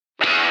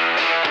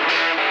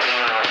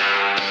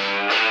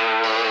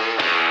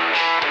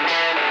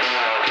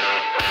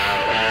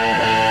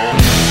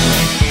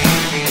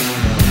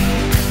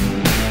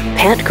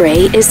Matt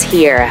Gray is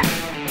here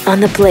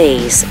on the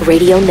Blaze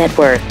Radio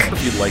Network.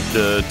 If you'd like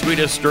to tweet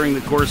us during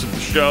the course of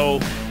the show,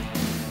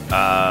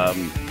 I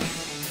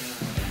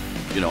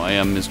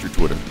am Mr.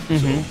 Twitter.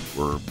 Mm-hmm.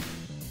 So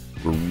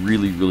we're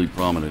really, really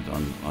prominent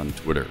on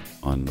Twitter,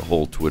 on the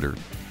whole Twitter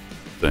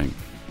thing.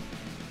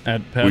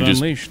 At Pat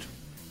Unleashed.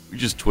 We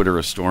just Twitter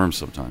a storm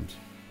sometimes.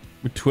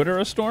 We Twitter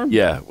a storm?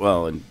 Yeah,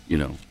 well, and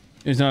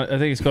It's not. I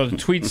think it's called a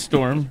tweet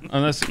storm.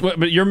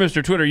 But you're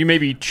Mr. Twitter. You may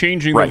be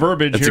changing the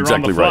verbiage That's here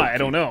exactly on the fly. right. I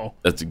don't know.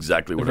 That's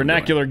exactly what the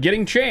vernacular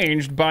getting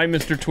changed by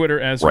Mr. Twitter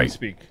as we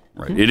speak.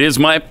 Right. It is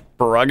my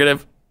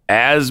prerogative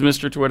as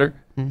Mr. Twitter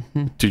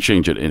to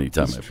change it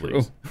anytime I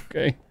please.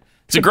 Okay.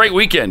 It's a great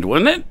weekend,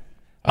 wasn't it?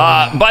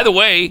 By the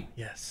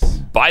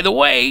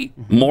way,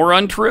 more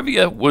on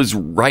trivia was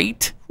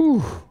right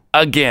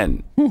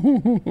again.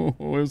 It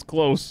was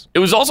close. It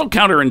was also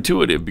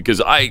counterintuitive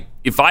because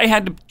if I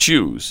had to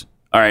choose,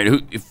 all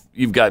right, if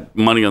you've got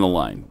money on the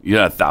line, you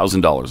got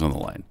 $1,000 on the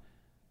line,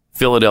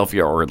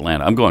 Philadelphia or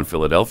Atlanta, I'm going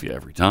Philadelphia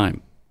every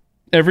time.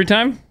 Every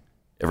time?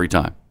 Every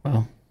time.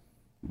 Well,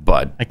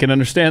 but I can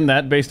understand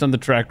that based on the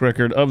track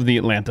record of the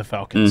Atlanta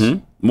Falcons.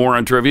 Mm-hmm. More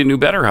on trivia knew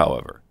better,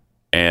 however.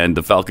 And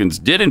the Falcons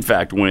did, in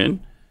fact,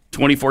 win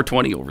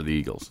 24-20 over the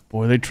Eagles.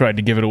 Boy, they tried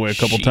to give it away a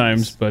couple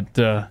times, but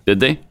did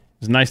they? It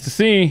was nice to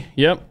see.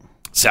 Yep.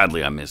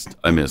 Sadly, I missed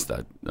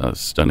that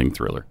stunning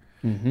thriller.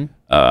 Mm-hmm.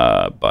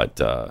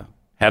 But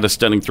had a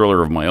stunning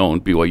thriller of my own.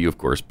 BYU, of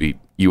course, beat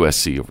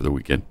USC over the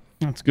weekend.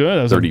 That's good.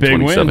 That was a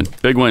big win.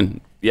 Big win.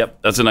 Yep,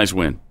 that's a nice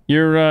win.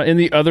 You're in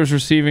the others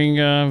receiving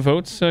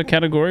votes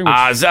category.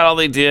 Is that all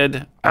they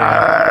did?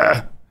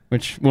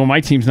 My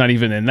team's not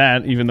even in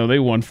that, even though they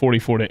won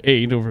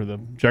 44-8 over the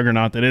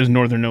juggernaut that is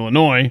Northern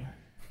Illinois.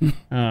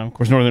 Of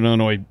course, Northern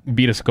Illinois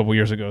beat us a couple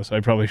years ago, so I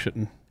probably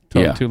shouldn't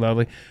talk too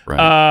loudly.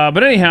 Right.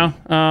 But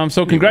anyhow,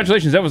 so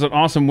congratulations. That was an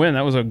awesome win.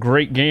 That was a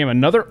great game.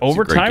 Another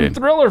overtime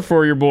thriller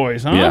for your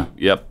boys, huh? Yeah,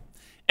 yep.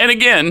 And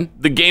again,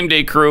 the game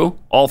day crew,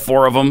 all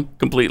four of them,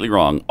 completely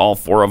wrong. All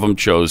four of them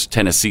chose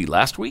Tennessee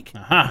last week.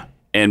 Uh-huh.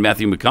 And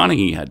Matthew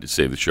McConaughey had to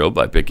save the show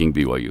by picking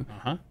BYU.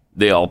 Uh-huh.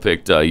 They all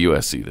picked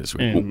USC this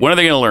week. When are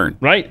they going to learn?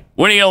 Right.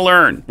 When are you going to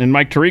learn? And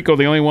Mike Tirico,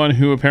 the only one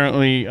who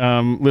apparently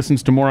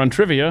listens to more on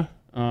trivia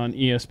on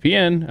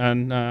ESPN,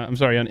 on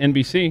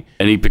NBC.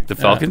 And he picked the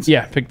Falcons?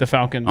 Picked the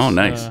Falcons. Oh,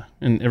 nice.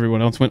 And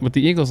everyone else went with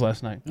the Eagles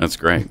last night. That's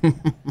great.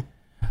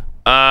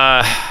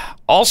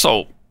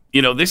 Also,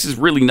 this is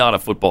really not a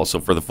football. So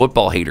for the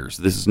football haters,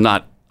 this is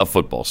not a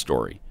football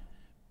story.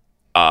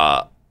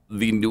 The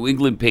New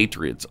England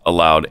Patriots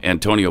allowed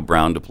Antonio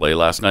Brown to play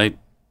last night,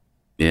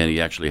 and he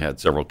actually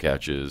had several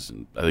catches,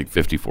 and I think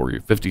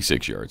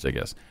 56 yards, I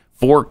guess.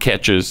 4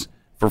 catches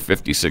for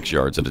 56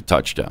 yards and a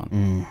touchdown.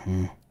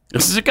 Mm-hmm.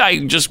 This is a guy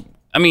who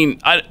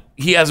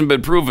he hasn't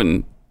been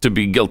proven to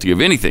be guilty of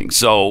anything,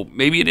 so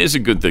maybe it is a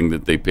good thing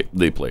that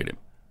they played him.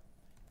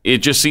 It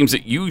just seems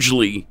that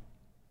usually,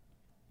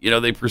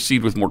 they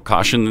proceed with more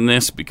caution than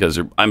this because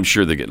I'm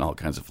sure they're getting all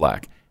kinds of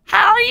flack.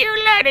 How are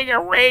you letting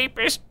a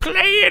rapist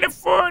play in a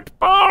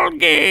football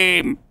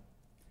game?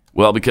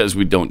 Well, because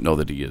we don't know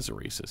that he is a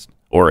racist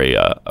or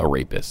a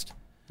rapist.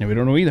 Yeah, we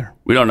don't know either.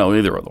 We don't know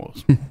either of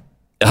those.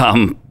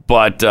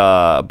 But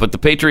the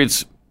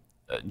Patriots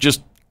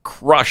just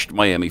crushed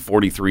Miami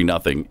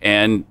 43-0,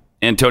 and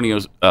Antonio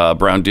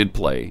Brown did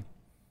play.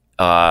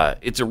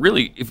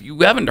 If you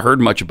haven't heard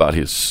much about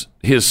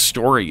his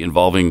story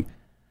involving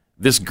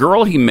this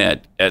girl he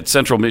met at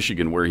Central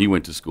Michigan, where he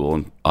went to school,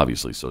 and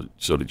obviously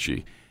so did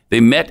she. They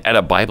met at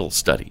a Bible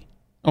study.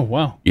 Oh,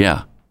 wow.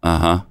 Yeah.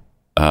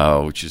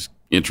 Which is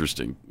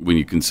interesting when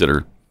you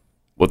consider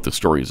what the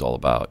story is all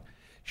about.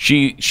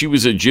 She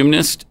was a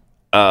gymnast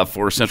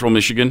for Central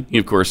Michigan. He,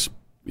 of course,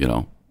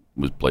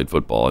 played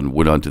football and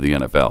went on to the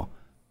NFL.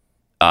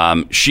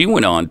 She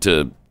went on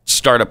to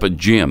start up a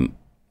gym.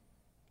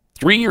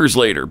 3 years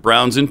later,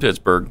 Brown's in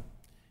Pittsburgh,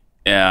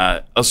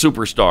 a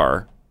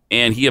superstar,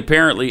 and he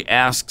apparently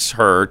asks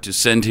her to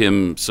send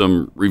him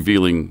some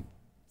revealing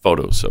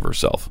photos of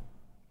herself.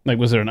 Like,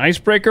 was there an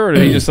icebreaker, or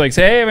did he just say,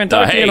 hey, I haven't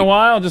talked to you in a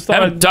while? Just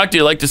thought haven't talked to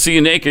you. I'd like to see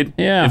you naked.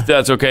 Yeah. If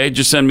that's okay.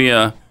 Just send me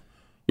a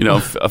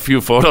few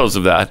photos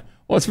of that.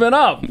 What's been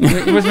up?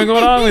 What's been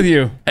going on with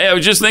you? Hey, I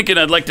was just thinking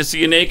I'd like to see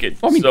you naked.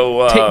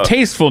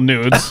 Tasteful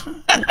nudes.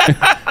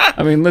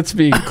 Let's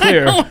be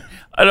clear.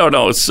 I don't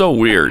know. It's so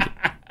weird.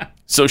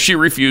 So she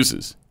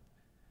refuses.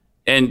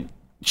 And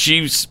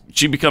she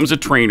becomes a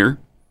trainer.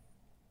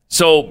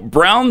 So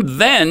Brown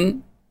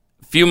then,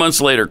 a few months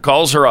later,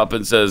 calls her up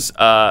and says,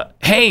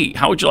 hey,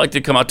 how would you like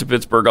to come out to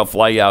Pittsburgh? I'll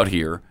fly you out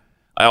here.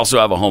 I also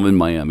have a home in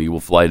Miami.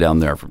 We'll fly down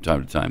there from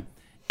time to time.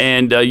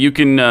 And you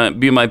can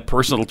be my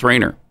personal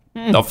trainer.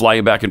 I'll fly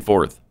you back and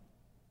forth.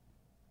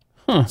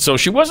 Huh. So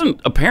she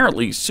wasn't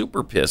apparently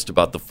super pissed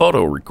about the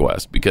photo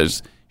request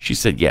because she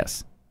said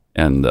yes.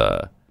 And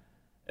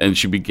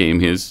she became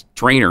his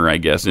trainer, I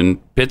guess, in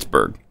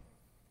Pittsburgh.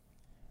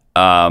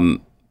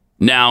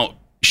 Now,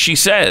 she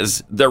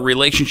says the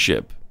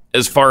relationship,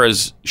 as far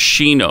as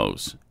she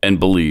knows and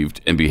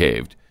believed and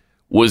behaved,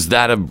 was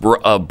that of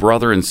a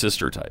brother and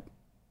sister type.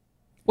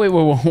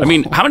 Wait. I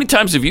mean, how many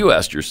times have you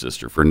asked your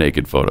sister for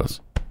naked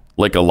photos?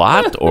 Like a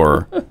lot,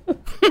 or?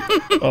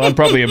 Well, I'm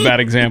probably a bad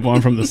example.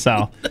 I'm from the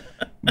South.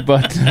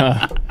 But,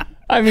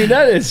 I mean,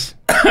 that's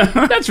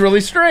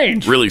really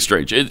strange. Really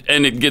strange.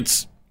 And it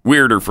gets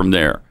weirder from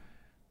there.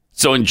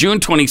 So in June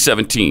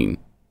 2017,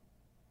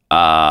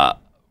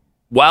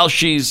 while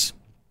she's,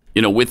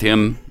 with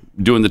him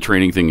doing the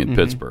training thing in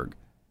Pittsburgh,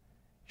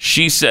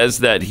 she says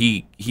that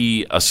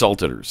he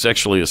assaulted her,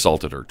 sexually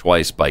assaulted her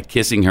twice by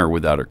kissing her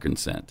without her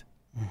consent.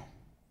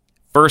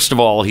 First of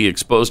all, he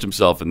exposed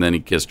himself, and then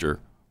he kissed her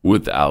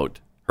without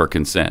her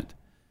consent.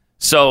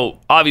 So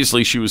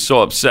obviously she was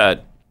so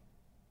upset,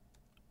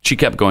 she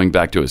kept going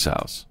back to his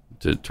house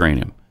to train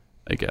him,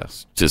 I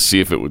guess, to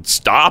see if it would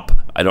stop.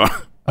 I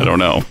don't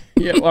know.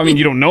 Yeah, well, I mean,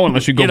 you don't know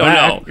unless you go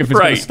back if it's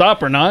going to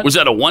stop or not. Was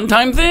that a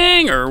one-time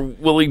thing, or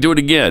will he do it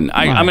again?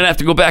 I'm going to have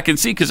to go back and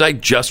see because I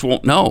just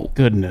won't know.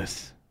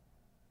 Goodness.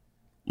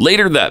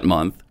 Later that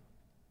month,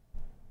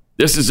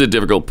 this is a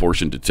difficult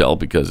portion to tell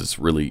because it's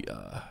really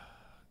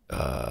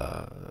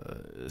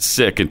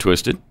sick and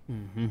twisted.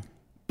 Mm-hmm.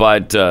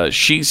 But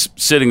she's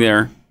sitting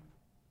there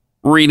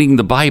reading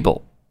the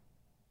Bible.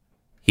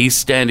 He's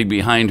standing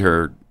behind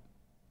her.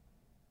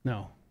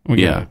 No. We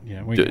get it.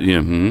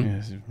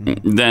 Yes.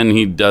 Then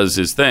he does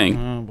his thing.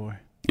 Oh, boy.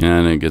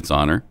 And it gets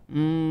on her.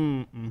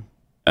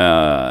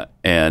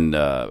 And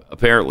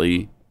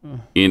apparently,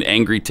 in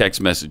angry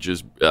text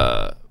messages,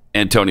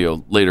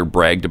 Antonio later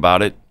bragged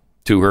about it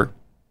to her.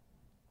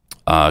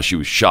 She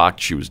was shocked.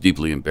 She was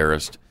deeply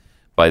embarrassed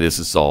by this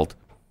assault.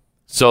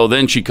 So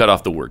then she cut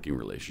off the working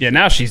relationship. Yeah,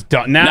 now she's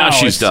done. Now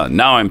she's done.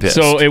 Now I'm pissed.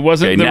 So it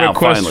wasn't the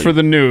request finally, for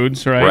the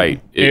nudes, right?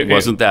 Right. It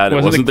wasn't that.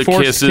 It wasn't the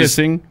kisses.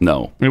 Kissing.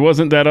 No. It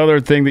wasn't that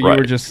other thing that you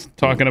were just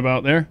talking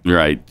about there.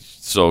 Right.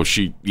 So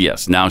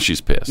now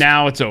she's pissed.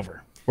 Now it's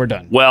over. We're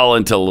done. Well,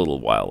 until a little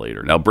while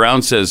later. Now,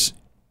 Brown says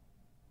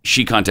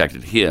she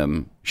contacted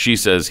him. She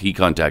says he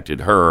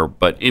contacted her.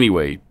 But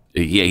anyway,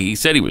 he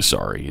said he was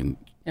sorry. And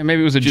maybe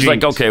it was a she's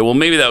jinx. like, okay, well,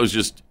 maybe that was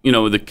just,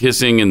 the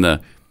kissing and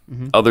the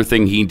other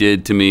thing he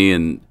did to me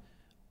and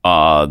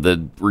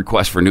the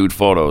request for nude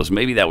photos.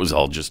 Maybe that was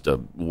all just a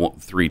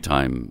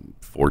 3-time,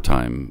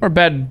 4-time or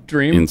bad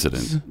dream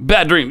incident.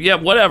 Bad dream. Yeah,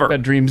 whatever.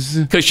 Bad dreams.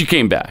 Because she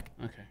came back.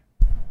 Okay.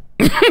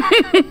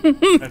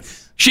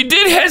 She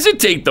did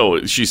hesitate,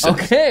 though, she said.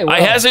 Okay, well,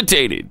 I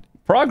hesitated.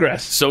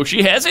 Progress. So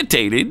she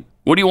hesitated.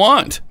 What do you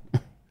want?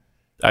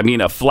 I mean,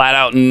 a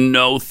flat-out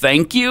no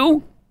thank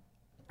you?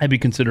 That'd be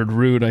considered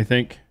rude, I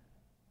think.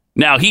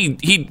 Now, he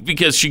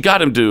because she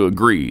got him to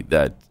agree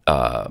that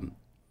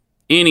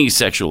any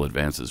sexual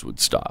advances would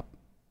stop.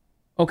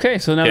 Okay,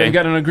 so now they've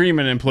got an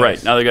agreement in place.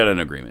 Right, now they got an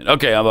agreement.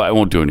 Okay, I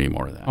won't do any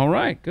more of that. All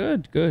right,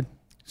 good.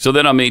 So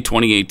then on May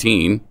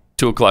 2018,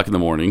 2 o'clock in the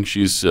morning,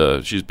 she's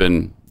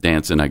been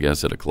dancing, I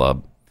guess, at a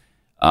club.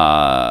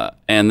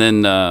 And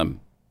then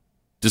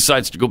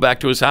decides to go back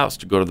to his house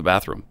to go to the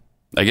bathroom.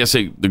 I guess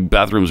the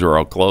bathrooms are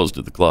all closed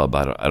at the club.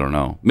 I don't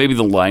know. Maybe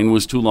the line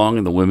was too long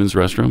in the women's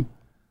restroom.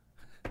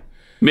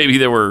 Maybe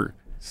there were...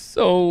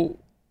 So...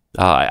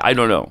 I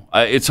don't know.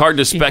 It's hard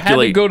to speculate. She had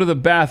to go to the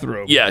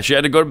bathroom. Yeah, she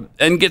had to go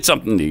and get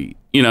something to eat.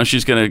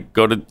 She's going to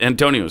go to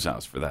Antonio's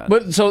house for that.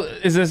 But so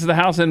is this the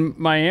house in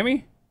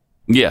Miami?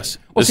 Yes,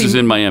 this is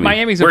in Miami.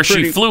 Miami's where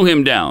she flew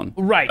him down.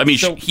 Right. I mean,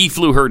 he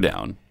flew her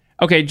down.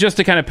 Okay, just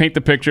to kind of paint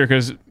the picture,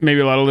 because maybe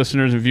a lot of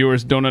listeners and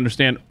viewers don't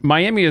understand,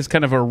 Miami is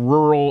kind of a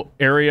rural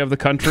area of the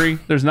country.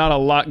 There's not a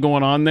lot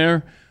going on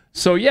there.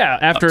 So, yeah,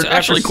 it's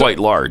actually quite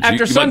large.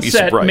 After you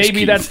sunset, maybe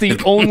Keith. That's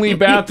the only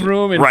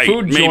bathroom and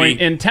food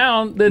joint in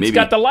town that's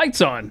got the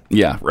lights on.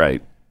 Yeah,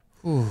 right.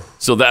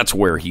 So that's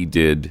where he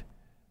did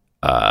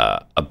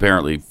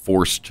apparently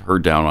forced her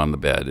down on the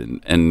bed,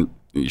 and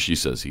she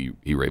says he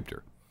raped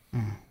her.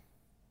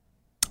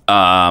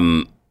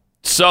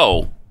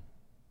 So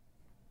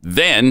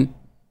then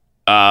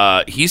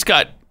he's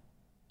got,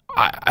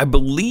 I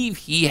believe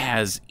he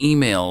has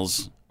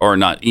emails, or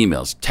not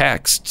emails,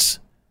 texts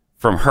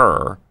from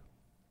her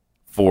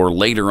for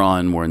later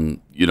on when,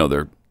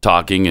 they're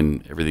talking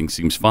and everything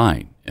seems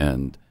fine.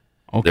 And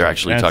they're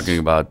actually talking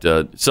about,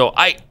 so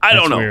I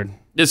don't know. Weird.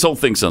 This whole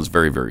thing sounds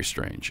very, very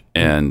strange.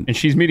 And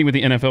she's meeting with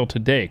the NFL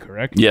today,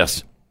 correct?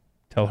 Yes.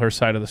 Tell her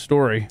side of the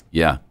story.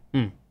 Yeah.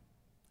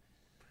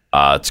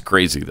 It's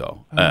crazy,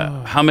 though.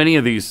 How many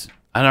of these?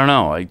 I don't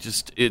know.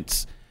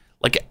 It's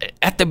like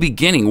at the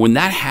beginning, when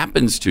that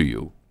happens to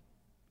you,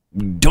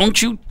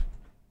 don't you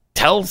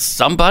tell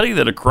somebody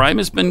that a crime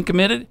has been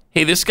committed?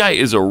 Hey, this guy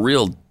is a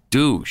real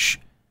douche,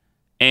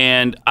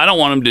 and I don't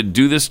want him to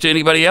do this to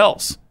anybody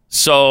else.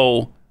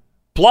 So,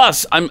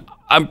 plus, I'm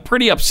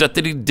pretty upset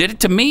that he did it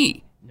to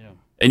me. Yeah.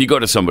 And you go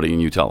to somebody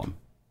and you tell him.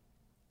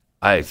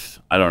 I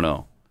don't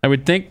know. I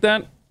would think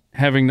that.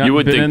 Having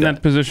not been in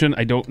that position,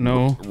 I don't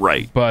know.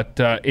 Right. But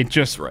it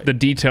just, the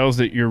details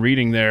that you're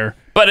reading there.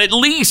 But at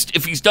least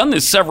if he's done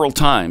this several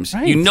times,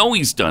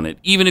 he's done it.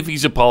 Even if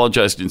he's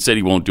apologized and said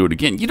he won't do it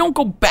again, you don't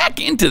go back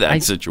into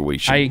that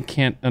situation. I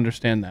can't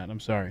understand that. I'm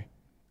sorry.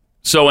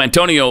 So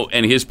Antonio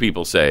and his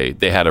people say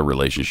they had a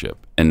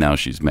relationship and now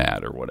she's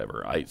mad or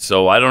whatever.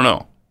 So I don't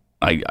know.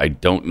 I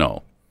don't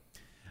know.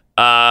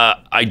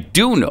 I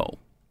do know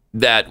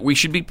that we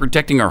should be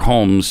protecting our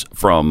homes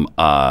from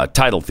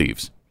title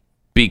thieves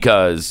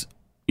because,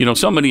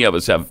 so many of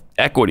us have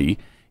equity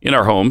in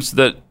our homes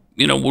that,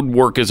 would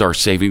work as our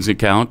savings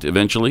account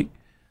eventually,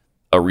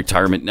 a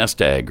retirement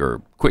nest egg,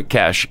 or quick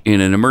cash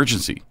in an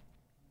emergency.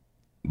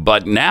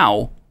 But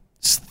now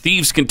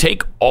thieves can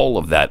take all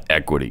of that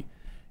equity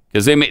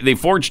because they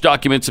forge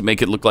documents that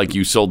make it look like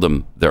you sold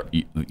them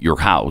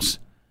your house,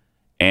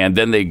 and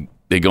then they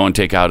go and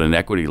take out an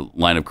equity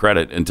line of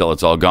credit until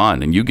it's all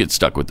gone, and you get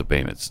stuck with the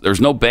payments.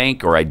 There's no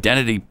bank or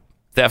identity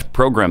theft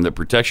program that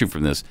protects you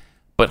from this,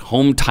 but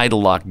Home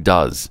Title Lock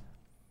does.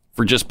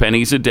 For just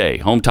pennies a day,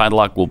 Home Title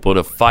Lock will put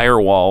a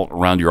firewall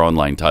around your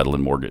online title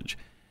and mortgage.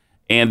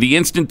 And the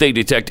instant they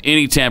detect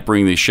any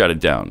tampering, they shut it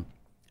down.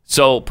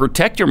 So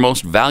protect your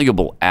most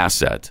valuable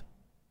asset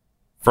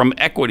from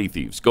equity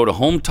thieves. Go to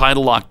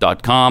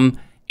HomeTitleLock.com,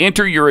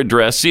 enter your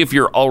address, see if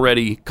you're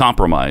already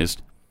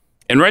compromised,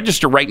 and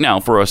register right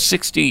now for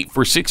 60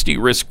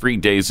 risk-free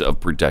days of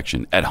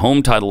protection at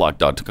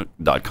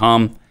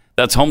HomeTitleLock.com.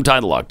 That's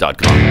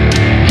HomeTitleLock.com.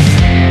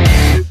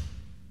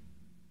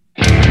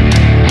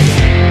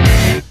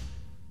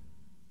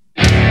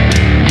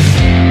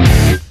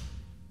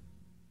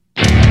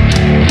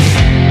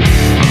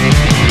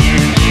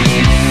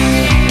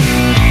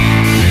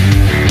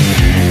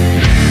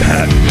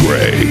 Pat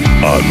Gray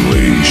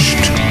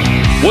Unleashed.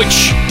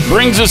 Which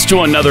brings us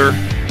to another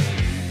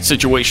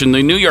situation.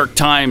 The New York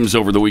Times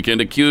over the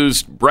weekend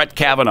accused Brett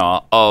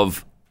Kavanaugh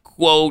of,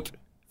 quote,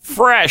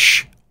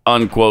 fresh,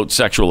 unquote,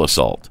 sexual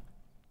assault.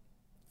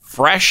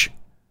 Fresh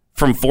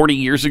from 40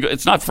 years ago?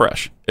 It's not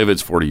fresh if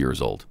it's 40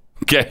 years old.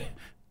 Okay?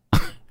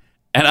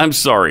 And I'm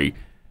sorry.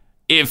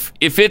 If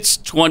it's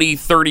 20,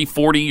 30,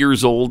 40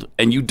 years old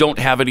and you don't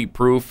have any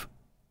proof,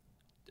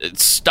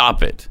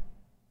 stop it.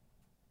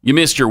 You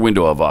missed your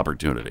window of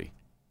opportunity.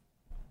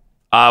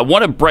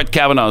 One of Brett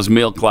Kavanaugh's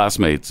male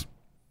classmates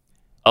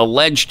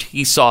alleged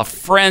he saw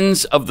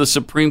friends of the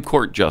Supreme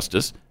Court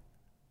justice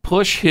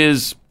push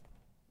his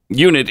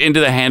unit into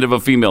the hand of a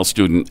female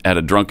student at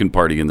a drunken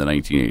party in the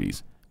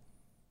 1980s.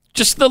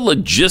 Just the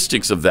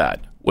logistics of that.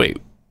 Wait,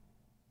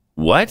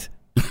 what?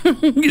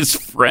 His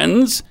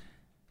friends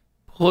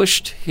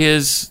pushed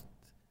his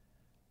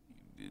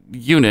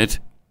unit,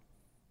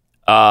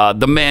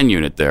 the man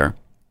unit there,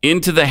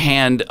 into the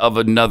hand of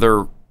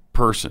another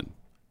person.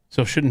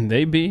 So shouldn't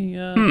they be?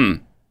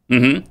 And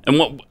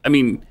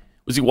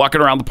was he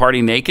walking around the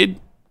party naked?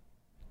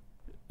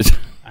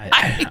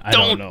 I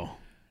don't know.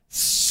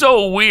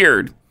 So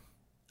weird.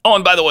 Oh,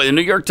 and by the way, the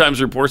New York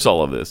Times reports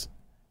all of this.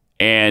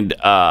 And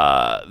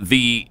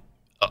the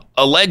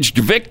alleged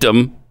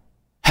victim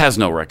has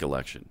no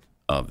recollection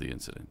of the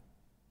incident.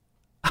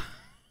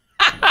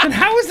 And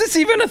how is this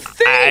even a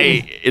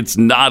thing? It's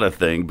not a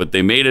thing, but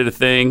they made it a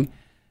thing.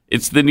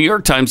 It's the New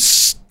York Times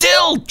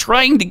still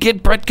trying to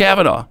get Brett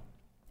Kavanaugh.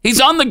 He's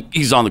on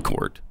the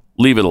court.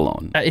 Leave it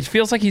alone. It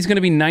feels like he's going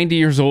to be 90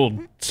 years old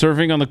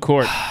serving on the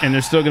court, and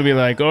they're still going to be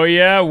like, oh,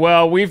 yeah,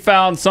 well, we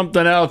found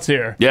something else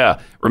here.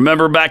 Yeah.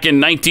 Remember back in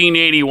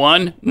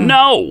 1981?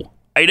 No,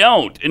 I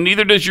don't. And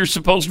neither does your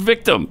supposed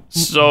victim.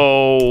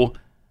 So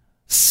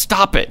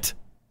stop it.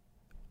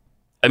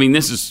 I mean,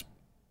 this is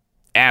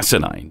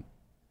asinine.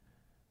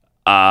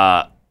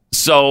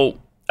 So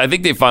I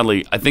think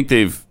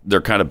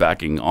they're kind of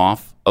backing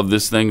off of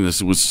this thing.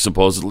 This was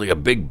supposedly a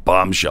big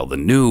bombshell, the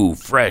new,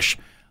 fresh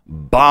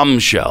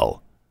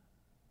bombshell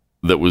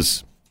that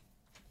was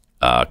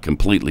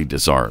completely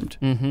disarmed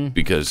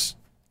because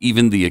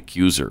even the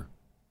accuser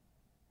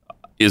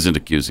isn't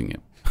accusing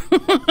him.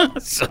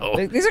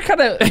 So these are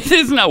kind of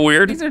isn't that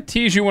weird? These are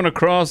T's you want to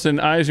cross and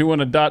I's you want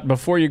to dot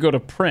before you go to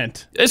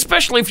print.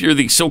 Especially if you're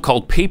the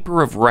so-called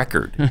paper of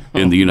record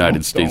in the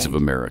United States of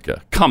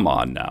America. Come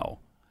on now.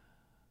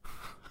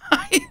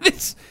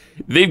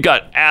 They've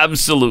got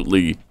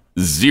absolutely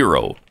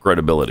zero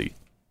credibility.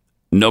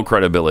 No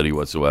credibility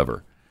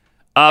whatsoever.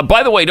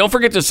 By the way, don't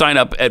forget to sign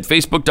up at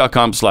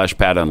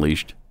Facebook.com/Pat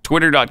Unleashed,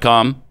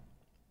 Twitter.com,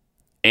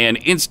 and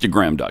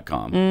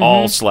Instagram.com,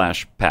 all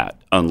 /Pat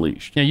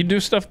Unleashed. Yeah, you do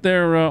stuff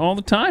there all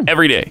the time.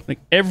 Every day. Like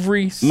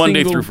every Monday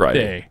single through Friday.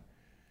 day.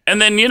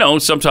 And then,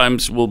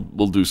 sometimes we'll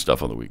do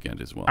stuff on the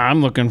weekend as well.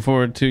 I'm looking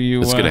forward to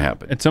you. It's going to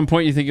happen. At some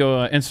point, you think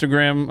you'll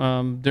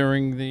Instagram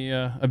during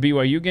a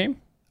BYU game?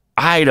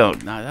 I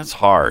don't know. That's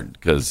hard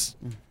because,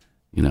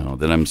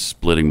 then I'm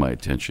splitting my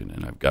attention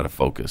and I've got to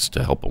focus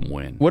to help them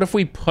win. What if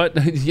we put,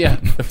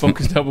 the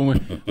focus to help them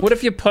win. What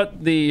if you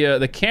put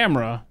the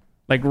camera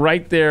like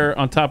right there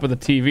on top of the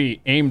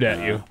TV aimed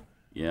at you?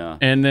 Yeah.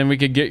 And then we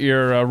could get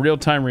your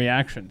real-time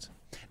reactions.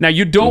 Now,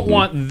 you don't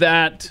want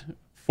that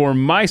for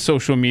my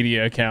social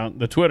media account,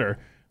 the Twitter.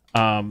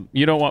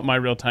 You don't want my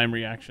real-time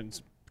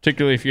reactions,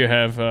 particularly if you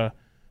have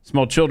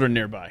small children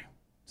nearby.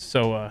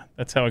 So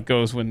that's how it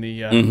goes when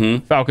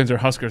the Falcons or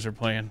Huskers are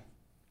playing.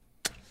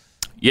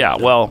 Yeah,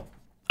 well,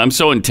 I'm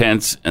so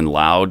intense and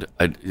loud.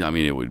 I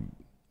mean, it would.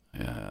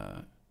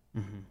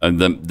 And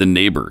the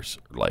neighbors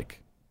are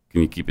like,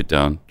 "Can you keep it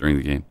down during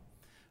the game?"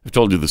 I've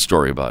told you the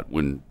story about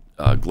when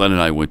Glenn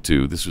and I went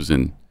to. This was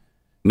in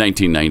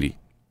 1990.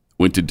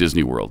 went to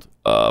Disney World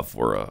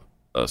for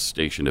a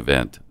station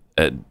event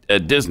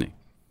at Disney.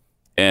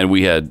 And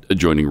we had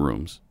adjoining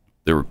rooms.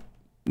 They were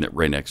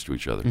right next to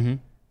each other. Mm-hmm.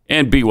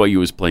 And BYU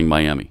was playing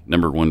Miami,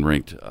 number 1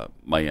 ranked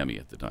Miami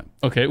at the time.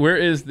 Okay, where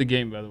is the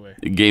game, by the way?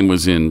 The game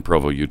was in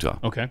Provo, Utah.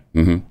 Okay.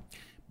 Mm-hmm.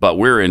 But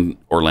we're in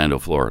Orlando,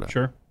 Florida.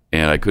 Sure.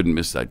 And I couldn't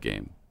miss that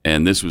game.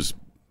 And this was,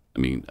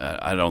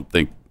 I don't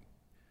think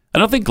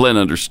Glenn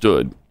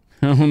understood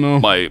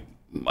my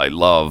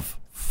love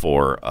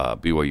for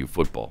BYU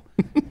football.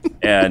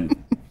 And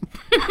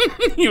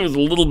he was a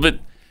little bit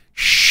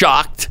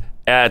shocked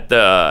at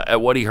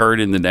what he heard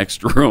in the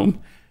next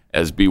room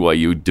as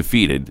BYU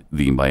defeated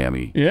the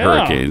Miami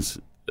Hurricanes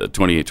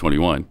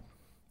 28-21.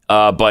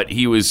 But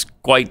he was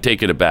quite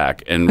taken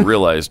aback and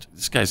realized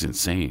this guy's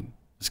insane.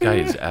 This guy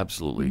is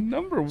absolutely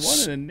number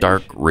 1 in the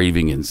stark,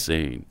 raving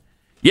insane.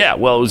 Yeah,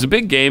 well, it was a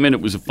big game, and it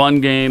was a fun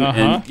game. Uh-huh.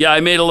 And, yeah, I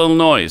made a little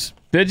noise.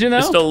 Did you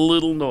know? Just a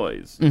little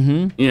noise.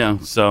 Mm-hmm. Yeah,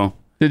 so.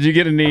 Did you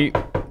get any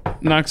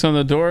knocks on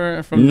the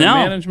door from the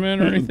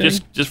management or anything?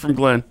 Just from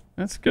Glenn.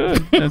 That's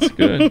good. That's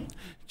good.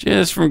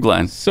 Just from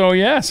Glenn. So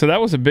that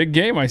was a big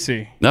game, I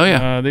see. Oh,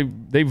 yeah.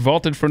 They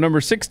vaulted from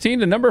number 16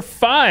 to number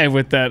 5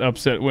 with that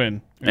upset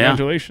win.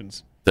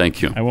 Congratulations.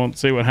 Thank you. I won't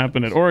say what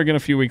happened at Oregon a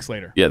few weeks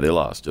later. Yeah, they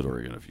lost at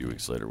Oregon a few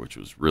weeks later, which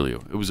was really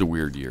it was a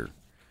weird year.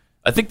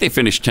 I think they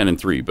finished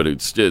 10-3, but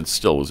it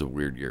still was a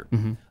weird year.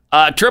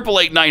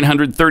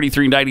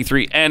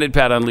 888-900-3393 and at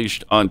Pat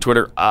Unleashed on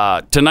Twitter.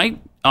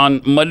 Tonight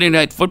on Monday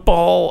Night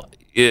Football,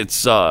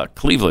 it's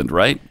Cleveland,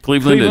 right?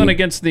 Cleveland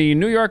against the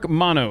New York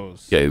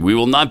Monos. Okay, we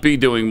will not be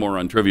doing more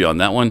on trivia on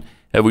that one.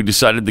 Have we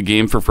decided the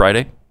game for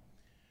Friday?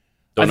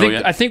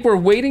 I think we're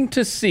waiting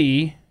to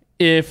see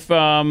if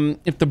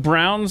the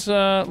Browns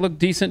look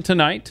decent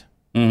tonight.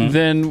 Mm-hmm.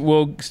 Then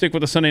we'll stick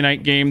with the Sunday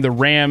night game, the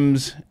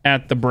Rams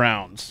at the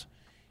Browns.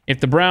 If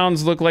the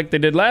Browns look like they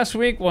did last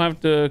week, we'll have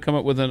to come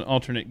up with an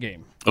alternate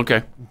game. Okay.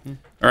 Mm-hmm.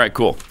 All right,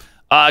 cool.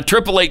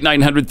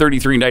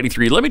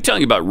 888-900-3393. Let me tell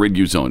you about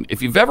Riduzone.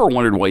 If you've ever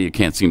wondered why you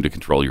can't seem to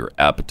control your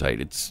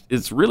appetite,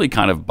 it's really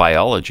kind of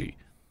biology.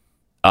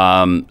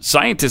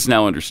 Scientists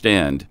now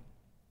understand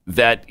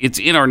that it's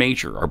in our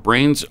nature. Our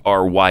brains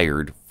are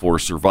wired for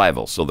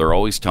survival, so they're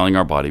always telling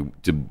our body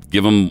to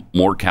give them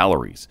more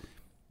calories,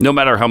 no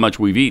matter how much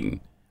we've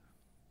eaten.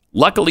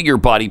 Luckily, your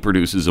body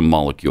produces a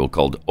molecule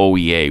called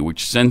OEA,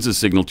 which sends a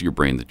signal to your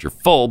brain that you're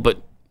full,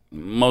 but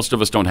most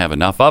of us don't have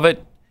enough of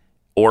it,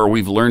 or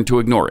we've learned to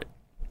ignore it.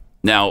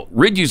 Now,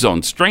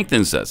 Riduzone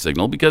strengthens that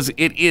signal because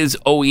it is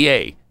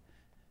OEA.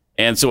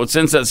 And so it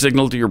sends that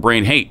signal to your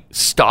brain, hey,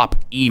 stop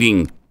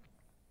eating.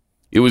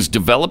 It was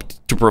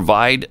developed to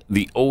provide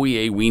the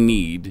OEA we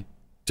need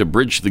to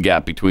bridge the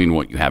gap between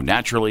what you have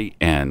naturally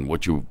and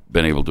what you've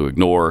been able to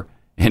ignore,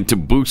 and to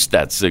boost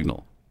that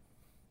signal.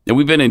 And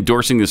we've been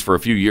endorsing this for a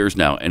few years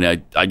now,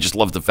 and I just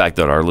love the fact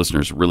that our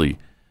listeners really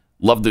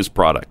love this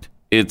product.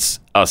 It's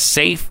a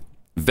safe,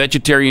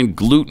 vegetarian,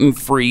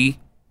 gluten-free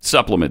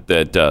supplement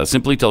that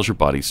simply tells your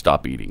body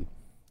stop eating.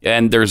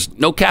 And there's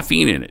no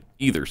caffeine in it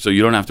either, so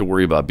you don't have to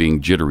worry about being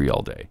jittery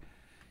all day.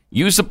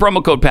 Use the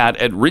promo code PAT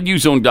at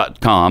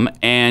riduzone.com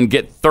and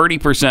get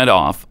 30%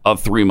 off a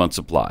 3-month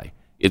supply.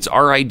 It's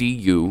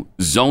RIDU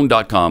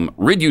zone.com,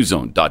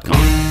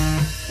 riduzone.com.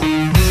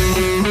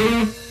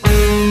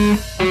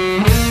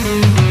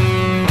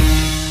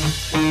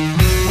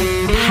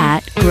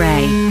 Pat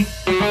Gray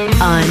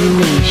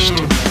Unleashed.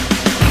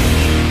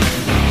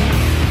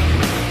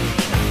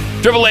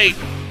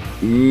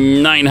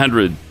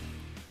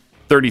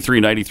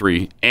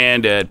 888-900-3393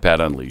 and at Pat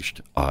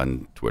Unleashed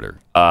on Twitter.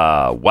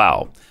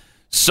 Wow.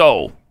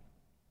 So, a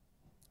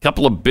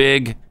couple of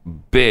big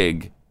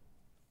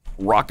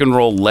rock and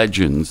roll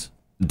legends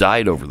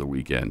died over the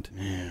weekend.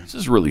 Yeah. This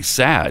is really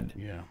sad.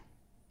 Yeah.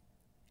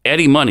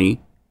 Eddie Money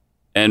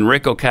and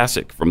Rick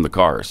Ocasek from the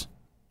Cars.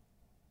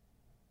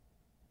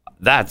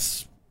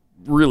 That's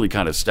really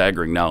kind of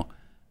staggering. Now,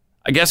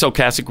 I guess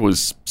Ocasek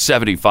was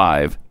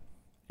 75,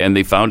 and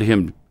they found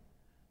him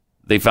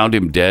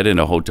dead in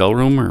a hotel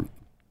room, or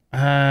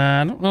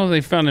I don't know if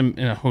they found him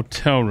in a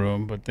hotel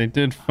room, but they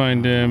did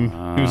find him.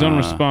 He was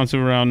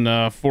unresponsive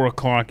around 4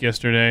 o'clock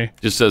yesterday.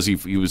 Just says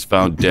he was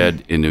found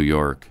dead in New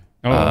York.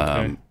 Oh,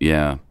 okay.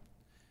 Yeah.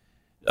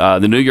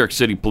 The New York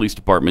City Police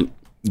Department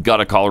got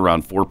a call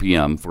around 4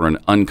 p.m. for an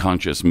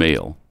unconscious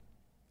male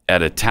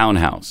at a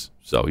townhouse,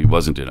 so he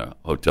wasn't in a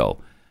hotel.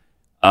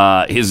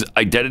 His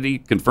identity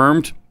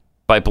confirmed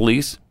by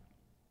police.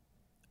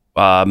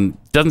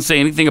 Doesn't say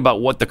anything about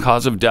what the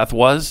cause of death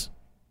was.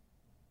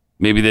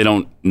 Maybe they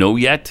don't know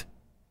yet.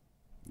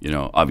 You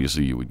know,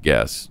 obviously you would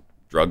guess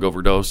drug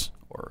overdose,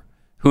 or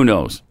who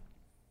knows.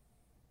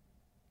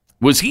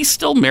 Was he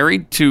still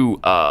married to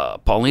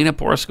Paulina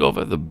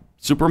Poroskova, the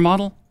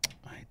supermodel?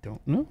 I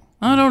don't know.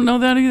 I don't know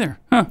that either.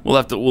 Huh.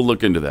 We'll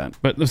look into that.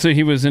 But let's see,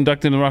 he was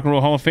inducted in the Rock and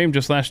Roll Hall of Fame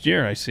just last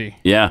year, I see.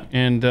 Yeah.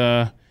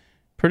 And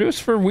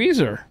produced for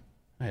Weezer.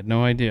 I had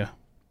no idea.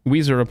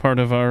 Weezer, a part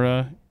of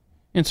our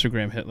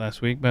Instagram hit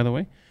last week, by the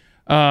way.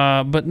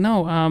 But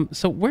no,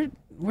 so where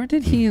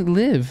did he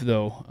live,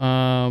 though?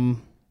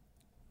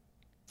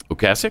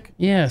 Ocasek?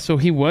 Yeah, so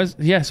he was.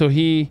 Yeah, so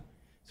he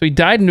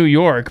died in New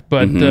York,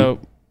 but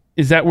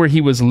is that where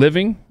he was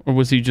living, or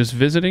was he just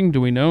visiting?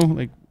 Do we know?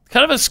 Like,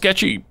 kind of a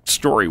sketchy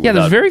story. Yeah,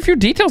 there's very few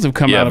details have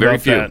come out very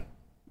about few. that.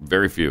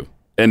 Very few,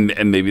 and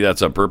maybe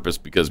that's on purpose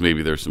because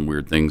maybe there's some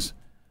weird things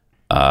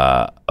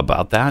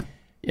about that.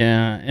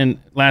 Yeah, and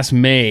last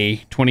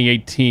May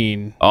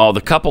 2018. Oh,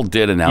 the couple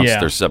did announce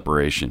their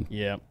separation.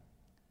 Yeah,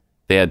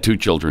 they had 2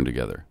 children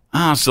together.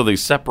 So they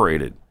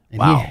separated. And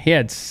wow, he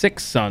had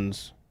 6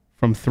 sons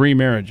from 3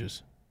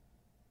 marriages.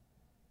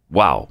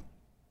 Wow,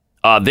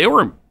 they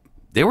were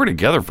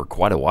together for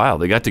quite a while.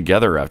 They got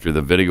together after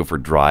the video for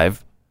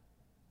Drive,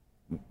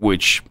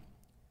 which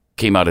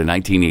came out in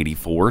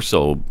 1984.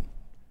 So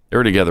they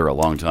were together a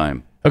long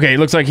time. Okay, it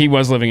looks like he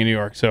was living in New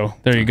York. So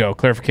there you go.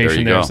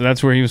 Clarification there. So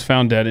that's where he was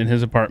found dead, in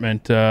his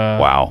apartment.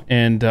 Wow.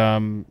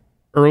 And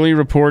early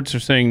reports are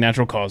saying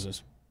natural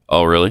causes.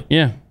 Oh, really?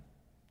 Yeah.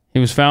 He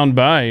was found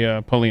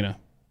by Paulina.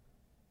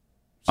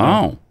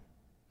 So.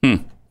 Oh.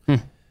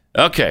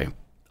 Okay.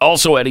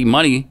 Also, Eddie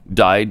Money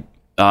died.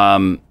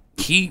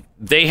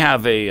 They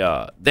have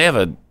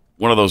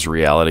one of those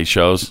reality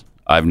shows.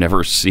 I've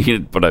never seen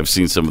it, but I've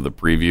seen some of the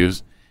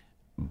previews.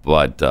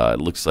 But it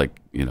looks like,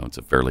 it's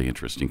a fairly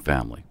interesting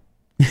family,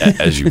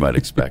 as you might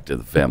expect,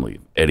 the family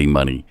of Eddie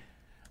Money.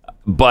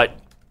 But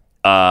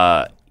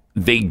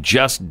they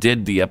just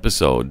did the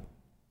episode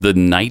the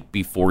night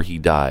before he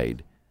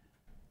died,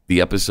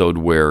 the episode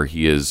where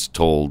he is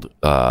told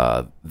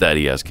that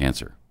he has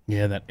cancer.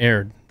 Yeah, that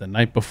aired the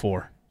night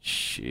before.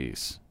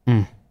 Jeez.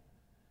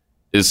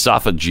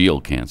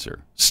 Esophageal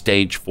cancer,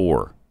 stage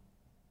 4.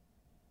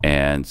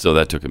 And so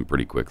that took him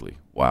pretty quickly.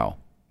 Wow.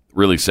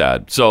 Really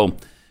sad. So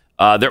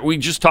we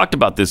just talked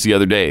about this the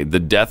other day, the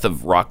death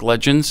of rock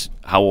legends,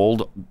 how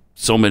old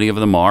so many of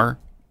them are.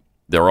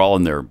 They're all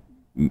in their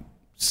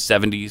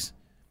 70s,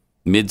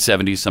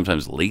 mid-70s,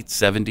 sometimes late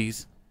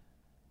 70s.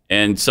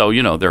 And so,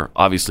 they're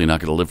obviously not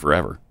going to live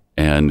forever.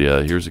 And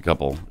here's a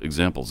couple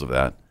examples of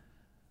that.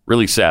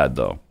 Really sad,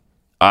 though.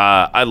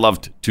 I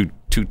loved Two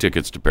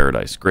Tickets to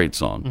Paradise. Great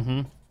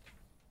song.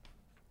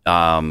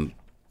 And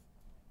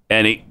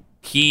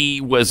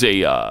he was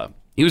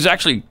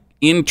actually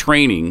in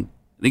training.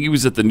 I think he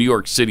was at the New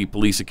York City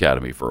Police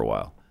Academy for a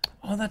while.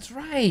 Oh, that's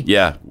right.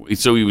 Yeah.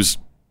 So he was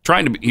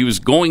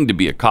going to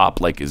be a cop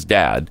like his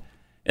dad.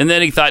 And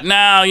then he thought,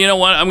 no, you know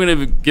what? I'm going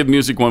to give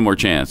music one more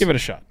chance. Give it a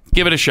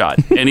shot.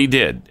 And he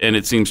did. And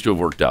it seems to have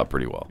worked out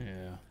pretty well.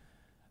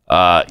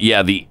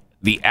 Yeah. The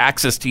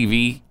Access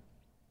TV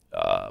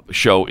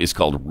show is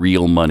called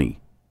Real Money.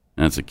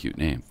 That's a cute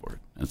name for it.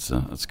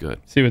 That's good.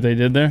 See what they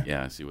did there?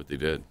 Yeah, I see what they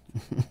did.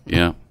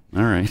 Yeah.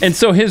 All right. And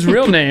so his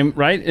real name,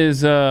 right,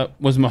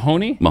 was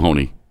Mahoney?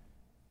 Mahoney.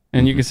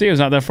 And you can see it was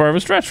not that far of a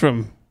stretch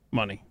from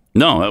Money.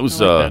 No, that was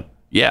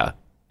yeah.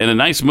 And a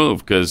nice move,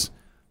 because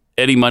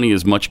Eddie Money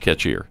is much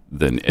catchier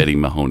than Eddie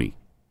Mahoney.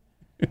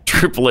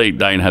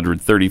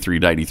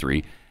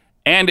 888-900-3393.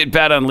 And at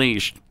Pat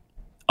Unleashed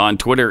on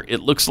Twitter,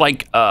 it looks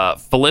like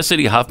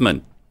Felicity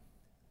Huffman,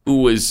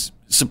 who was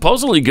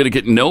supposedly going to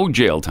get no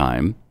jail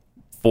time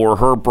for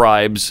her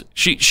bribes.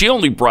 She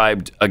only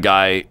bribed a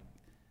guy,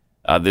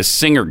 this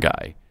singer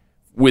guy,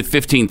 with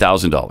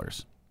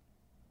 $15,000.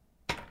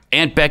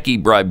 Aunt Becky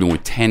bribed him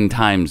with 10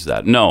 times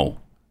that. No,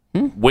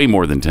 way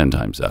more than 10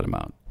 times that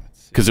amount,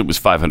 because it was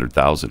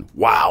 $500,000.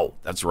 Wow,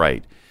 that's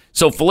right.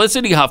 So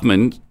Felicity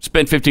Huffman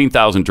spent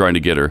 $15,000 trying to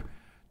get her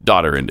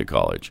daughter into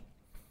college.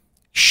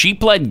 She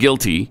pled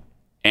guilty,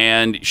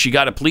 and she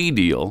got a plea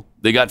deal.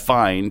 They got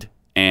fined,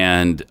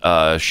 and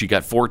she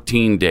got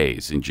 14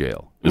 days in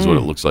jail, is what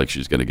it looks like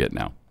she's going to get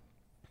now.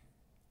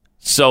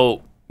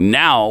 So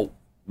now,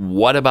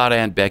 what about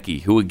Aunt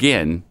Becky, who,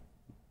 again,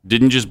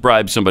 didn't just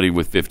bribe somebody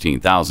with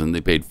 $15,000. They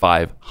paid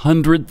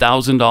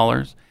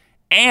 $500,000,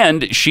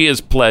 and she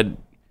has pled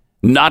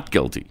not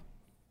guilty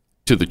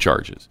to the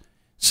charges.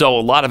 So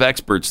a lot of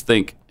experts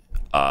think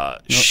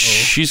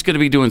she's going to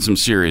be doing some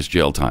serious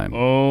jail time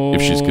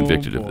if she's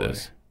convicted of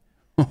this.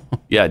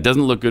 Yeah, it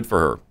doesn't look good for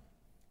her.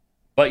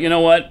 But you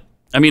know what?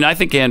 I mean, I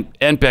think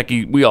Aunt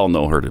Becky, we all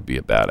know her to be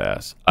a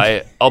badass.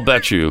 I'll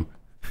bet you,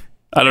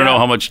 I don't know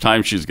how much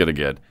time she's going to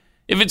get.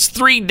 If it's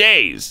 3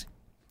 days,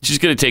 she's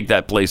going to take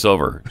that place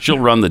over. She'll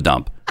run the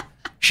dump.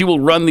 She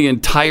will run the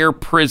entire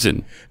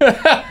prison,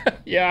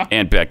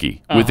 Aunt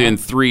Becky, within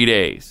 3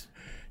 days.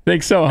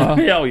 Think so, huh?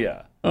 Hell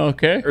yeah.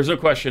 Okay. There's no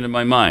question in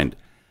my mind.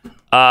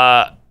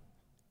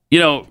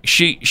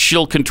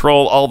 She'll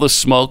control all the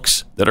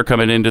smokes that are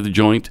coming into the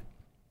joint,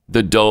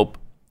 the dope.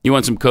 You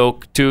want some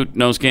coke, toot,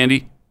 nose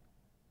candy?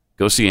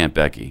 Go see Aunt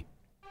Becky.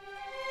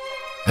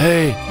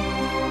 Hey,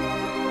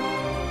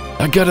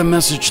 I got a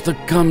message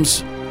that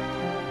comes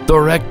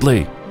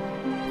directly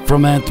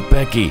from Aunt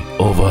Becky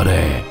over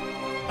there.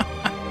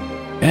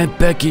 Aunt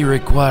Becky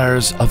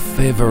requires a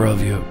favor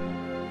of you.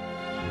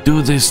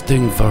 Do this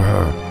thing for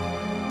her,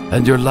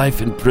 and your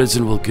life in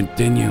prison will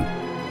continue.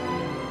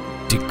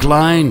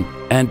 Decline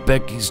Aunt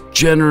Becky's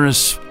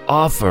generous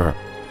offer,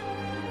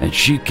 and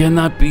she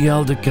cannot be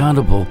held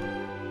accountable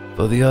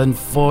for the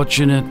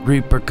unfortunate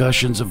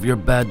repercussions of your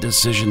bad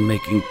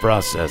decision-making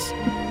process.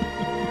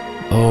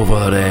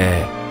 over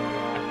there.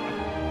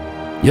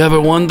 You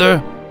ever wonder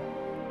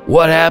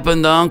what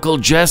happened to Uncle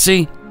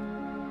Jesse?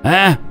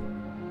 Huh?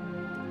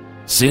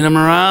 Seen him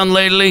around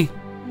lately?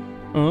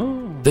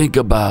 Think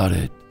about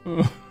it.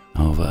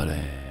 Over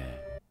there.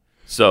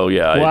 So,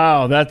 yeah.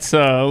 Wow, that's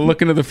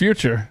looking to the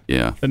future.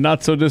 Yeah. The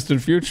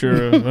not-so-distant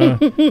future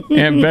of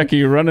Aunt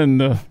Becky running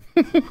the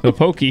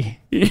pokey.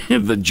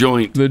 The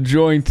joint. The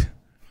joint.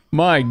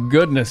 My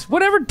goodness.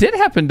 Whatever did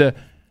happen to...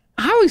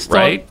 I always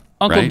thought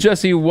Uncle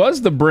Jesse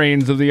was the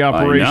brains of the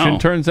operation.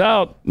 Turns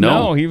out,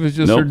 no, he was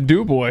just her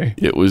do-boy.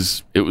 It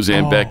was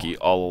Aunt Becky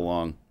all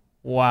along.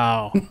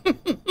 Wow.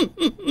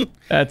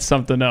 That's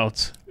something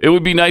else. It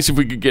would be nice if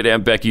we could get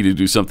Aunt Becky to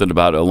do something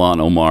about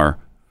Ilhan Omar.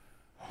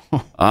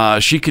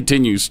 She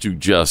continues to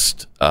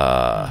just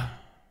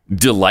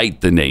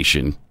delight the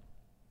nation.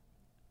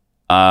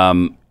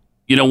 One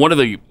of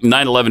the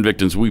 9/11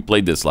 victims, we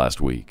played this last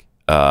week.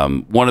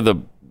 One of the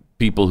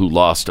people who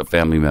lost a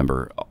family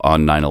member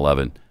on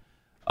 9/11,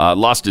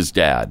 lost his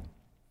dad,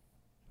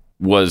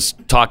 was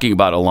talking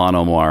about Ilhan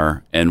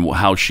Omar and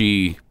how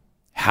she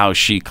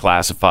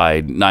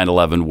classified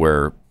 9/11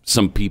 where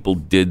some people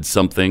did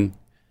something.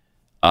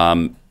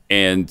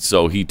 And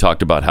so he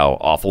talked about how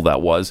awful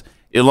that was.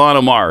 Ilhan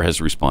Omar has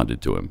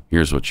responded to him.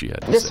 Here's what she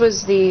had to say. This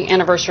was the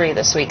anniversary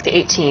this week, the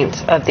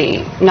 18th, of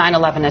the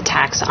 9/11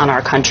 attacks on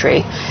our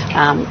country.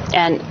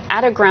 And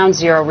at a ground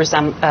zero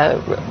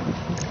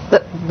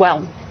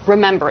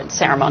remembrance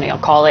ceremony, I'll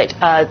call it,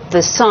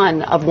 the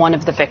son of one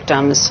of the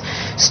victims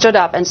stood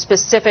up and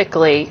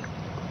specifically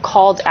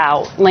called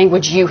out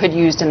language you had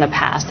used in the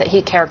past that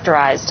he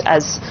characterized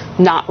as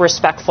not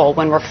respectful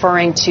when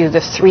referring to the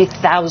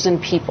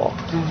 3,000 people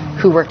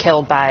who were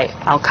killed by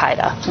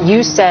Al-Qaeda.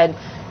 You said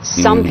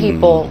some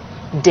people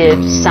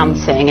did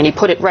something, and he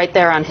put it right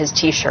there on his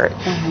T-shirt.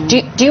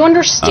 Do you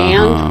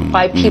understand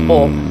why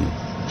people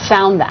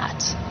found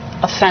that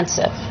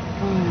offensive?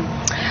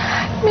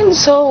 I mean,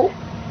 so...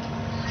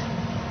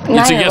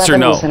 It's a yes or 9/11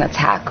 no. was an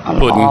attack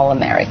on all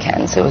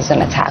Americans. It was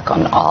an attack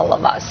on all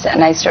of us.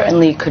 And I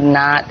certainly could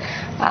not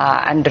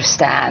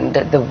understand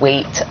the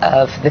weight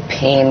of the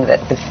pain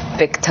that the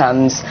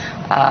victims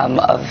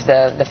of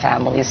the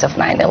families of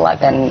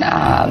 9/11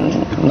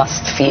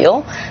 must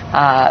feel.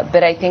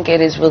 But I think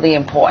it is really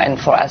important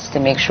for us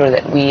to make sure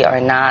that we are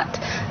not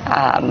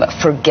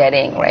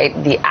forgetting, right,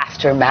 the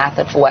aftermath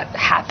of what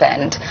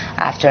happened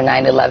after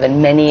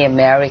 9/11. Many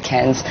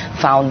Americans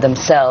found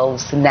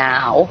themselves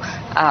now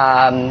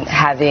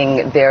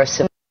having their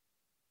civil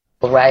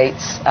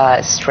rights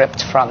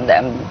stripped from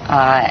them.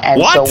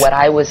 And What? so what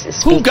I was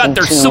speaking Who got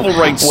their to civil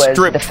rights was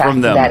stripped the fact from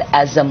them? that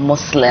as a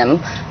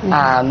Muslim,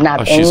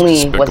 not she's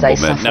only was I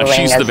despicable, man. Now, suffering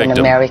she's as the an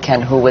victim.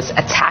 American who was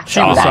attacked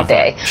on was that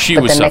suffering. day, She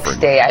but was the suffering.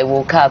 next day I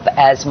woke up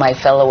as my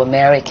fellow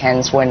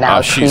Americans were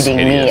now she's treating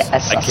hideous. me as I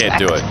suspect. can't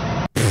do it.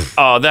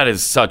 Oh, that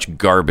is such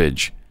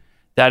garbage.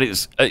 That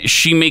is,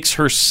 she makes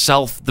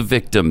herself the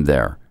victim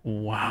there.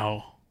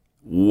 Wow.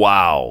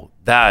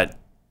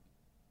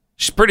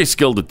 She's pretty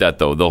skilled at that,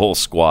 though. The whole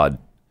squad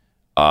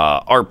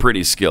are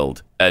pretty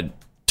skilled at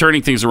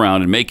turning things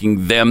around and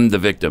making them the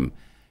victim.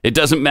 It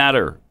doesn't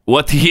matter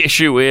what the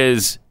issue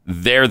is,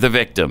 they're the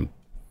victim.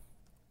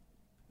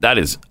 That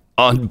is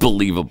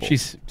unbelievable.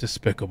 She's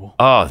despicable.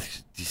 Oh,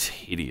 she's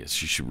hideous.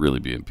 She should really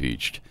be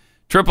impeached.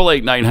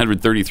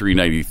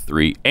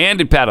 888-900-3393 and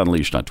at Pat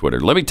Unleashed on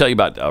Twitter. Let me tell you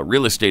about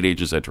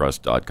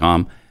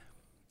realestateagentsitrust.com.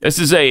 This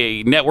is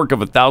a network of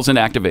 1,000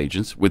 active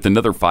agents with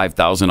another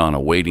 5,000 on a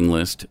waiting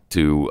list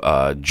to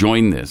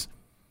join this.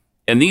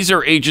 And these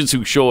are agents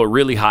who show a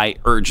really high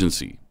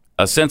urgency,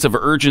 a sense of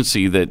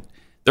urgency that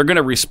they're going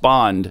to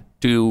respond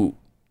to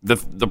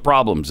the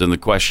problems and the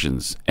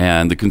questions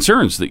and the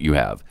concerns that you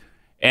have.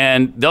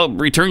 And they'll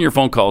return your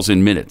phone calls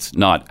in minutes,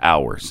 not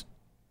hours.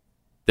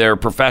 They're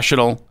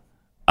professional,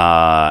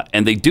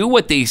 and they do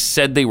what they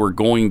said they were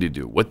going to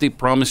do, what they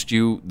promised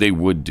you they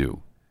would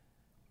do.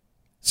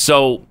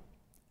 So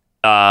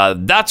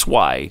that's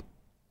why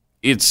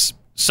it's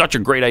such a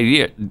great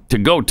idea to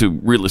go to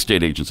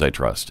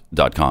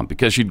realestateagentsitrust.com,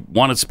 because you'd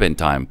want to spend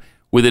time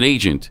with an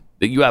agent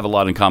that you have a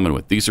lot in common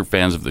with. These are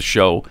fans of the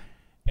show,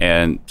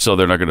 and so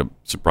they're not going to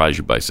surprise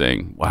you by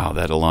saying, wow,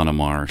 that Ilhan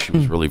Omar, she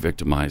was really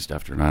victimized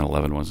after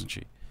 9/11, wasn't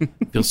she?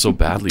 Feels so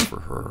badly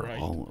for her. Right.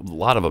 A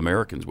lot of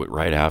Americans went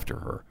right after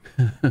her.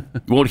 You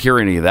won't hear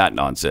any of that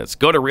nonsense.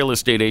 Go to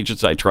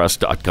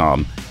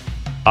realestateagentsitrust.com.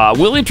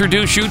 We'll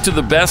introduce you to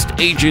the best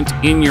agent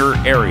in your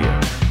area.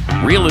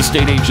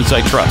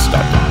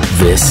 realestateagentsitrust.com.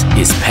 This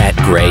is Pat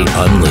Gray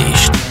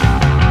Unleashed.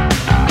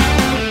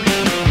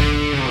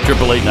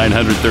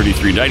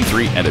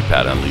 888-900-3393 and at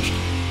Pat Unleashed.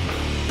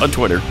 On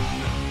Twitter,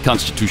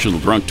 Constitutional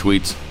Drunk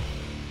tweets,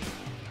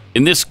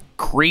 in this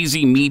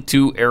crazy Me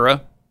Too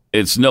era,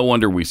 it's no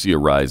wonder we see a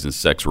rise in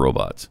sex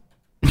robots.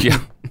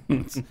 Yeah.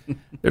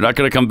 They're not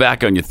going to come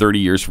back on you 30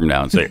 years from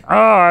now and say,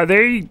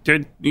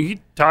 he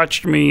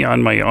touched me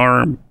on my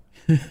arm.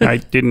 I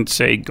didn't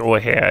say go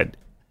ahead.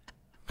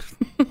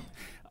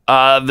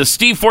 The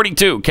Steve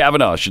 42,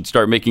 Kavanaugh, should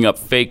start making up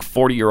fake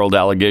 40-year-old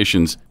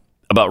allegations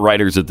about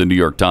writers at the New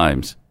York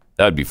Times.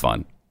 That would be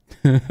fun.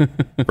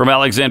 From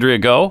Alexandria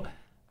Go,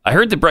 I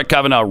heard that Brett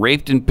Kavanaugh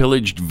raped and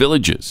pillaged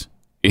villages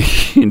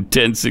in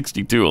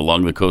 1062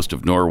 along the coast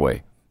of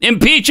Norway.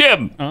 Impeach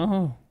him!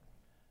 Oh.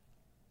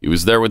 He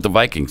was there with the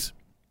Vikings.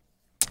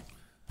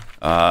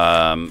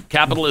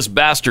 Capitalist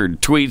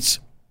Bastard tweets,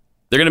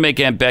 they're going to make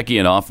Aunt Becky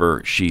an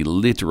offer she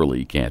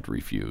literally can't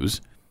refuse,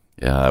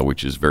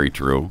 which is very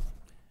true.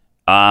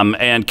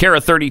 And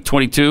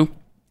Kara3022,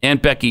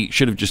 Aunt Becky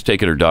should have just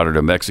taken her daughter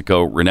to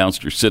Mexico,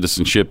 renounced her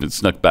citizenship, and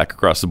snuck back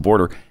across the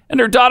border. And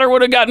her daughter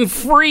would have gotten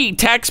free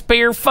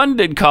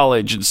taxpayer-funded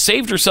college and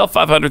saved herself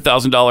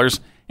 $500,000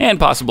 and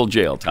possible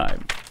jail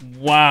time.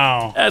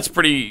 Wow.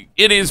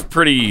 It is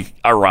pretty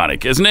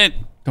ironic, isn't it?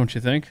 Don't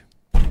you think?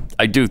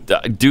 I do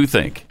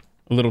think.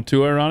 A little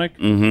too ironic?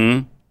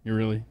 Mm-hmm. You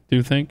really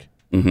do think?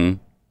 Mm-hmm.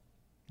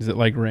 Is it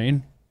like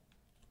rain?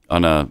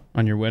 On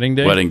your wedding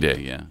day? Wedding day,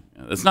 yeah.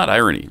 That's not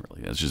irony,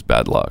 really. That's just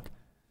bad luck.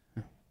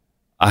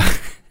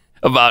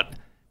 About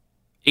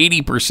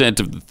 80%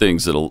 of the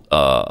things that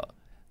Alanis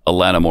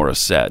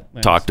Morissette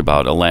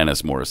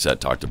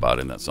talked about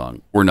in that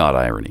song were not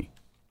irony.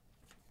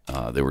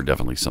 They were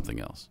definitely something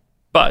else.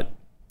 But,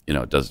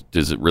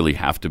 does it really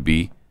have to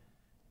be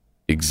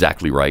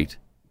exactly right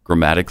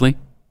grammatically?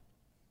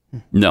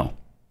 No.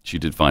 She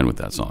did fine with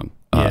that song,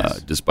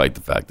 yes. Despite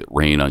the fact that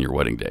rain on your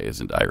wedding day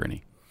isn't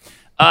irony.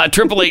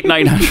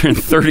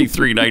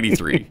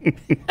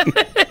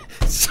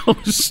 888-900-3393. So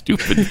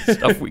stupid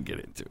stuff we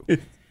get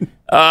into.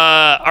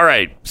 All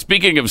right.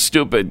 Speaking of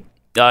stupid,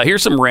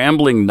 here's some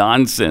rambling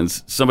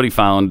nonsense somebody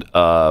found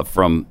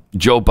from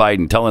Joe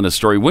Biden telling a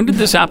story. When did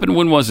this happen?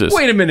 When was this?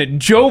 Wait a minute.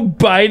 Joe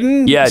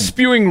Biden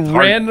spewing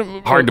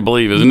random... Hard to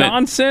believe, isn't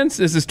nonsense?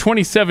 This is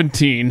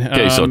 2017.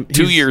 Okay, so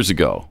 2 years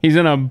ago. He's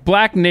in a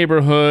black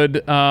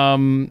neighborhood,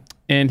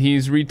 and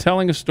he's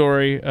retelling a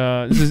story.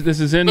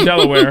 This is in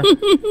Delaware.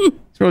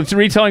 So it's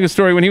retelling a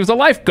story when he was a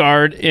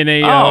lifeguard in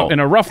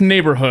a rough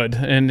neighborhood,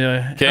 and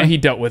he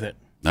dealt with it.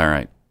 All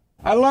right.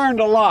 I learned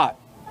a lot.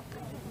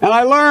 And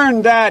I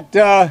learned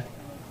that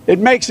it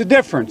makes a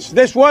difference.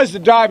 This was the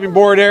diving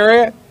board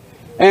area,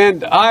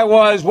 and I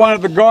was one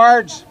of the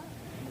guards,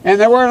 and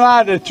there weren't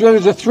allowed to, there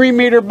was a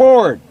 3-meter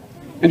board.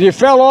 And if you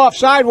fell off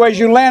sideways,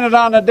 you landed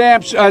on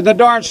the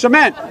darn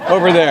cement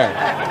over there.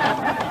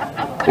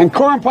 And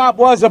Corn Pop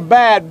was a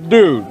bad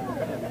dude,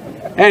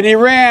 and he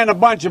ran a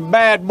bunch of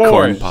bad boys.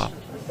 Corn Pop.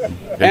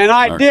 And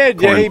I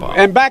did.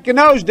 And back in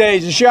those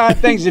days, to show how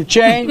things have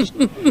changed,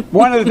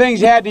 one of the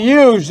things you had to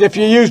use, if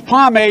you used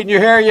pomade in your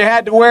hair, you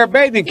had to wear a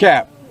bathing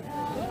cap.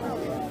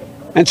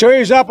 And so he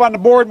was up on the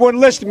board, wouldn't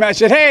listen to me. I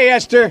said, "Hey,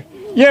 Esther,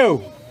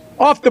 you,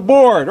 off the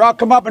board, or I'll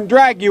come up and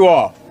drag you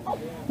off."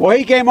 Well,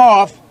 he came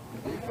off,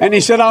 and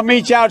he said, "I'll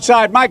meet you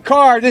outside." My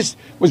car, these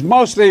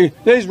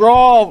were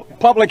all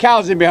public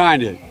housing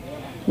behind it.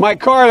 My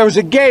car, there was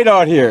a gate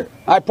out here.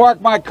 I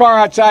parked my car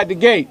outside the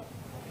gate.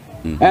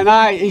 And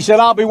he said,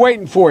 "I'll be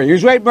waiting for you." He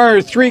was waiting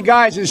for 3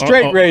 guys in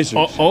straight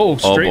razors.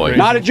 Straight razors.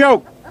 Not a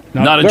joke.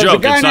 Not a joke. There's a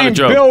guy named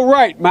joke. Bill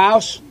Wright,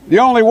 Mouse, the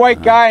only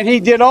white guy, and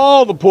he did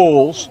all the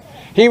pools.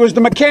 He was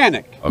the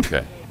mechanic.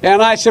 Okay.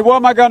 And I said, "What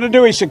am I going to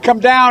do?" He said, "Come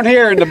down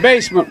here in the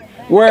basement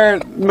where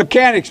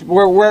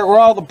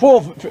all the pool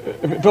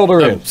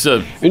filter is."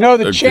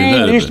 The chain,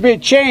 there used to be a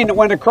chain that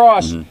went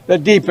across the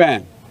deep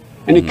end.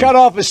 And he cut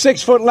off a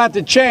 6-foot length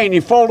of chain. He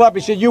folded up. He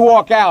said, "You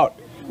walk out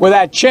with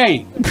that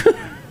chain."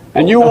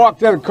 And you walk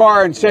to the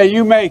car and say,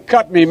 "You may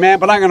cut me, man,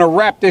 but I'm going to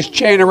wrap this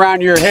chain around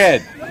your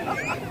head."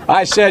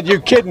 I said, "You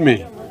kidding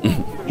me?"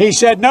 He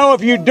said, "No,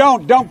 if you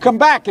don't come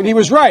back." And he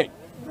was right.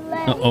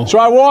 Uh-oh. So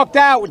I walked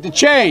out with the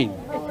chain.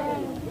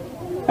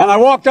 And I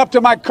walked up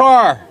to my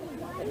car.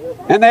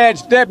 And they had,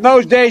 in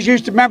those days, you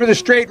used to remember the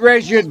straight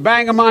razor. You'd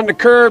bang them on the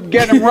curb,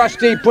 get them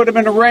rusty, put them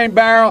in a rain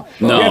barrel,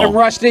 get them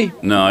rusty.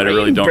 No, I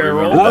really don't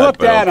remember that. And I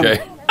looked at him,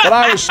 but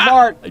I was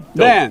smart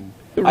then.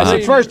 I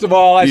said, first of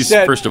all,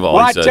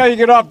 when I tell you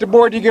get off the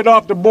board, you get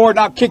off the board,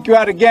 and I'll kick you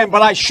out again,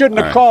 but I shouldn't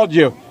have called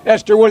you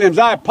Esther Williams.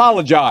 I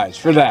apologize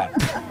for that.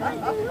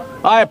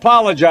 I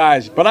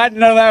apologize, but I didn't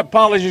know that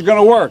apology was going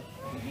to work.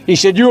 He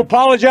said, "You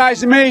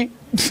apologize to me?"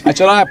 I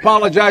said, "I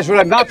apologize for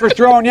that, not for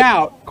throwing you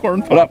out,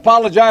 but I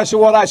apologize for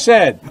what I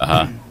said."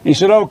 He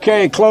said,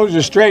 "Okay," closed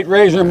the straight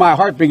razor, and my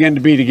heart began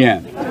to beat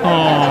again.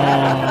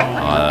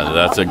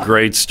 That's a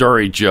great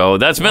story, Joe.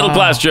 That's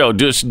middle-class Joe,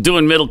 just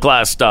doing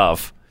middle-class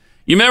stuff.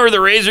 You remember the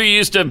razor you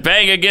used to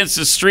bang against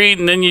the street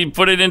and then you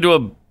put it into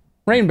a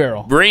rain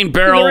barrel? Rain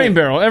barrel. The rain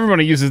barrel.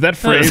 Everybody uses that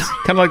phrase.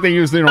 Kind of like they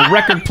use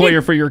record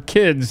player for your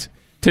kids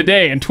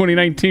today in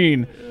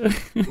 2019.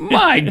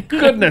 My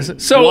goodness.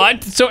 So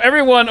what? So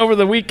everyone over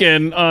the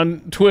weekend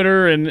on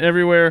Twitter and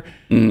everywhere,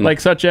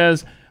 such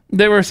as,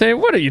 they were saying,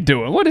 "What are you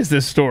doing? What is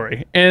this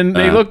story?" And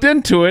they looked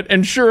into it,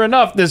 and sure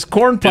enough, this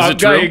Corn Pop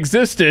guy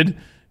existed,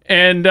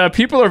 and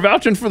people are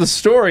vouching for the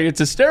story. It's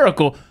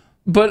hysterical.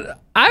 But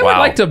I would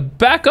like to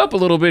back up a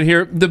little bit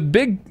here. The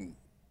big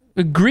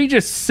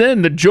egregious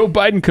sin that Joe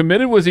Biden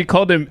committed was he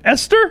called him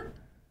Esther.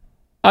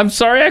 I'm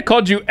sorry, I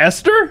called you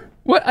Esther?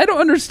 What? I don't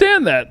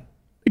understand that.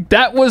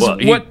 That was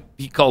what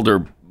he called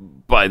her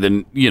by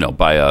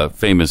a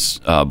famous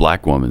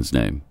black woman's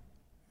name.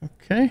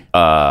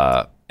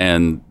 Okay.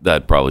 And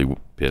that probably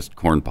pissed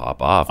Corn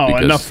Pop off. Oh,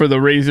 because enough for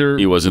the razor.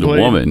 he wasn't blade.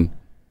 a woman,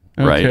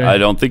 right? Okay. I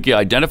don't think he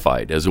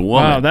identified as a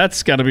woman. Wow,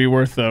 that's got to be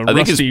worth a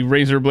rusty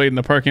razor blade in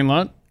the parking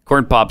lot.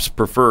 Corn Pop's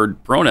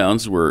preferred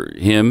pronouns were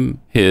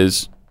him,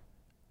 his,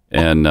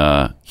 and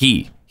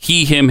he.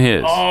 He, him,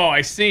 his. Oh,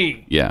 I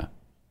see. Yeah.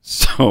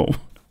 So,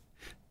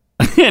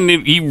 and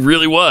he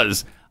really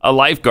was a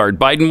lifeguard.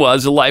 Biden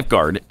was a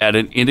lifeguard at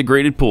an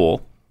integrated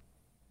pool.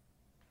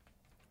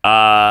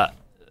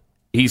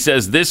 He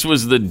says this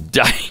was the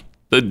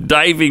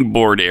diving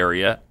board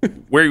area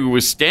where he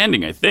was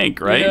standing, I think,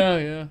 right?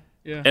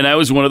 Yeah. And I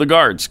was one of the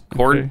guards.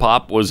 Corn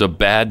Pop was a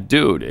bad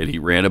dude, and he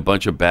ran a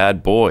bunch of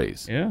bad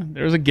boys. Yeah,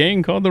 there's a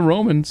gang called the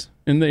Romans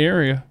in the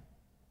area.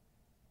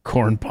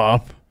 Corn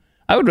Pop.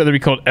 I would rather be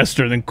called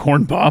Esther than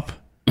Corn Pop.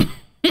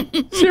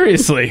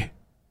 Seriously.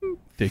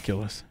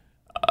 Ridiculous.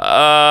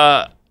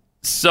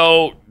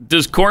 So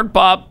does Corn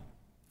Pop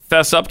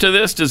fess up to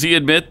this? Does he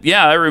admit,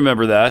 yeah, I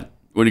remember that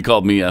when he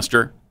called me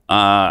Esther?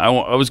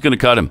 I was going to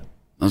cut him.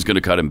 I was going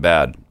to cut him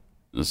bad.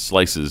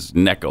 Slice his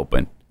neck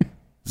open.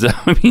 So,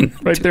 I mean,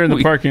 right there in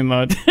the parking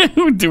lot.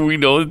 Do we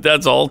know that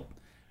that's all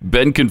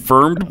been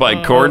confirmed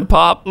by Corn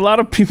Pop? A lot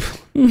of people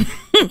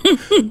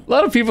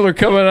are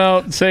coming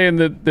out saying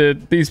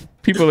that these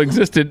people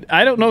existed.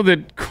 I don't know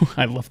that.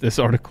 I love this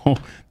article.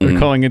 They're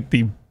calling it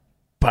the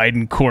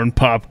Biden Corn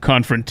Pop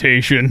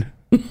confrontation.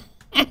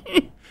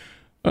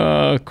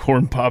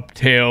 Corn Pop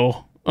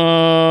tale.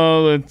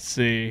 Let's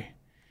see.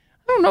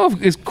 I don't know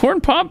if is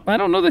Corn Pop. I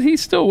don't know that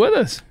he's still with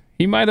us.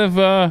 He might have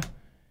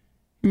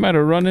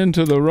run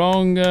into the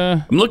wrong.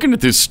 I'm looking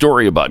at this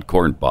story about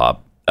Corn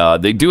Pop.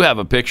 They do have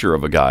a picture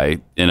of a guy,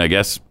 and I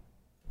guess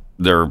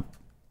they're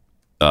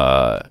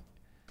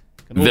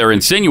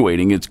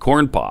insinuating it's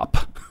Corn Pop.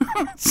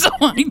 So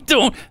I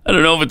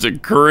don't know if it's a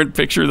current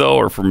picture though,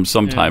 or from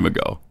some time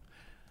ago.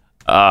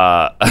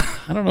 I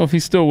don't know if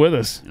he's still with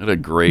us. What a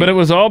great! But it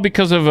was all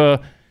because of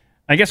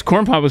I guess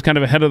Corn Pop was kind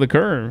of ahead of the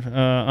curve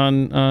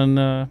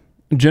on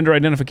gender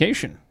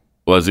identification.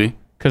 Was he?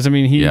 Because I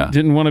mean, he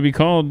didn't want to be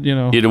called. He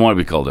didn't want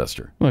to be called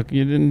Esther. Look,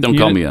 Don't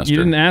call me Esther. You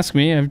didn't ask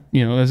me.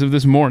 As of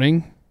this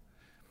morning,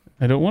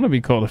 I don't want to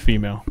be called a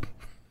female.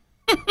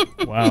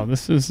 Wow,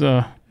 this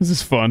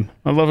is fun.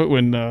 I love it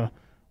when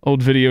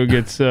old video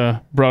gets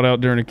brought out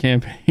during a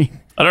campaign.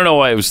 I don't know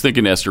why I was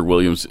thinking Esther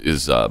Williams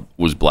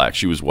was black.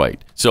 She was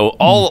white. So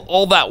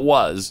all that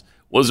was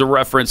a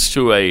reference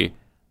to an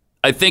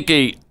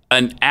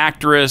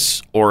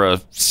actress or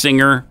a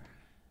singer,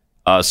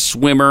 a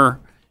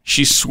swimmer.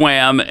 She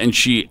swam and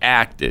she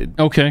acted.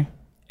 Okay.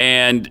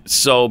 And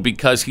so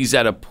because he's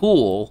at a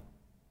pool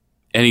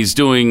and he's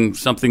doing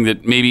something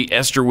that maybe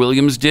Esther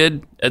Williams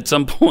did at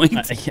some point,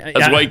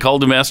 that's why he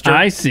called him Esther.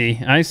 I see.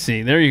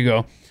 There you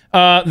go.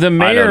 The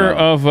mayor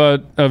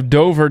of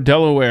Dover,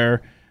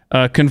 Delaware,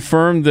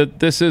 confirmed that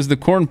this is the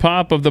Corn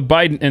Pop of the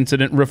Biden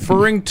incident,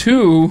 referring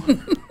to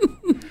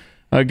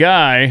a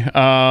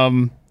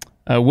guy,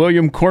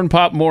 William Corn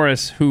Pop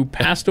Morris, who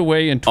passed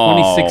away in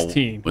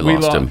 2016. We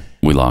lost him.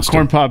 We lost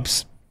Corn him.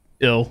 Pop's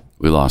ill.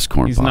 We lost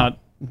Corn Pop.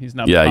 He's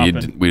not. Yeah,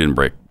 popping. we didn't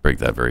break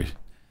that very.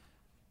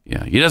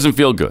 Yeah, he doesn't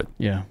feel good.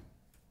 Yeah.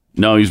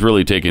 No, he's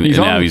really taken. And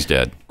now he's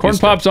dead. Corn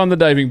Pop's on the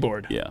diving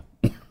board. Yeah.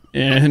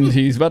 And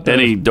he's about to.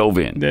 And he dove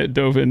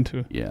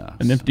into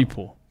an empty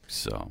pool.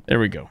 So there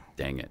we go.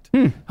 Dang it.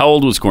 How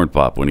old was Corn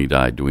Pop when he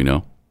died? Do we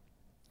know?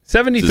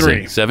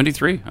 73.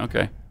 73?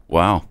 Okay.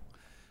 Wow.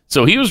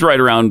 So he was right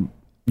around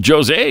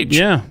Joe's age.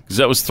 Yeah. Because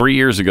that was 3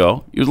 years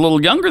ago. He was a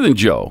little younger than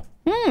Joe.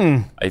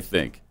 I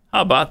think.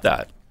 How about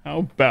that? How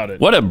about it?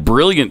 What a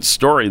brilliant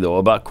story, though,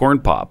 about Corn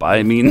Pop.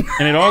 I mean,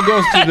 and it all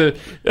goes to the.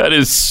 That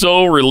is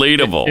so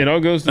relatable. It all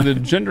goes to the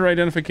gender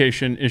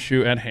identification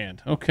issue at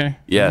hand. Okay.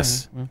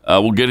 Yes.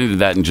 We'll get into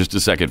that in just a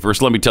second.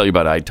 First, let me tell you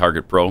about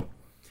iTarget Pro.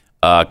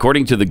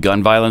 According to the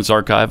Gun Violence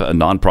Archive, a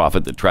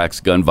nonprofit that tracks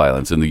gun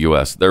violence in the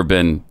U.S., there have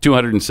been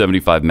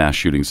 275 mass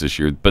shootings this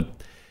year. But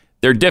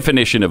their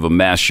definition of a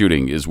mass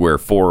shooting is where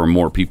 4 or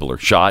more people are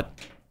shot,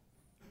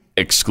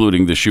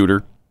 excluding the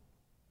shooter,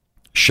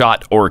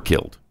 shot or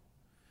killed.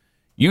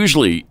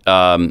 Usually,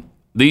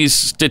 these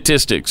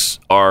statistics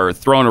are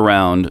thrown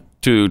around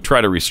to try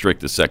to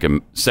restrict the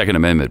Second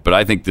Amendment, but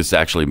I think this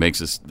actually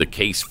makes us the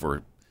case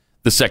for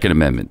the Second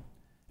Amendment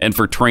and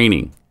for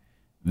training.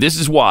 This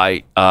is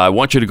why I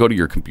want you to go to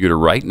your computer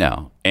right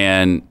now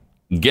and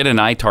get an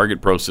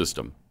iTarget Pro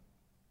system.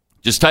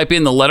 Just type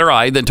in the letter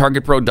I, then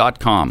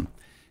targetpro.com.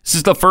 This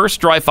is the first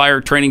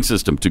dry-fire training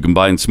system to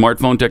combine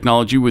smartphone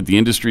technology with the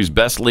industry's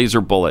best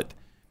laser bullet.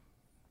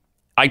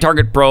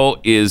 iTarget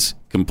Pro is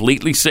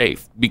completely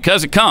safe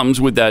because it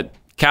comes with that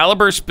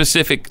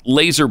caliber-specific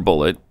laser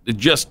bullet. It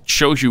just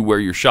shows you where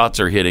your shots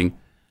are hitting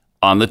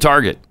on the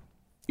target.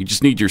 You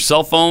just need your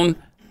cell phone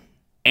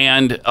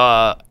and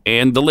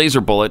the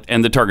laser bullet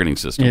and the targeting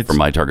system from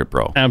iTarget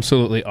Pro.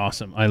 Absolutely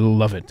awesome. I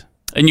love it.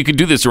 And you can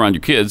do this around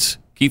your kids.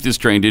 Keith is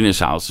trained in his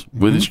house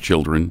with his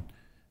children.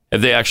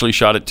 Have they actually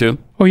shot it too?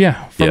 Oh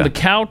yeah, from the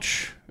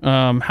couch,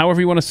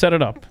 however you want to set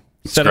it up.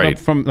 Set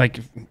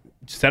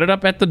it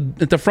up at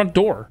the front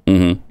door.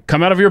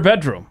 Come out of your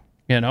bedroom.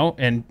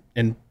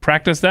 and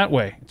practice that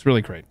way. It's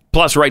really great.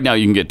 Plus, right now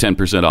you can get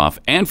 10% off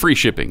and free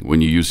shipping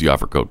when you use the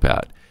offer code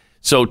PAT.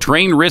 So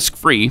train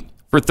risk-free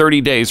for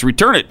 30 days.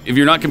 Return it if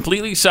you're not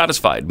completely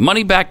satisfied.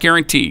 Money back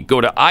guarantee.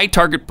 Go to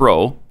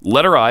iTargetPro,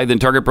 letter I, then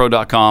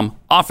targetpro.com,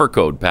 offer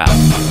code PAT.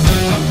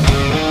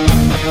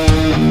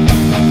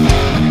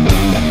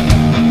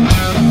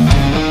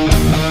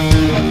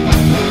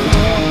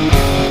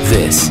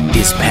 This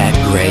is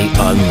Pat Gray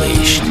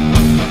Unleashed.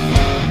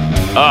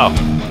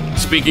 Oh,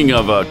 speaking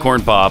of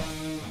corn pop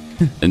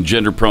and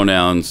gender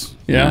pronouns,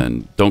 Yeah.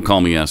 and don't call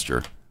me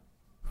Esther.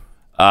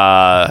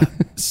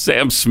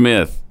 Sam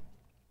Smith,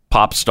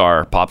 pop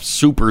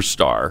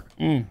superstar,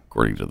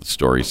 according to the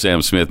story,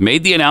 Sam Smith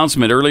made the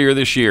announcement earlier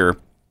this year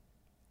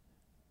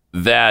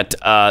that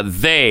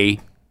they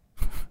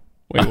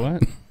Wait,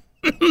 what?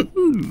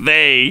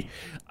 they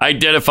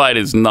identified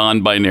as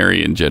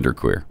non-binary and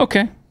genderqueer.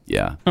 Okay.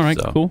 Yeah. All right,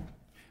 so. cool.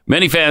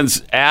 Many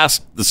fans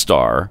asked the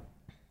star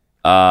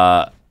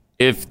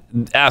if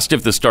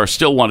the star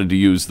still wanted to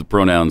use the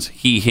pronouns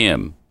he,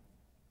 him.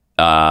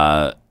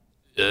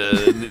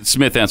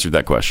 Smith answered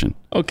that question.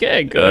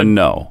 Okay, good.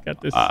 No.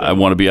 Got this, I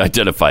want to be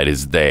identified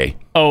as they.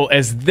 Oh,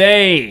 as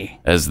they.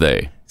 As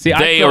they. See,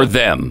 they or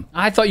them.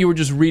 I thought you were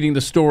just reading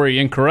the story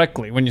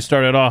incorrectly when you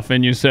started off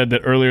and you said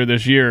that earlier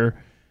this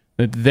year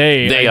that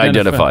they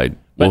identified.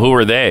 Well, who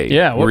are they?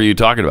 Yeah. What were you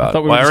talking about? I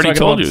already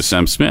told you,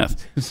 Sam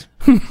Smith.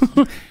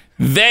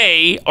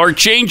 They are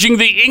changing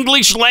the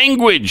English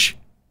language.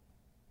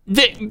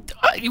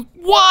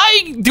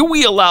 Why do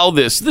we allow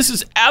this? This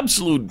is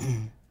absolute...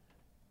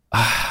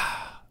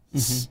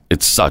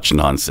 It's such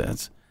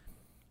nonsense.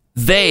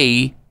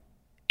 They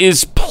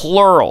is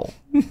plural.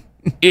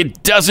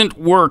 It doesn't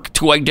work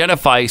to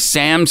identify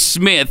Sam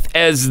Smith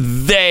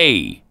as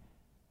they.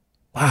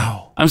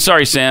 Wow. I'm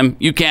sorry, Sam.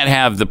 You can't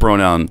have the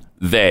pronoun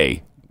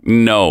they.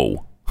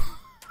 No.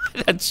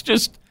 That's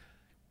just...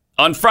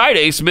 On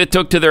Friday, Smith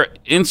took to their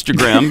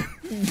Instagram.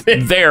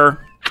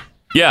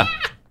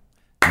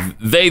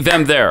 They,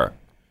 them, there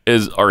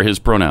are his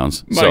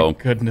pronouns. My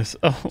goodness.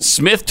 Oh.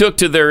 Smith took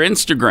to their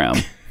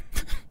Instagram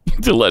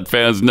to let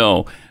fans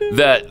know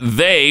that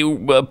they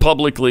were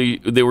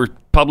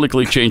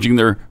publicly changing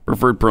their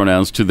preferred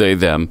pronouns to they,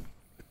 them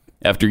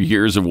after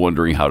years of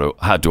wondering how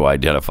to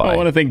identify. I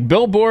want to thank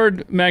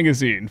Billboard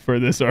magazine for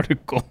this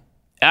article.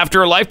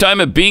 After a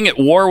lifetime of being at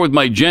war with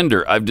my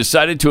gender, I've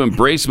decided to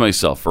embrace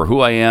myself for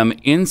who I am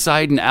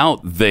inside and out,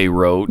 they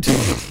wrote.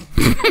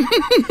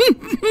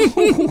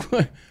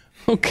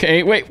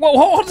 Okay, wait. Whoa,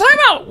 hold time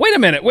out. Wait a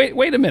minute.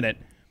 Wait a minute.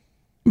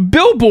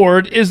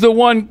 Billboard is the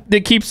one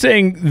that keeps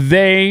saying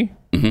they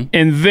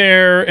and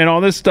their and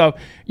all this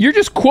stuff. You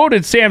just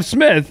quoted Sam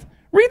Smith.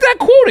 Read that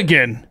quote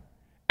again.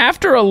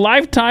 After a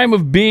lifetime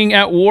of being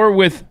at war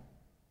with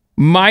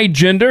my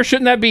gender,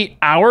 shouldn't that be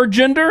our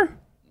gender?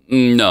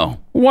 No.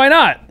 Why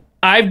not?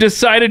 I've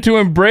decided to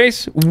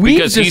embrace.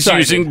 Because he's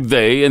using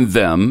they and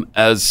them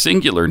as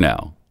singular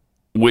now,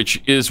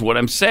 which is what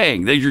I'm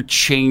saying. That you're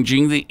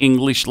changing the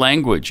English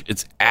language.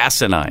 It's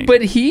asinine.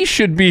 But he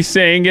should be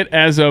saying it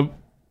as a...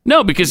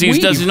 No, because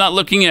he's not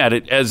looking at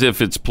it as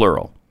if it's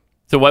plural.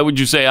 So why would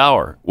you say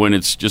our when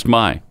it's just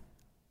my?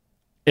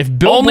 If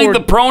Billboard... Only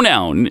the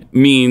pronoun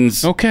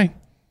means... Okay.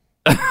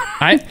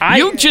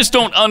 You just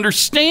don't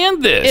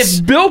understand this.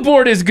 If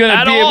Billboard is going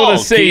to be able to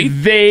say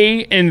Keith.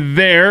 they and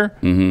their,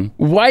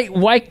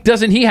 why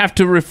doesn't he have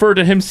to refer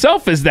to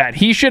himself as that?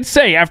 He should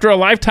say, after a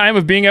lifetime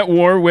of being at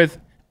war with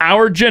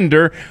our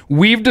gender,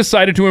 we've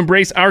decided to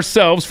embrace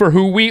ourselves for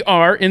who we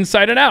are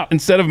inside and out,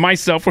 instead of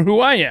myself for who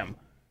I am.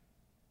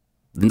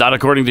 Not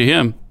according to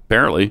him,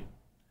 apparently.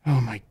 Oh,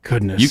 my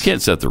goodness. You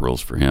can't set the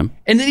rules for him.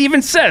 And it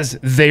even says,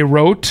 they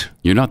wrote.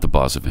 You're not the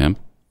boss of him.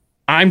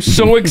 I'm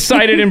so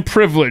excited and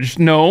privileged.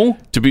 No.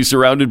 To be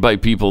surrounded by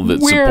people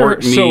that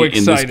support me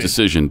in this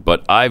decision.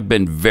 But I've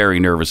been very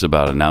nervous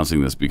about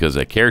announcing this because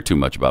I care too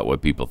much about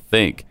what people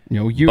think.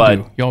 No, you but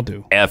do. Y'all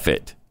do. F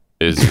it,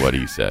 is what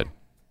he said.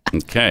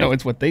 Okay. No,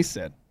 it's what they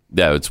said.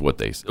 Yeah, it's what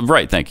they said.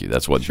 Right, thank you.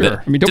 That's what...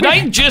 Sure. Did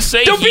I just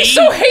say Don't be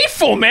so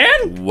hateful,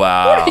 man.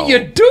 Wow. What are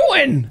you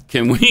doing?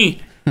 Can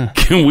we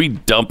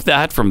dump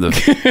that from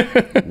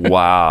the...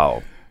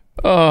 Wow.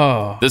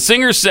 Oh. The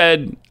singer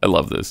said, I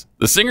love this.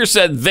 The singer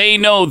said they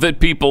know that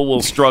people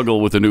will struggle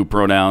with the new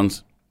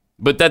pronouns,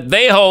 but that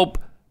they hope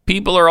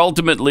people are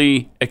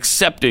ultimately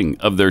accepting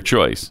of their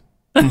choice.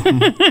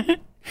 Ah!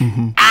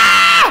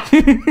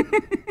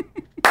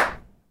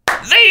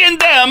 They and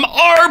them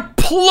are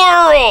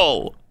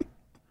plural.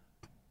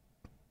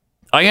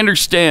 I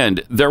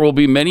understand there will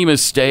be many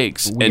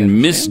mistakes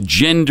and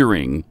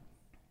misgendering,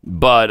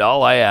 but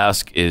all I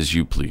ask is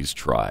you please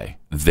try.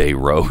 They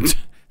wrote.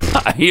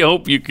 I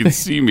hope you can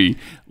see me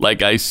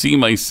like I see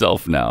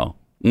myself now.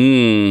 I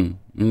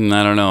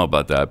don't know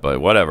about that, but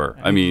whatever.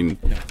 I mean,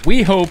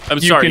 we hope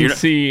you can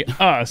see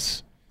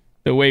us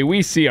the way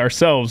we see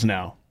ourselves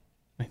now,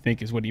 I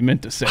think is what he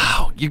meant to say.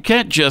 Wow, you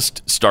can't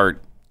just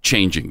start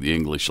changing the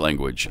English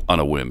language on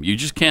a whim. You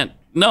just can't.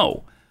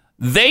 No.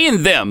 They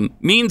and them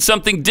mean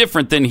something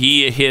different than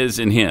he, his,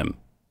 and him.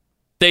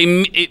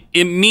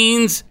 It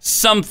means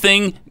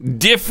something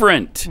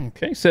different.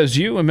 Okay, says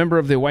you, a member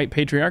of the white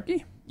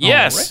patriarchy?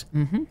 Yes.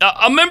 Right. Mm-hmm.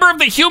 A member of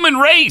the human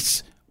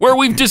race, where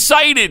we've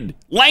decided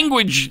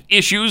language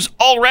issues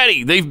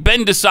already. They've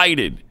been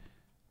decided.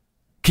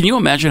 Can you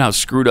imagine how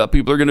screwed up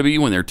people are going to be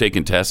when they're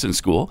taking tests in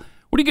school?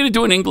 What are you going to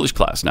do in English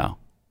class now?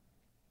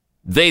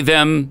 They,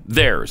 them,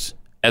 theirs,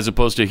 as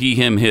opposed to he,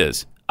 him,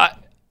 his.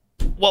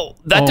 Well,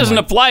 that doesn't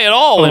apply at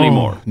all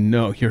anymore.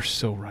 No, you're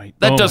so right.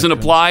 That doesn't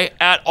apply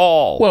at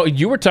all. Well,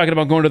 you were talking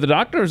about going to the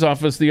doctor's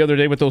office the other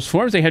day with those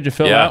forms they had you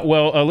fill out.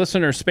 Well, a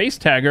listener, Space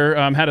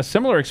Tagger, had a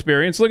similar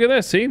experience. Look at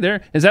this. See,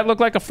 there. Does that look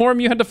like a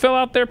form you had to fill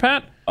out there,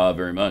 Pat?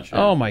 Very much.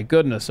 Yeah. Oh, my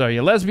goodness. Are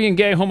you lesbian,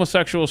 gay,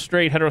 homosexual,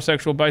 straight,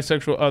 heterosexual,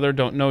 bisexual, other,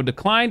 don't know,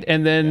 declined?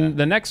 And then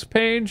the next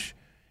page,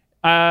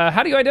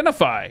 how do you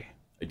identify?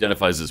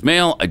 Identifies as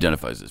male,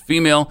 identifies as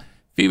female,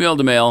 female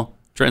to male,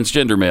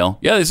 transgender male.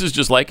 Yeah, this is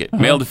just like it.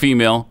 Male to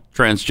female,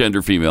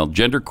 transgender female,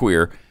 gender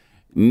queer,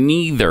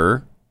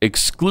 neither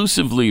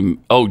exclusively...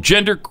 Oh,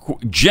 gender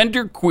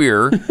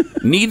queer,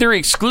 neither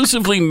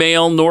exclusively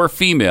male nor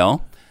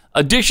female,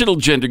 additional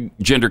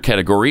gender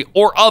category,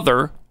 or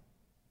other,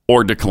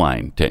 or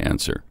decline to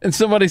answer. And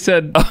somebody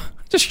said,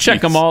 just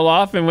check them all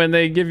off, and when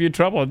they give you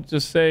trouble,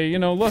 just say,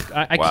 look,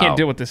 I can't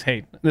deal with this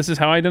hate. This is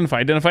how I identify.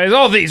 Identify as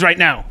all of these right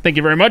now. Thank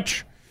you very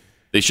much.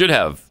 They should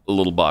have a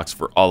little box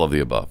for all of the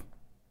above.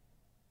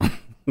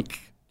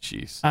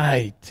 Jeez.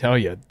 I tell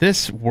you,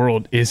 this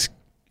world is...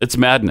 It's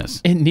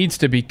madness. It needs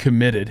to be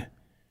committed.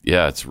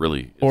 Yeah, it's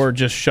really... or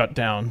just shut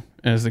down,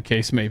 as the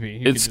case may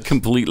be. It's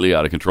completely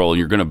out of control.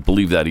 You're going to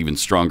believe that even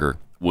stronger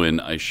when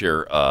I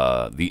share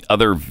the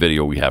other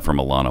video we have from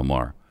Ilhan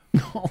Omar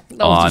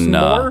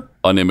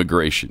on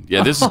immigration.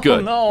 Yeah, this is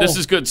good. No. This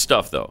is good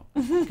stuff, though.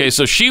 Okay,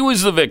 so she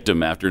was the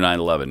victim after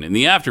 9/11 in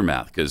the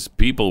aftermath because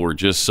people were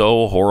just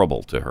so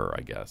horrible to her,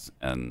 I guess.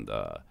 And...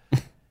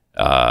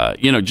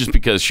 just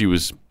because she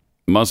was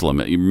Muslim.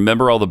 You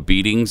remember all the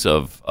beatings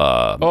of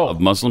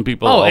Muslim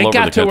people all over the country?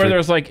 Oh, it got to where there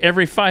was like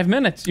every 5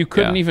 minutes you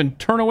couldn't even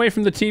turn away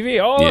from the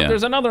TV. Oh, look,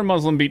 there's another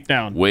Muslim beat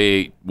down.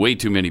 Way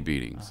too many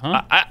beatings.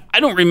 I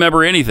don't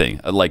remember anything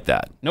like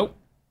that. Nope.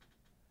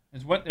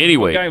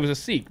 Anyway. The guy was a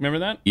Sikh. Remember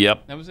that?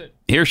 Yep. That was it.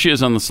 Here she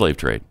is on the slave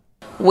trade.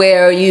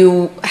 Where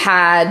you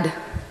had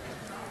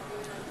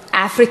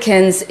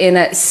Africans in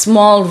a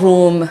small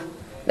room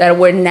that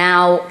were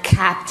now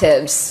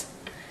captives.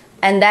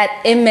 And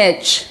that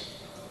image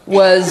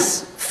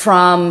was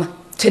from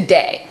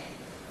today.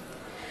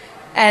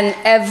 And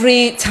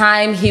every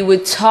time he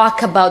would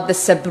talk about the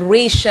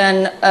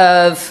separation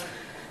of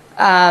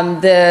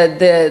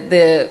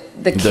the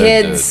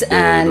kids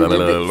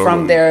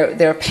from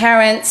their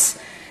parents,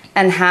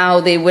 and how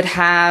they would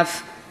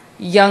have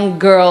young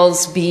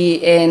girls be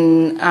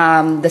in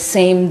the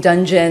same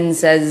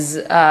dungeons as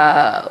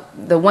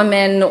the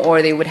women,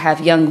 or they would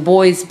have young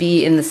boys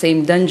be in the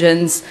same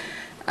dungeons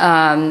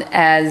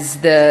as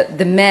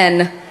the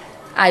men,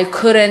 I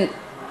couldn't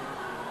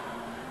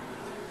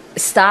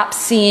stop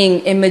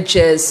seeing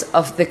images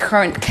of the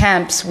current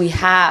camps we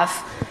have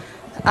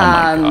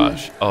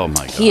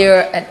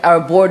here at our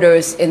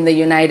borders in the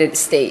United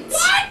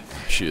States.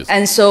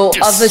 And so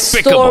despicable. Of a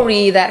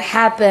story that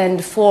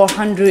happened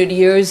 400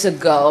 years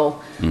ago,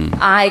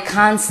 I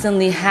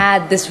constantly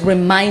had this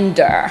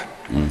reminder,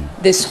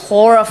 this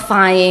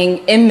horrifying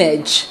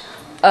image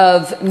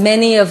of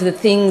many of the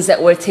things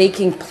that were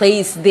taking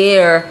place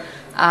there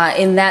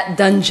in that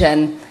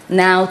dungeon,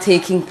 now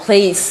taking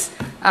place,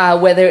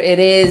 whether it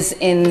is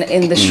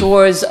in the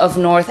shores of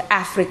North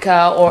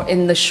Africa or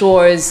in the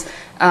shores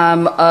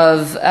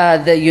of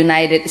the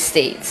United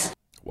States.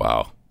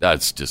 Wow,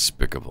 that's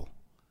despicable.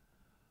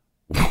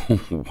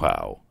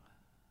 Wow.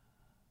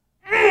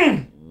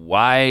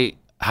 Why?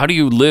 How do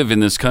you live in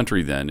this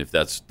country then if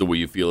that's the way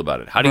you feel about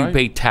it? How do you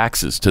pay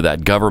taxes to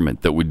that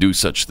government that would do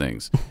such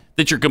things?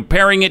 That you're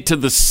comparing it to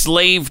the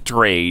slave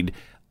trade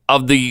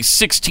of the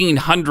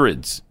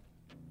 1600s.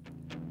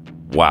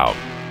 Wow.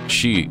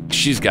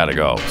 She's got to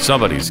go.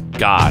 Somebody's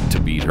got to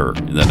beat her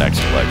in the next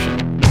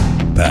election.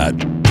 Pat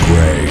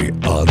Gray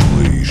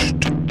Unleashed.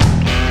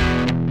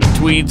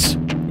 Tweets,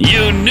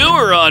 you knew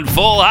her on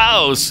Full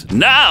House.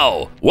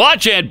 Now,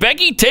 watch Aunt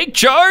Becky take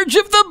charge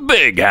of the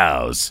big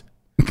house.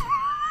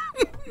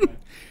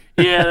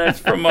 Yeah, that's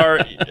from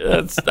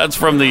that's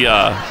from the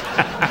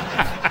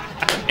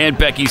Aunt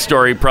Becky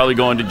story, probably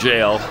going to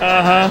jail.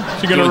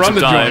 She's going to run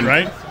the joint,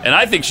 right? And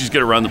I think she's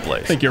going to run the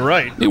place. I think you're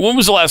right. When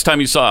was the last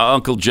time you saw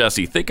Uncle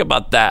Jesse? Think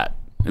about that.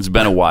 It's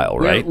been a while,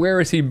 right? Where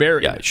is he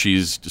buried? Yeah,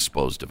 she's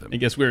disposed of him. I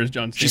guess where is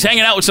John Stamos? She's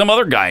hanging out with some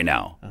other guy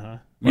now.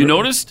 You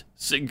noticed?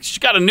 She's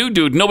got a new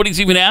dude.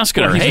 Nobody's even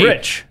asking her. He's hey,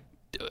 rich.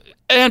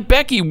 Aunt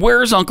Becky,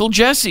 where's Uncle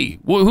Jesse?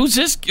 Well, who's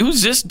this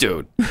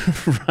dude?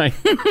 Right.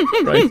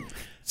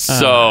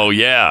 So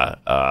yeah,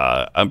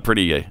 I'm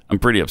pretty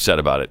upset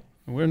about it.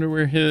 I wonder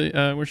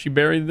where she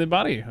buried the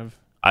body of.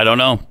 I don't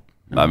know.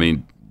 I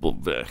mean,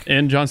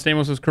 and John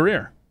Stamos'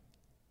 career.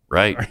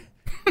 Right.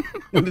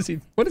 What is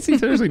he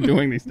seriously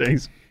doing these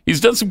days?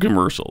 He's done some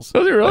commercials. Oh,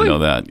 is he really? I know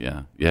that.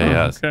 Yeah, he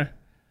has. Okay.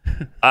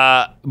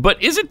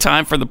 But is it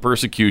time for the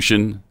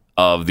persecution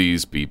of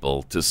these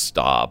people to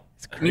stop.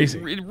 It's crazy.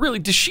 I mean, really,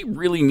 does she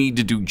really need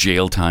to do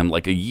jail time,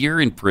 like a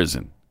year in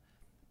prison,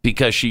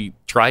 because she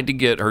tried to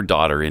get her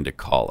daughter into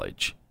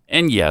college?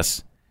 And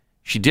yes,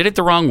 she did it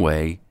the wrong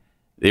way.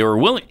 They were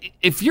willing.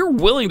 If you're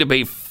willing to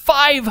pay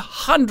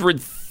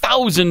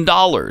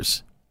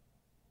 $500,000,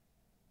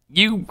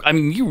 you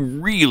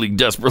really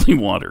desperately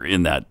want her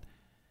in that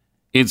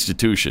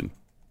institution.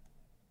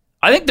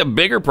 I think the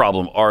bigger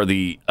problem are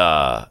the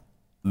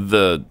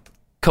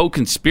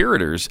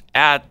co-conspirators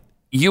at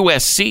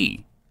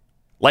USC,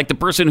 like the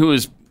person who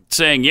is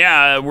saying,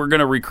 "Yeah, we're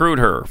going to recruit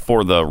her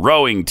for the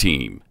rowing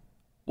team."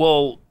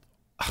 Well,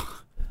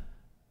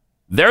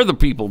 they're the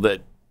people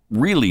that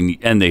really need,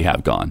 and they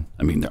have gone.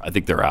 I mean, I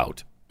think they're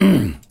out.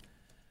 From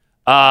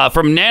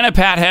Nana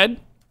Pathead,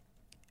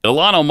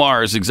 Ilhan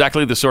Omar is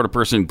exactly the sort of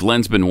person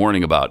Glenn's been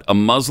warning about: a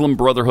Muslim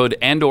Brotherhood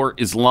and or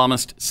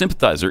Islamist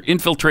sympathizer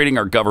infiltrating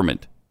our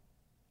government.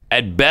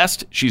 At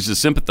best, she's a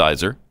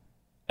sympathizer.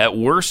 At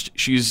worst,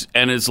 she's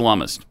an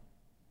Islamist.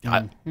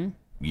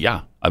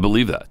 Yeah, I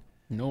believe that.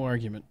 No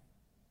argument.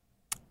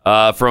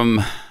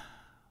 From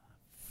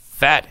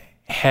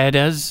Fathead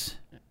AZ?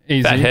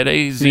 Fathead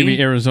AZ?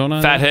 Maybe Arizona?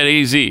 Fathead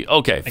AZ.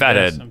 Okay,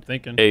 Fathead I'm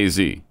thinking. AZ.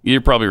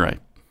 You're probably right.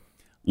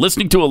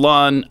 Listening to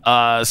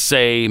Ilhan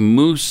say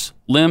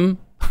Muslim?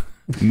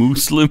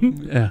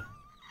 Yeah.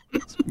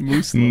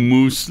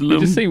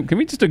 Muslim. Can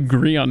we just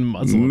agree on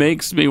Muslim?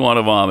 Makes me want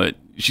to vomit.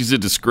 She's a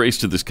disgrace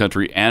to this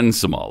country and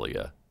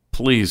Somalia.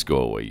 Please go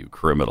away, you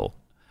criminal.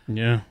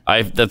 Yeah.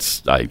 I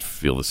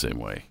feel the same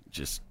way.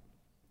 Just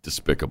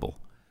despicable.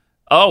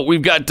 Oh,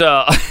 we've got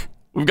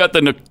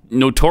the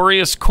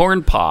notorious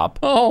corn pop.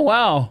 Oh,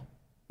 wow.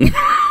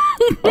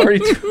 already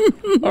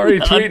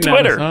tweeting on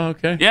Twitter. Oh,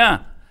 okay. Yeah.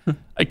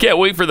 I can't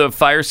wait for the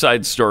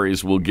fireside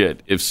stories we'll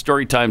get if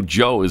Storytime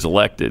Joe is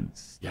elected.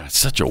 Yeah, it's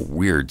such a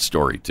weird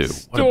story, too.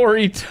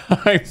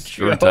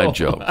 Storytime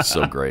Joe.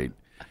 So great.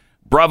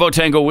 Bravo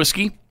Tango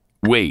Whiskey.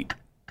 Wait,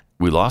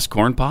 we lost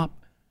Corn Pop?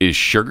 Is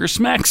Sugar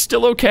Smack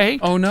still okay?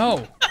 Oh,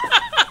 no.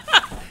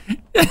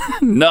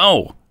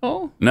 No.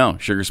 Oh? No,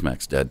 Sugar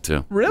Smack's dead,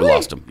 too. Really? We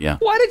lost him, yeah.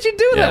 Why did you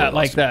do that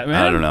like that,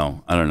 man? I don't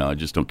know. I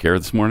just don't care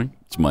this morning.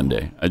 It's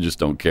Monday. I just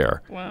don't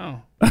care.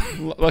 Wow.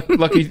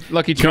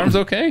 Lucky Charms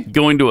okay?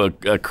 Going to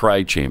a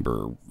cry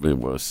chamber,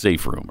 a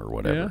safe room or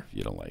whatever, Yeah. if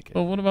you don't like it.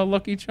 Well, what about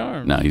Lucky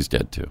Charms? No, he's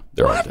dead, too.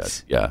 They're all dead.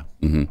 Yeah.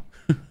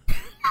 Mm-hmm.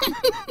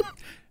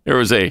 There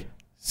was a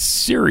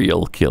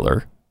serial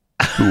killer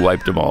who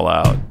wiped them all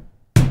out.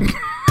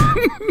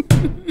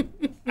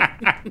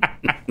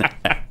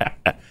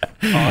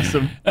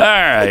 Awesome. All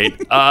right.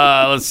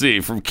 Let's see.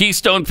 From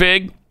Keystone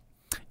Pig.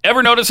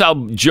 Ever notice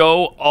how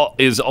Joe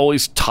is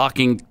always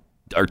talking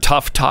or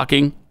tough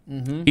talking?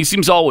 Mm-hmm. He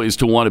seems always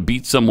to want to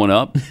beat someone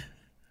up,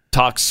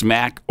 talk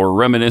smack, or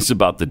reminisce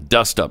about the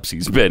dust-ups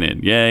he's been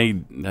in. Yeah,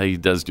 he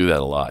does do that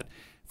a lot.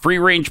 Free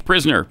Range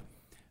Prisoner.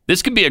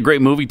 This could be a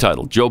great movie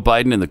title, Joe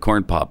Biden and the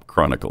Corn Pop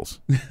Chronicles.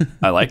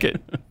 I like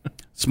it.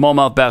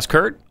 Smallmouth Bass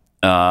Kurt.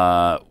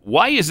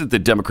 Why is it that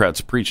Democrats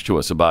preach to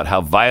us about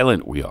how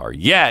violent we are,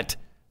 yet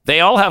they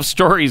all have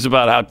stories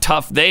about how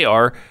tough they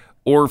are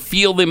or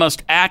feel they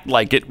must act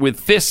like it with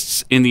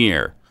fists in the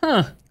air?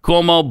 Huh.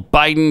 Cuomo,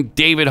 Biden,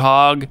 David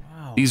Hogg.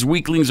 Wow. These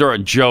weaklings are a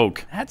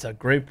joke. That's a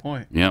great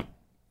point. Yep.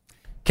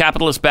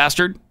 Capitalist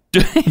bastard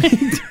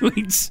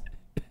tweets.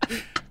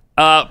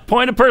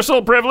 Point of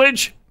personal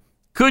privilege.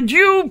 Could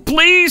you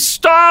please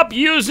stop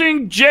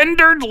using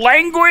gendered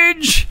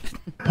language?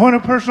 Point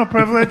of personal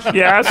privilege.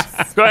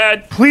 Yes. Go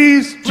ahead.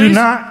 Please do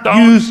not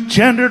use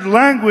gendered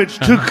language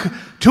to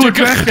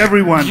address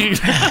everyone.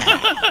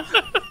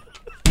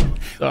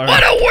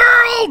 What a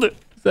world!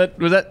 That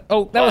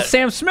was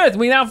Sam Smith.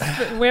 We have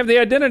the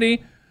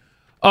identity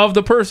of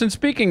the person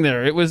speaking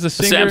there. It was the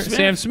singer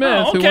Sam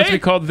Smith who wants to be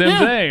called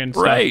them, they, and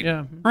stuff. Right.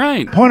 Yeah.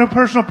 Right. Point of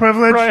personal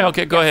privilege. Right.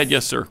 Okay. Go ahead.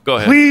 Yes, sir. Go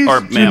ahead. Please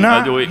or, do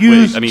not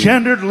use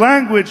gendered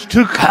language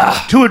to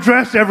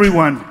address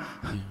everyone.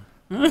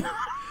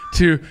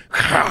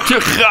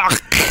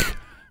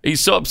 He's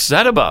so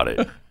upset about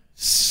it.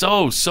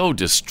 So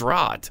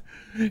distraught.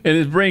 And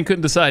his brain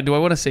couldn't decide, do I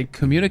want to say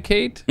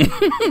communicate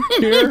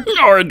here?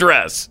 Or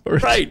address.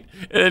 Right.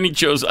 And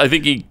then I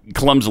think he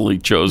clumsily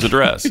chose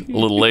address. A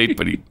little late,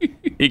 but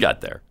he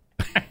got there.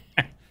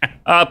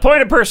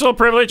 Point of personal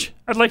privilege.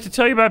 I'd like to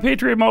tell you about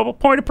Patriot Mobile.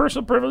 Point of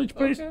personal privilege,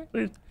 please. Okay.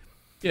 Please.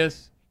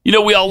 Yes. You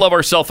know, we all love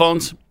our cell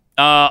phones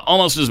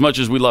almost as much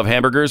as we love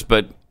hamburgers,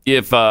 but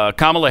if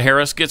Kamala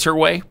Harris gets her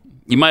way,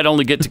 you might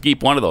only get to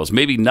keep one of those.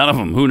 Maybe none of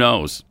them. Who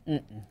knows?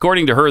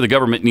 According to her, the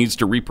government needs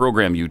to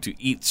reprogram you to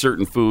eat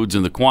certain foods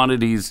in the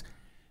quantities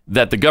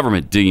that the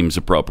government deems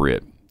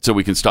appropriate so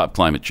we can stop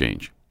climate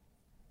change.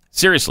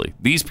 Seriously,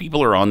 these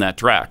people are on that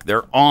track.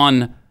 They're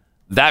on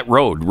that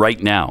road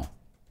right now.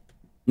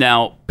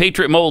 Now,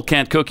 Patriot Mobile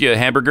can't cook you a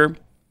hamburger,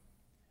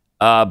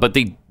 but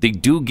they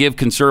do give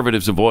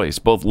conservatives a voice,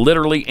 both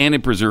literally and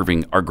in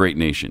preserving our great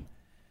nation.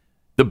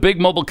 The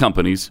big mobile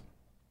companies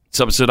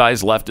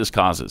subsidize leftist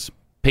causes.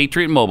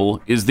 Patriot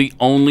Mobile is the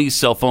only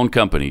cell phone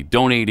company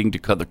donating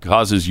to the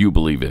causes you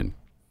believe in.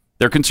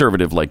 They're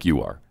conservative like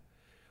you are.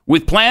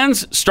 With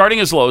plans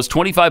starting as low as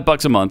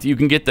 $25 a month, you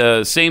can get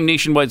the same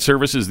nationwide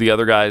service as the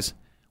other guys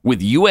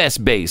with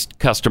U.S.-based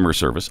customer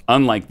service,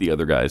 unlike the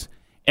other guys.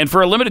 And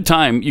for a limited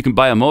time, you can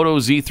buy a Moto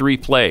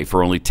Z3 Play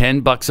for only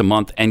 $10 a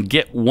month and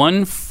get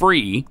one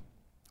free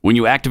when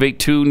you activate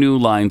 2 new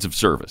lines of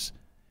service.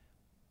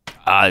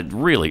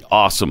 Really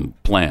awesome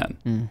plan.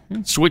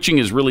 Mm-hmm. Switching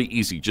is really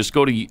easy. Just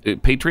go to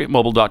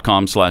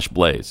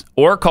patriotmobile.com/blaze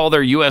or call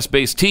their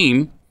U.S.-based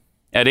team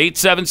at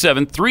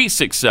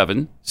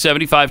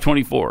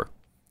 877-367-7524.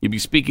 You'll be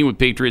speaking with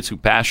patriots who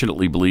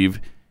passionately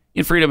believe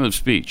in freedom of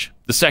speech,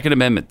 the Second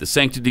Amendment, the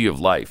sanctity of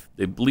life.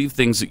 They believe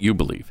things that you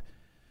believe.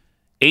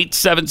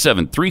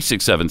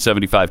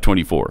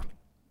 877-367-7524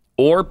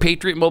 or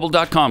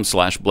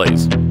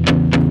patriotmobile.com/blaze.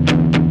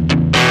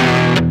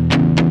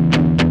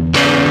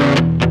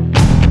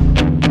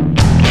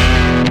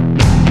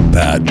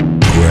 Pat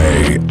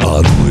Gray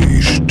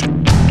Unleashed.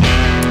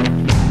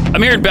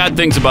 I'm hearing bad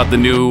things about the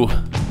new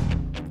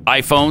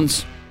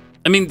iPhones.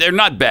 I mean, they're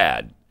not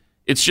bad.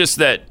 It's just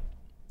that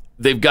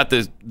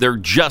they're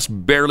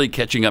just barely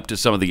catching up to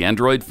some of the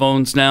Android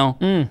phones now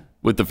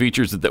with the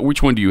features that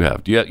which one do you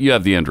have? You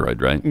have the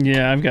Android, right?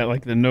 Yeah, I've got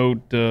like the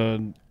Note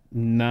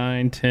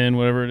 9, 10,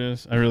 whatever it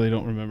is. I really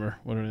don't remember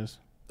what it is.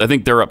 I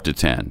think they're up to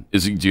 10.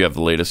 Do you have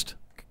the latest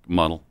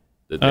model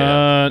that they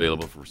have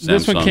available for Samsung?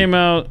 This one came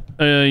out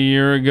a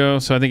year ago,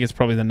 so I think it's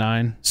probably the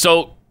 9.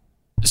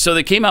 So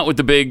they came out with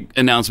the big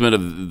announcement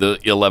of the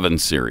 11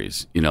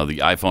 series. You know, the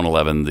iPhone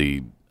 11,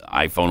 the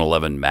iPhone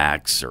 11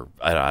 Max, or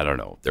I don't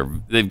know.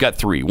 They've got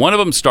 3. One of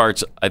them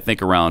starts, I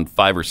think, around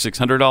 $500 or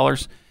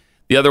 $600.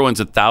 The other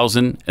one's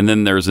 $1,000, and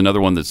then there's another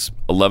one that's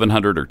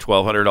 $1,100 or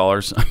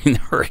 $1,200. I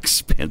mean, they're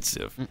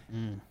expensive.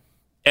 Mm-mm.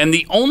 And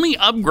the only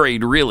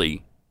upgrade,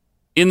 really,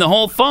 in the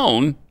whole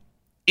phone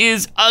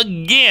is,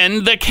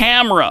 again, the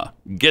camera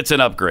gets an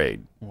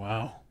upgrade.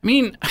 Wow. I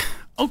mean,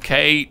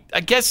 okay,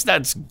 I guess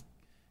that's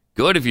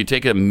good if you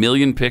take 1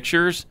 million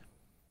pictures,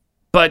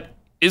 but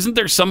isn't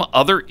there some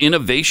other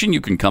innovation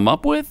you can come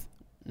up with?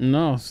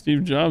 No,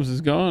 Steve Jobs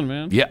is gone,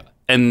 man. Yeah,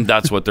 and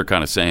that's what they're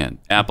kind of saying.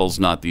 Apple's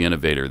not the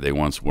innovator they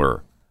once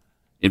were.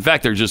 In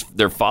fact,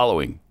 they're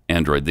following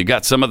Android. They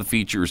got some of the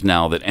features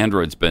now that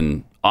Android's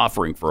been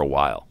offering for a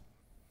while.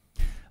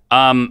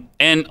 And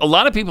a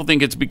lot of people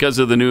think it's because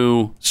of the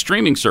new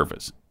streaming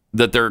service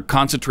that they're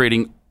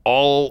concentrating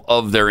all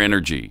of their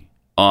energy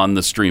on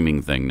the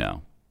streaming thing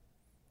now.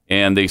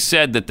 And they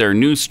said that their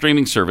new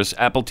streaming service,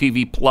 Apple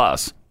TV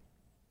Plus,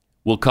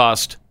 will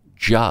cost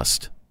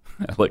just,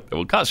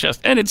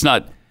 and it's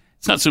not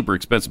super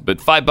expensive, but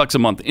 $5 a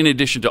month in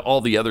addition to all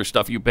the other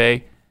stuff you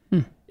pay.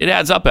 It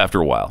adds up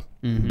after a while.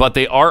 Mm-hmm. But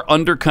they are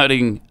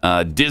undercutting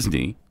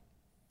Disney,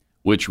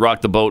 which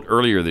rocked the boat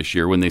earlier this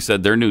year when they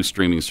said their new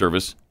streaming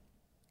service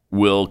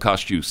will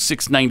cost you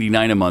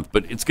 $6.99 a month,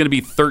 but it's going to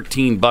be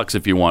 $13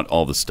 if you want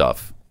all the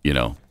stuff,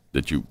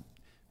 that you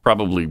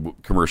probably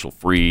commercial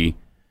free,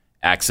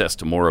 access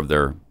to more of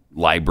their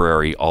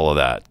library, all of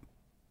that.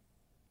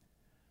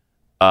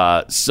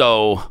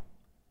 So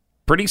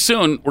pretty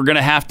soon we're going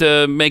to have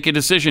to make a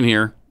decision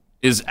here.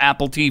 Is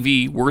Apple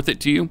TV worth it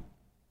to you?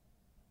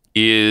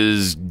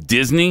 Is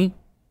Disney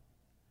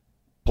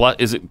Plus?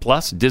 Is it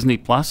Plus? Disney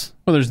Plus?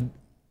 Well, there's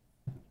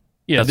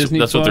Disney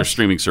that's Plus. what their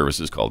streaming service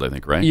is called, I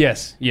think, right?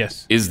 Yes.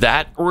 Is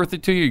that worth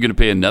it to you? You're going to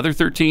pay another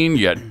 $13.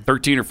 You got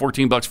 $13 or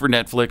 $14 for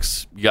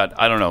Netflix. You got,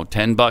 I don't know,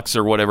 $10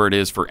 or whatever it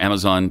is for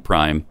Amazon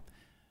Prime.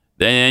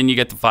 Then you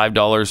get the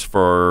 $5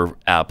 for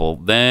Apple.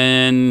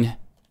 Then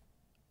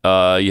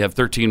you have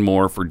 13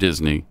 more for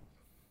Disney.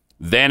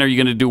 Then are you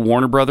going to do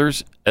Warner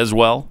Brothers as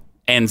well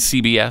and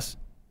CBS?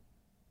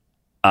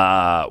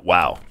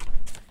 Wow.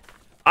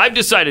 I've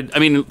decided,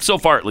 so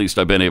far at least,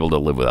 I've been able to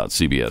live without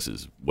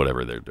CBS's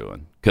whatever they're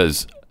doing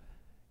because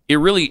it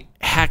really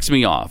hacks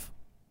me off.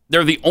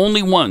 They're the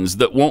only ones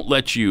that won't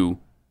let you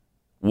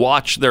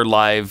watch their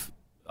live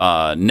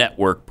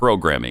network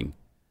programming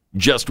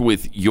just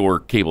with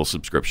your cable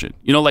subscription.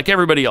 Like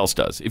everybody else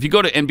does. If you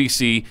go to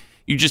NBC,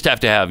 you just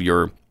have to have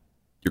your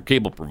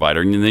cable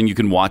provider, and then you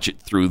can watch it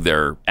through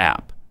their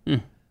app.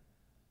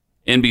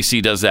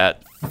 NBC does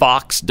that.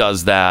 Fox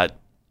does that.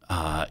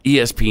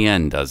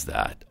 ESPN does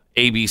that.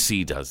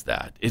 ABC does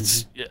that.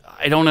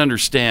 I don't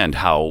understand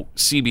how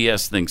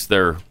CBS thinks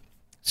they're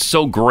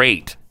so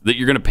great that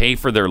you're going to pay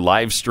for their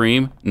live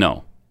stream.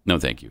 No,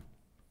 thank you.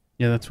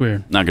 Yeah, that's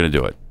weird. Not going to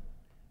do it.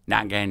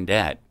 Not going to do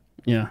it.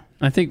 Yeah,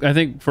 I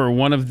think for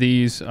one of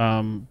these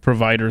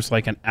providers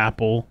like an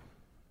Apple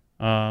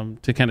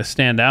to kind of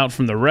stand out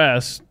from the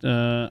rest,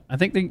 I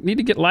think they need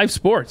to get live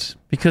sports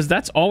because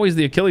that's always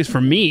the Achilles for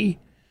me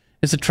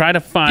is to try to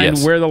find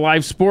where the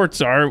live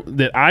sports are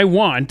that I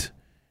want.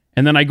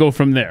 And then I go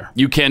from there.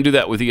 You can do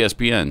that with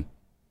ESPN.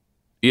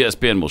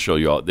 ESPN will show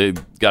you all. They've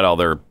got all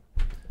their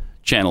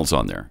channels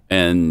on there,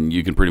 and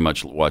you can pretty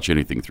much watch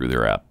anything through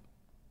their app.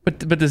 But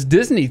this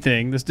Disney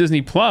thing, this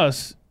Disney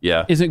Plus,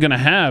 isn't going to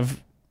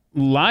have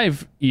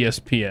live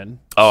ESPN.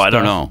 Oh, stuff. I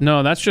don't know.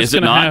 No, that's just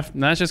going to have.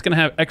 That's just going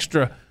to have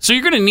extra. So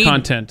you're going to need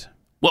content.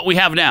 What we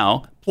have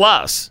now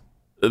plus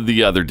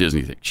the other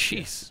Disney thing.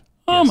 Jeez.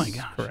 Oh my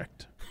gosh.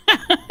 Correct.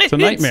 It's a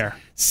nightmare.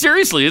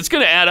 Seriously, it's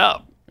going to add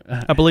up.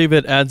 I believe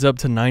it adds up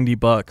to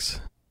 $90.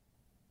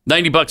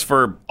 $90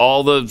 for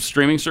all the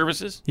streaming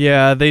services?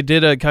 Yeah, they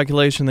did a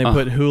calculation. They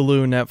put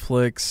Hulu,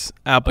 Netflix,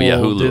 Apple,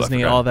 Hulu,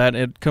 Disney, all that.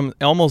 It comes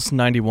almost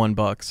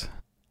 $91.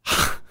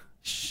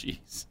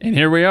 Jeez. And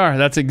here we are.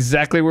 That's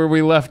exactly where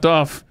we left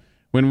off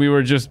when we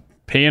were just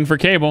paying for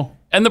cable.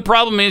 And the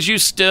problem is you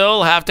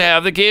still have to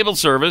have the cable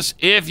service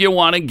if you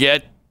want to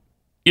get,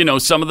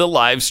 some of the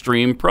live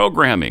stream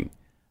programming.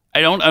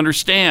 I don't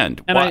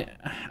understand. And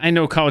I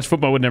know college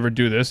football would never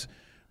do this,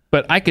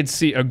 but I could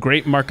see a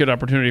great market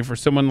opportunity for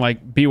someone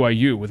like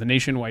BYU with a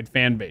nationwide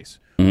fan base,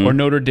 or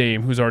Notre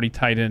Dame, who's already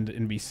tied into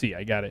NBC.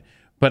 I got it.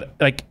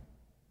 But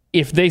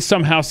if they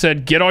somehow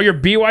said, get all your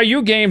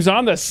BYU games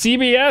on the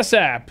CBS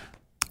app.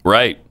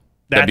 Right.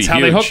 That's how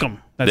they hook them.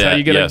 That's how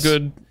you get a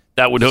good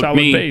that would hook solid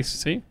me. base.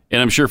 See?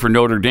 And I'm sure for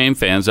Notre Dame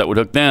fans, that would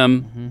hook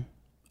them. Mm-hmm.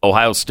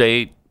 Ohio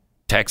State,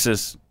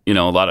 Texas, a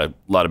lot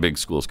of big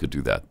schools could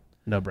do that.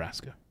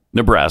 Nebraska.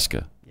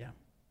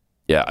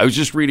 Yeah, I was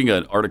just reading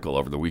an article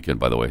over the weekend,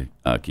 by the way,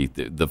 Keith,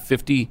 the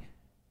 50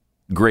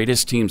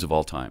 greatest teams of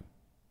all time.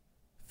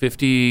 The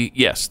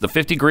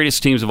 50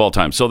 greatest teams of all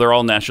time. So they're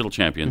all national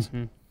champions.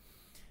 Mm-hmm.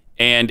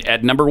 And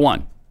at number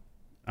one,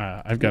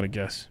 I've got to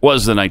guess,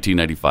 was the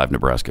 1995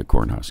 Nebraska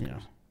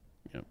Cornhuskers.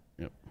 Yeah.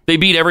 Yep. They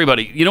beat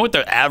everybody. You know what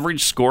their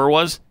average score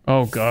was?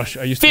 Oh gosh,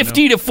 I used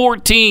 50 to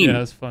 14. Yeah,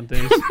 that's fun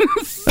days.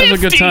 That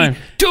was a good time.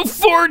 50 to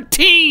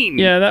 14.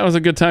 Yeah, that was a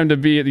good time to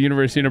be at the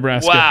University of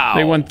Nebraska. Wow.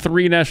 They won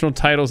 3 national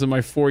titles in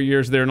my 4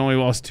 years there and only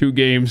lost 2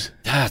 games.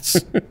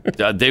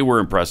 They were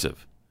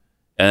impressive.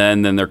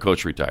 And then their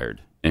coach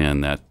retired,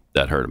 and that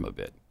hurt them a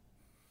bit.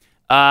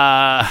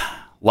 A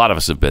lot of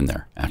us have been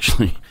there,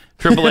 actually.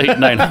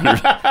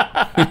 888-900.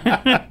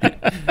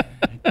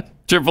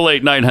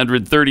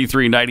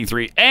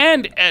 888-900-3393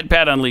 and at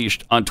Pat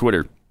Unleashed on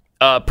Twitter.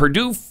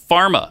 Purdue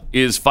Pharma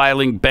is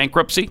filing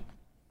bankruptcy.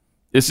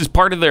 This is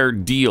part of their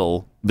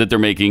deal that they're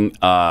making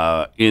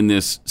in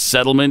this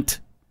settlement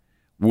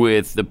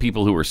with the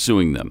people who are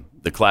suing them,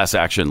 the class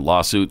action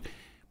lawsuit.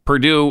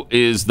 Purdue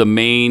is the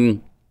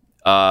main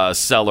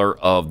seller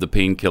of the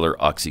painkiller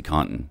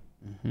OxyContin.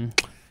 Mm-hmm.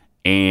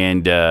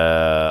 And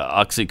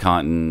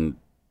OxyContin,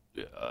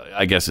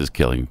 I guess, is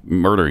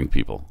murdering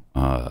people.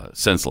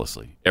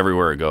 Senselessly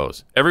everywhere it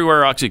goes.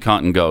 Everywhere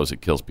OxyContin goes,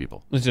 it kills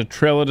people. It's a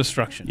trail of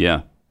destruction.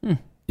 Yeah.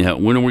 Yeah.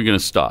 When are we going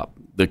to stop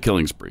the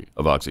killing spree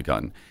of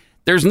OxyContin?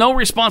 There's no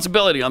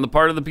responsibility on the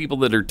part of the people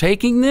that are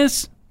taking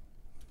this,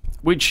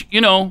 which,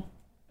 with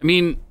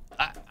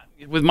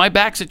my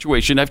back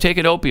situation, I've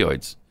taken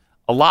opioids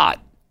a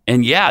lot.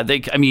 And yeah,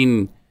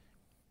 you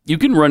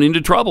can run into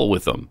trouble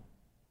with them.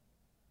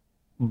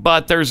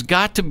 But there's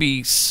got to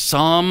be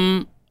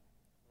some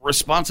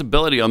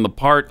responsibility on the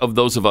part of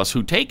those of us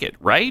who take it,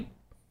 right?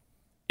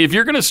 If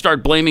you're going to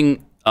start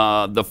blaming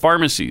the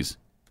pharmacies,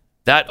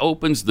 that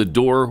opens the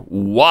door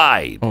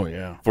wide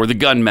for the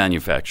gun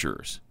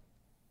manufacturers.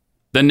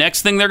 The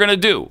next thing they're going to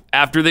do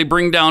after they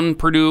bring down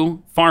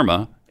Purdue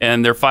Pharma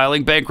and they're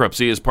filing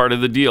bankruptcy as part of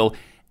the deal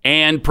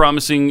and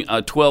promising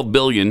 $12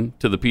 billion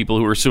to the people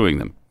who are suing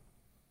them.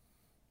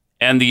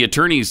 And the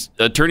attorney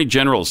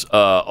generals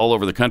all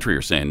over the country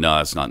are saying, no,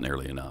 that's not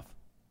nearly enough.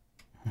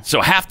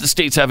 So half the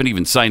states haven't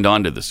even signed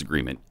on to this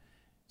agreement.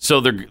 So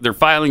they're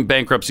filing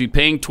bankruptcy,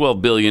 paying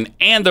 $12 billion,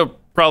 and they'll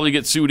probably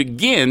get sued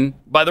again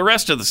by the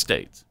rest of the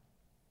states.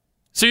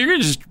 So you're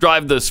going to just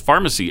drive this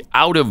pharmacy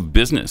out of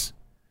business.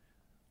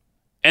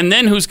 And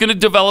then who's going to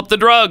develop the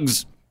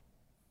drugs?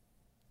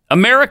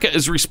 America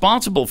is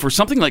responsible for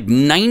something like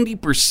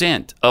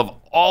 90% of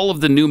all of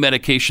the new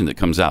medication that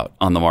comes out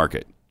on the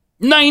market.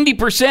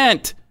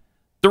 90%!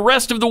 The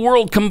rest of the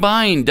world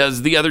combined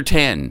does the other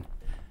 10%.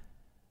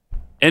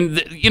 And,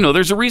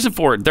 there's a reason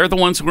for it. They're the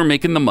ones who are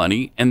making the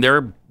money, and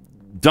they're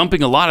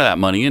dumping a lot of that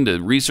money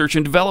into research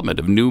and development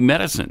of new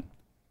medicine.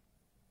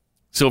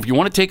 So if you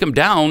want to take them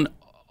down,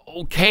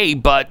 okay,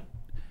 but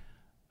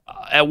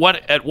at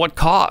what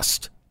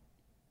cost?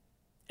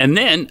 And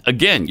then,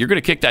 again, you're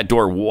going to kick that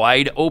door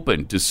wide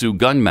open to sue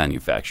gun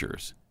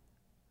manufacturers.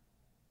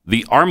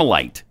 The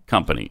Armalite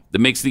company that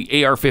makes the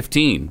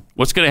AR-15,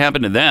 what's going to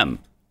happen to them?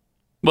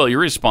 Well, you're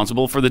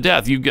responsible for the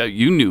death.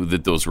 You knew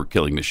that those were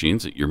killing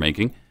machines that you're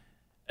making.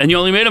 And you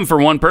only made them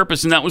for one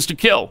purpose, and that was to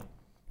kill.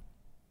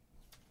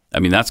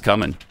 That's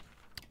coming.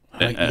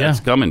 That's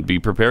coming. Be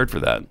prepared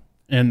for that.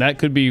 And that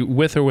could be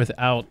with or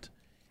without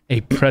a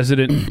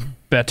President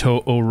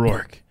Beto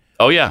O'Rourke.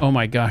 Oh, yeah. Oh,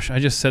 my gosh. I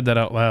just said that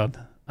out loud.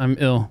 I'm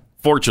ill.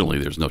 Fortunately,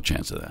 there's no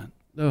chance of that.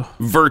 Oh.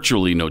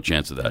 Virtually no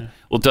chance of that. Yeah.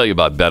 We'll tell you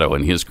about Beto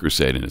and his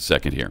crusade in a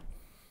second here.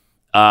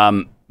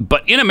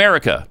 But in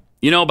America,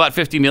 about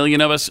 50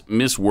 million of us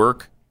miss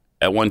work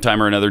at one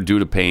time or another due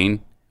to pain.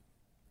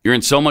 You're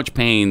in so much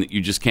pain that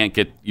you just can't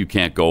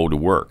go to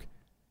work.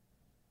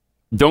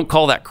 Don't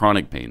call that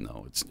chronic pain,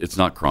 though. It's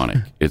not chronic.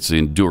 It's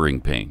enduring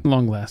pain.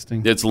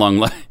 Long-lasting. It's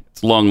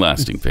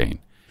long-lasting pain.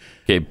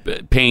 Okay,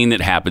 pain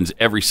that happens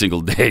every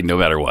single day, no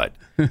matter what.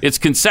 It's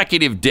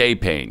consecutive day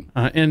pain.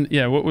 And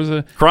yeah, what was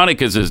a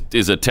chronic is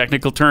a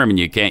technical term, and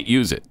you can't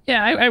use it.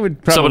 Yeah, I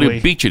would probably somebody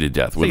would beat you to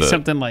death with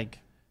something like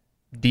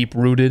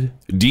deep-rooted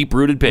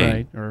pain.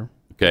 Right, or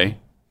okay.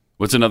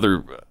 What's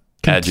another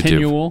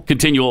continual adjective?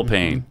 Continual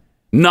pain.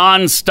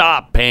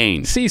 Non-stop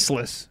pain.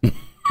 Ceaseless,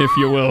 if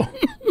you will.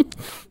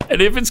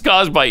 And if it's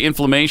caused by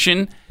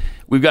inflammation,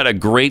 we've got a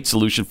great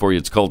solution for you.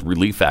 It's called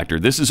Relief Factor.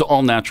 This is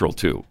all natural,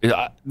 too.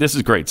 This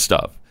is great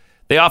stuff.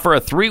 They offer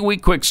a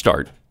 3-week quick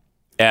start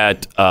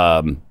at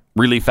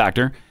Relief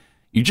Factor.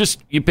 You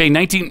pay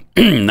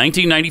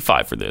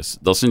 $19.95 for this.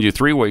 They'll send you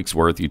 3 weeks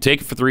worth. You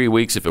take it for 3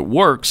 weeks. If it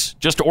works,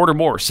 just order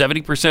more.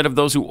 70% of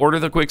those who order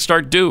the quick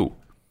start do.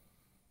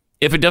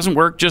 If it doesn't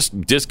work,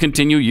 just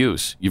discontinue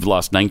use. You've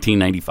lost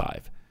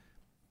 $19.95.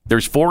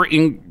 There's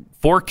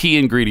four key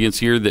ingredients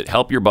here that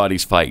help your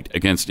bodies fight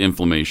against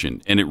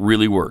inflammation, and it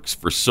really works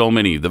for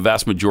the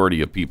vast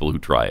majority of people who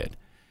try it.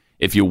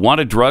 If you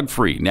want a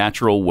drug-free,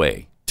 natural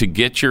way to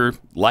get your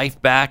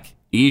life back,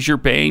 ease your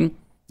pain,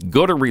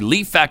 go to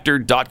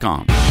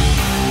relieffactor.com.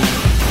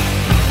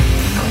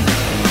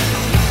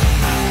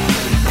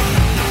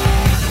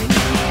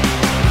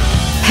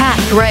 Pat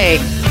Gray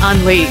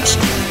Unleashed.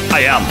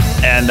 I am,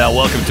 and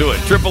welcome to it.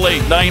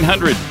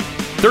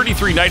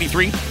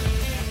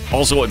 888-900-3393.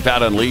 Also at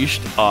Pat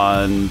Unleashed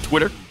on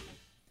Twitter.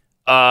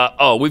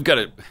 We've got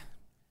it.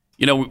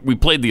 You know, we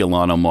played the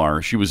Ilhan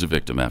Omar. She was a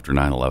victim after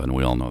 9/11.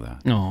 We all know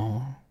that.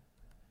 Oh.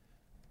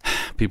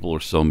 People are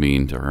so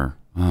mean to her.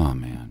 Oh,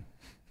 man.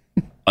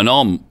 And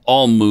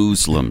all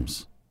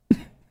Muslims.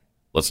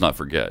 Let's not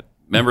forget.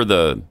 Remember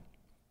the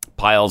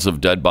piles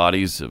of dead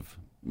bodies of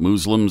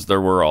Muslims there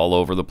were all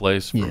over the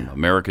place from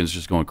Americans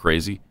just going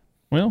crazy?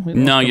 Well,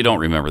 no, you don't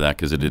remember that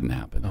because it didn't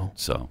happen. Oh.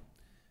 So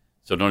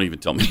don't even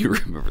tell me you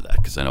remember that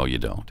because I know you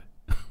don't.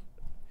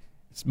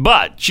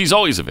 But she's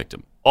always a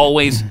victim.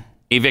 Always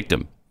a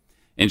victim.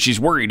 And she's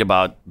worried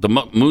about the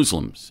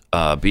Muslims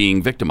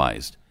being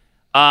victimized.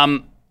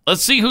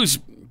 Let's see who's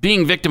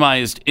being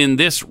victimized in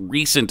this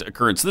recent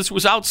occurrence. This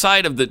was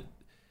outside of the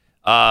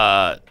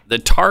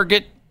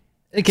Target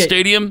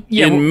Stadium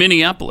in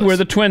Minneapolis, where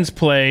the Twins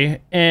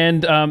play,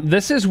 and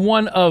this is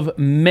one of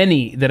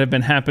many that have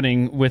been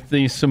happening with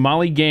the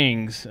Somali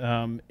gangs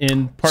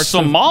in parts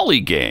of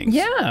gangs.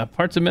 Yeah,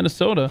 parts of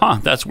Minnesota.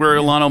 That's where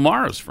Ilhan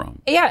Omar is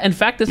from. Yeah, in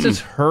fact, this is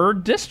her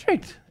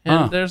district,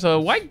 and there's a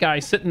white guy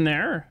sitting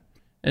there,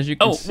 as you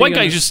can see. White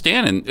guy just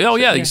standing. Oh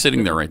yeah, he's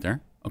sitting there right there.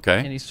 Okay.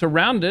 And he's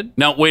surrounded.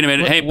 Now, wait a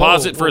minute. Hey,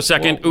 pause it for a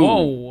second.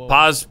 Whoa.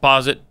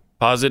 Pause it.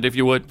 Pause it if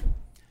you would.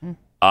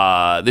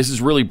 This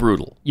is really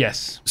brutal.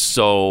 Yes.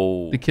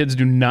 So the kids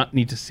do not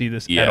need to see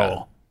this at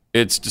all.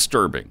 It's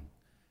disturbing.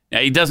 Now,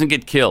 he doesn't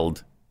get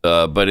killed,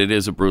 but it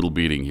is a brutal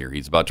beating here.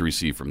 He's about to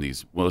receive from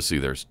these. Well, let's see.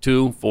 There's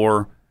 2,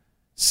 4,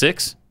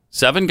 6,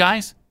 7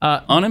 guys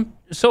on him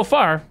so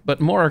far,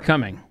 but more are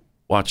coming.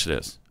 Watch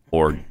this,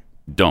 or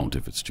don't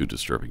if it's too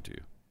disturbing to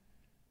you.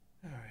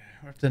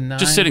 Nine,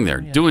 just sitting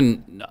there,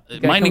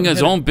 minding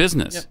his own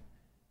business. Yep.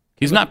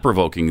 He's not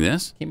provoking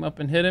this. Came up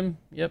and hit him.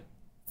 Yep.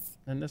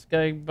 And this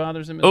guy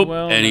bothers him as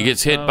well. And he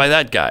gets hit by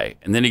that guy.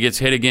 And then he gets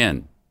hit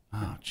again.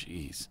 Oh,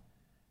 jeez.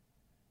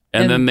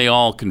 And then they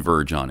all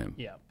converge on him.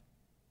 Yeah.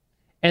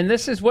 And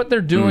this is what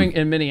they're doing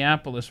in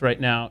Minneapolis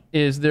right now,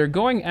 is they're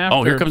going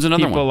after here comes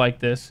another people one. like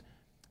this.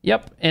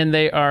 Yep. And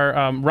they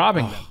are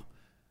robbing them.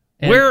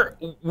 And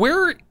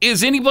where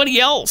is anybody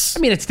else? I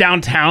mean, it's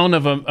downtown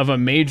of a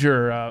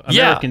major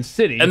American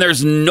city, and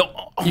there's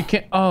you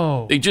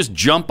can't. They just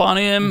jump on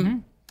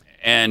him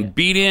and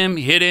beat him,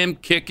 hit him,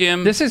 kick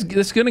him. This is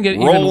going to get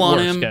roll even on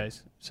worse, him,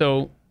 guys.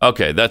 So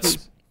okay,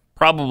 that's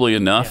probably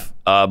enough.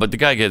 Yeah. But the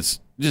guy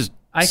gets just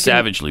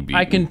savagely beaten.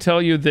 I can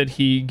tell you that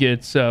he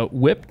gets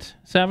whipped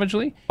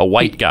savagely. A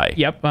white guy.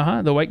 Yep,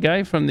 the white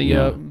guy from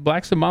the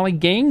Black Somali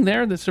gang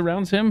there that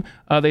surrounds him.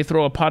 They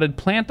throw a potted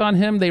plant on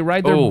him. They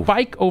ride their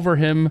bike over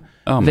him.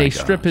 They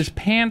strip his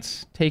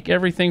pants, take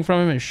everything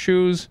from him, his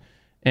shoes,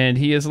 and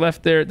he is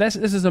left there. This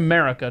is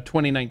America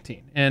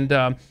 2019. And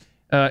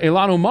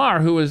Ilhan Omar,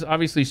 who is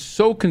obviously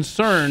so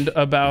concerned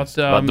about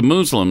the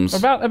Muslims,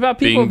 about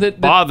people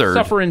that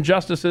suffer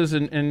injustices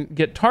and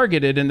get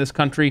targeted in this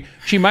country,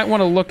 she might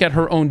want to look at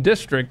her own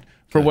district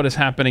for what is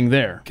happening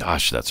there.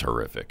 Gosh, that's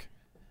horrific.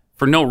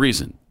 For no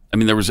reason. I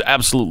mean, there was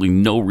absolutely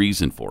no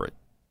reason for it.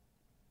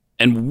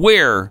 And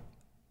where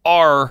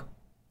are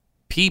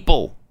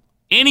people,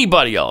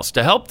 anybody else,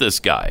 to help this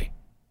guy?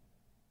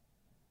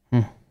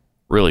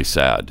 Really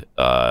sad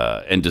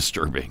and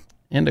disturbing.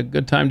 And a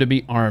good time to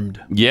be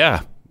armed.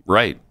 Yeah,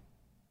 right.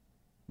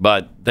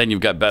 But then you've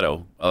got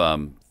Beto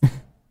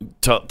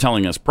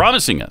telling us,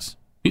 promising us.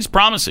 He's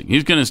promising.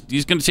 He's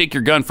gonna take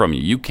your gun from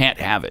you. You can't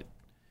have it.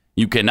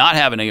 You cannot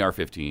have an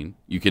AR-15.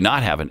 You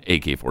cannot have an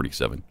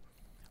AK-47.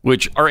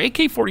 Which, are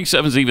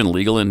AK-47s even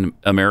legal in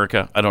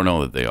America? I don't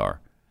know that they are.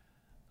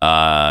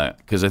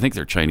 Because I think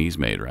they're Chinese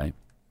made, right?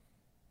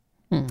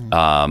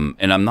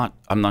 And I'm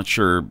not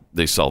sure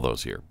they sell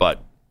those here.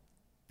 But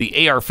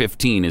the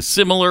AR-15 is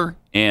similar,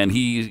 and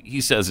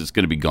he says it's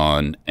going to be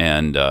gone,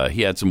 and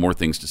he had some more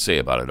things to say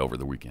about it over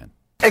the weekend.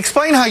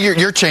 Explain how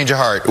your change of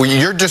heart.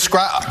 You're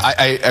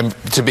I am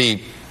to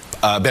be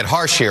a bit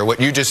harsh here. What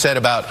you just said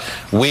about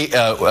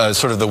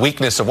sort of the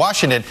weakness of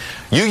Washington.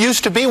 You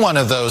used to be one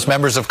of those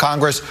members of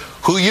Congress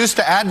who used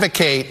to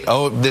advocate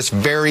this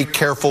very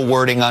careful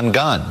wording on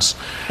guns.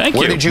 Thank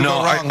Where you. did you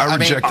go wrong? I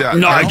reject that.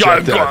 No, I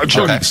reject that.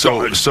 Okay.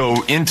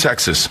 So in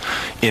Texas,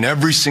 in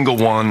every single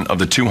one of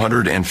the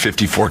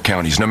 254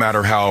 counties, no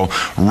matter how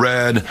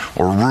red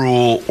or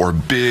rural or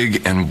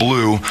big and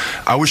blue,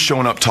 I was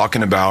showing up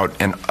talking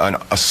about an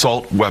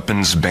assault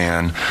weapons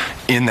ban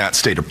in that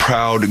state, a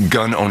proud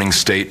gun-owning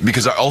state,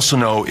 because I also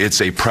know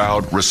it's a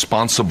proud,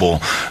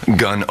 responsible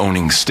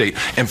gun-owning state.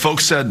 And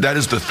folks said that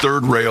is the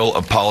third rail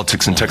of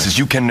politics in Texas.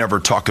 You can never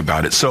talk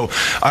about it. So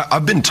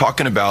I've been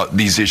talking about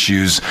these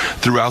issues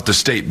throughout the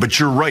state. But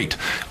you're right.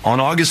 On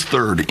August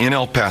 3rd in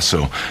El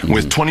Paso,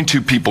 with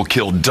 22 people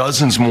killed,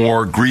 dozens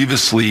more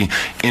grievously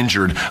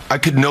injured, I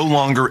could no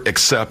longer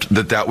accept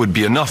that would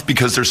be enough,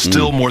 because there's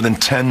still more than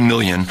 10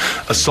 million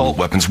assault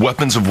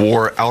weapons of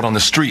war out on the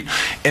street.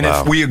 And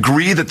if we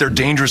agree that they're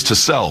dangerous to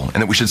sell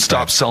and that we should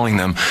stop selling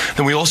them,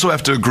 then we also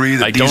have to agree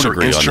that these are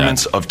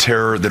instruments of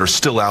terror that are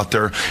still out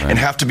there and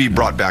have to be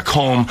brought back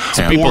home,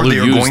 or they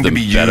are going to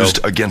be used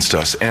against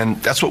us. And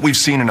that's what we've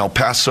seen in El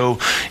Paso,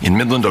 in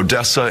Midland,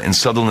 Odessa, in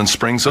Sutherland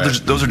Springs. So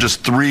those are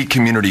just 3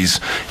 communities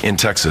in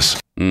Texas.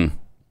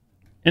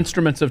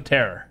 Instruments of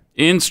terror.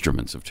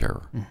 Instruments of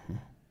terror. Mm-hmm.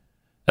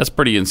 That's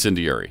pretty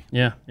incendiary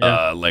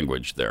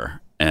language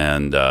there.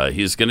 And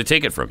he's going to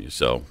take it from you.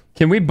 So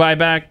can we buy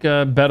back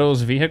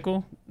Beto's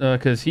vehicle?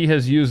 Because he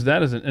has used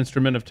that as an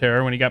instrument of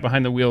terror when he got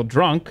behind the wheel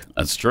drunk.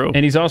 That's true.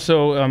 And he's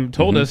also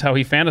told us how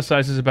he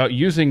fantasizes about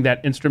using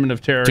that instrument of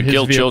terror to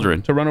kill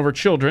children, to run over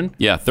children.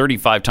 Yeah,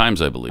 35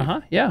 times, I believe.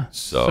 Yeah.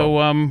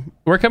 So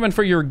we're coming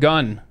for your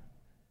gun.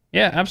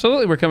 Yeah,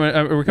 absolutely. We're coming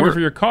for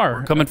your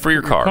car. We're coming for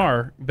your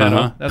car.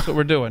 Beto. That's what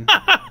we're doing.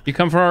 You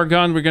come for our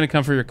gun, we're going to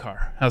come for your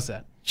car. How's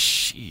that?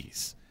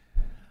 Jeez.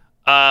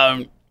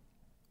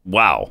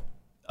 Wow.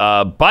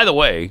 By the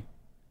way,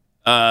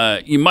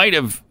 you might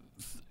have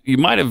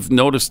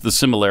noticed the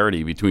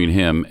similarity between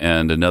him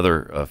and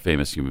another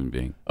famous human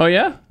being. Oh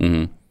yeah.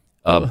 Mm-hmm.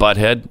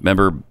 Butthead.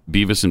 Remember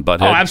Beavis and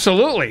Butthead? Oh,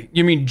 absolutely.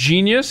 You mean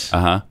Genius?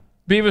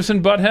 Beavis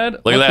and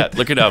Butthead. Look at that.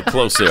 Look at how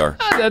close they are.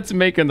 That's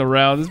making the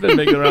rounds. It's been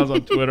making the rounds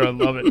on Twitter. I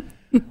love it.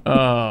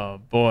 Oh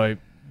boy,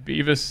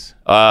 Beavis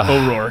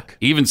O'Rourke.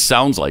 He even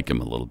sounds like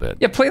him a little bit.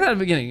 Yeah, play that at the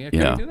beginning. Can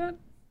you do that?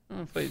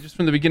 I'll play just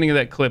from the beginning of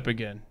that clip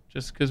again.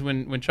 Just because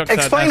when Chuck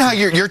explain how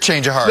your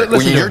change of heart.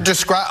 You're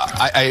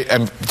I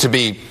am to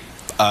be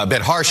a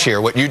bit harsh here.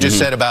 What you just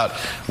said about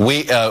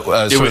sort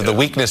of the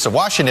weakness of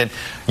Washington.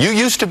 You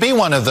used to be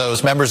one of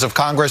those members of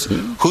Congress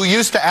who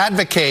used to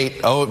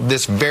advocate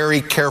this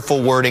very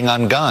careful wording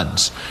on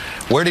guns.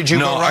 Where did you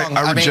go wrong?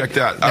 I reject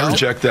that. I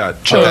reject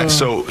that.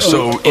 So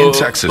in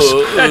Texas,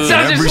 in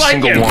every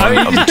single one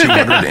of the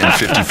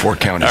 254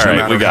 counties, no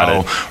matter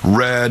how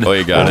red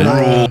or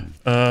rural.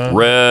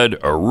 Red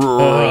or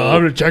rural. I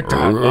reject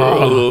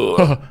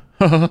that.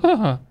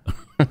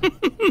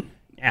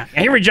 Yeah,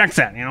 he rejects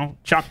that,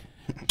 Chuck.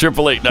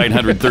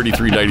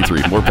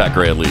 888-900-3393. More Pat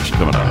Gray Unleashed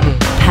coming up.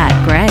 Pat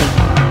Gray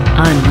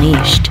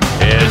Unleashed.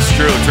 It's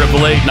true.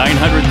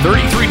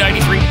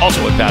 888-900-3393.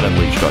 Also at Pat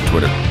Unleashed on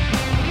Twitter.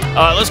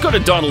 Let's go to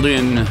Donald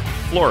in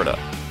Florida.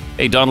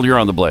 Hey, Donald, you're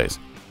on the Blaze.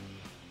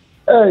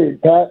 Hey,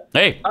 Pat.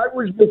 Hey. I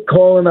was just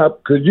calling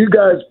up because you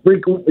guys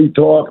frequently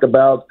talk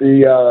about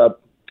the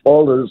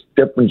all those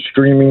different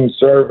streaming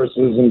services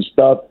and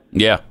stuff.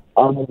 Yeah.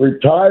 I'm a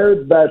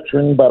retired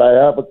veteran, but I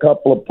have a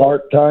couple of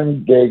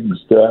part-time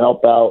gigs to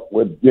help out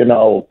with,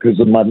 because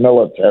of my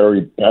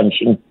military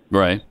pension.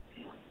 Right.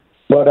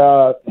 But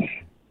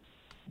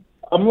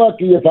I'm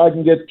lucky if I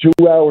can get 2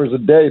 hours a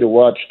day to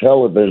watch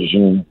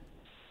television.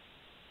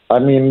 I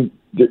mean,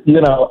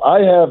 I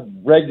have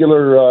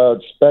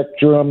regular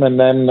Spectrum and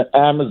then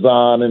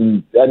Amazon,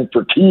 and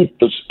for Keith,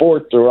 the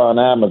sports are on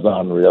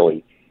Amazon,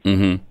 really.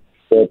 Mm-hmm.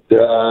 But,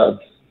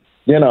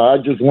 I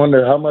just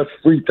wonder how much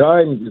free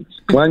time does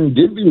Glenn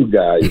give you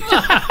guys?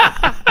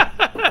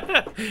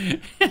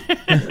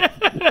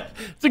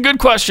 It's a good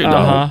question,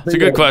 Donald. It's a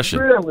good question.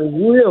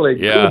 Really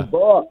good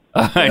boss.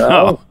 I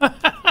know.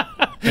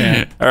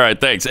 All right,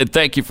 thanks. And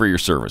thank you for your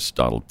service,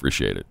 Donald.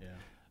 Appreciate it.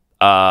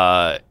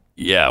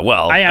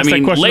 Well, I ask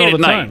that question all the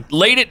time.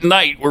 Late at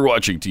night, we're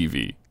watching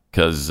TV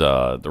because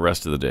the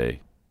rest of the day.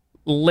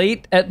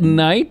 Late at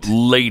night?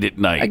 Late at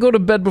night. I go to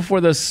bed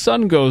before the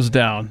sun goes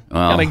down.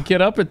 And I get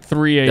up at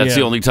 3 a.m. That's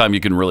the only time you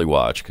can really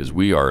watch because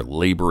we are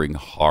laboring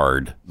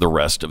hard the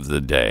rest of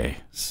the day.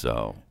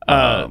 So,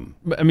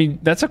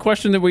 that's a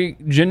question that we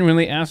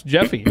genuinely asked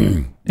Jeffy.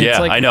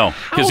 I know,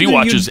 because he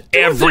watches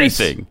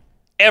everything.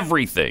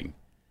 Everything.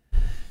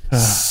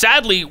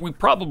 Sadly, we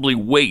probably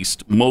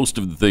waste most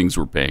of the things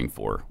we're paying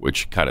for,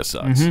 which kind of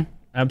sucks. Mm-hmm.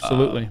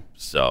 Absolutely.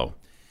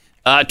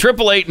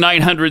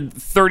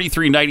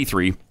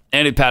 888-900-3393.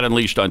 And at Pat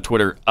Unleashed on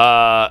Twitter.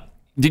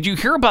 Did you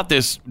hear about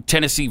this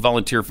Tennessee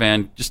volunteer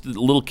fan, just a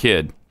little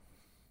kid,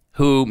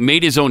 who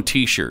made his own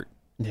T-shirt?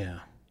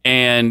 Yeah.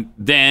 And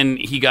then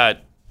he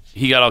got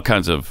he got all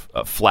kinds of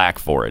flack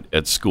for it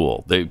at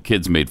school. The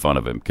kids made fun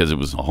of him because it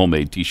was a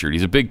homemade T-shirt.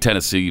 He's a big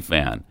Tennessee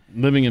fan.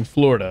 Living in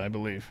Florida, I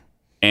believe.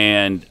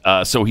 And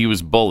so he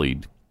was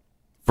bullied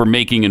for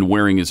making and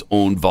wearing his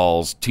own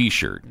Vols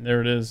T-shirt.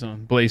 There it is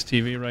on Blaze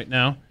TV right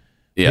now.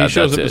 Yeah, he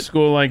shows up that's to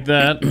school like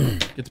that,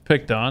 gets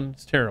picked on.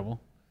 It's terrible.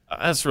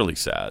 That's really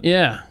sad.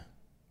 Yeah.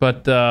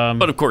 But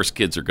of course,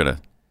 kids are going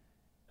to...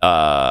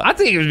 I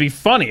think it would be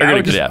funny. I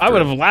would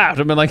have laughed.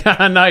 I've been like,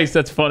 nice,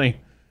 that's funny.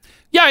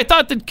 Yeah, I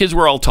thought that kids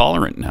were all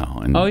tolerant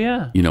now. And,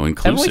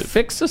 inclusive. Haven't we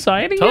fixed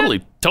society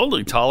yet?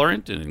 Totally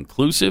tolerant and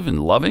inclusive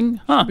and loving.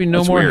 Should be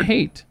no more weird.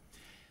 hate.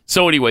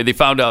 So anyway, they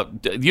found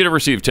out, the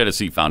University of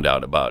Tennessee found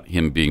out about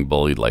him being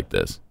bullied like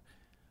this.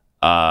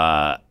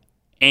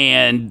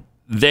 And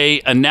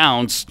they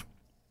announced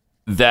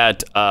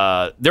that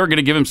they were going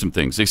to give him some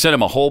things. They sent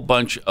him a whole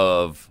bunch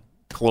of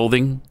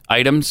clothing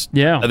items.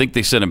 Yeah. I think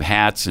they sent him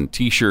hats and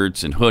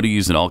T-shirts and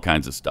hoodies and all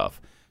kinds of stuff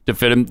to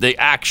fit him, the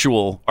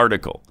actual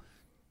article.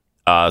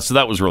 So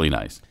that was really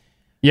nice.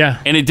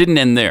 Yeah. And it didn't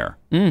end there.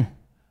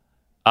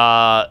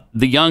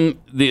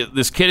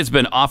 This kid has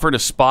been offered a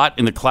spot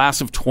in the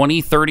class of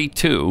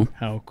 2032.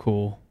 How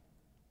cool.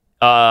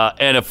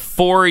 And a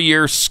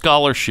 4-year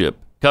scholarship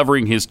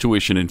covering his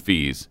tuition and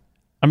fees.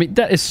 I mean,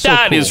 that is so cool.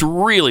 That is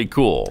really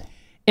cool.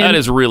 And that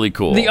is really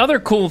cool. The other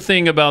cool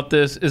thing about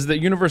this is that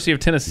University of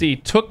Tennessee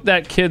took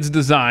that kid's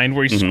design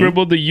where he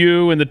scribbled the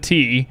U and the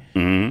T,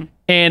 and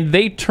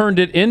they turned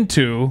it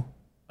into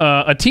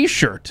a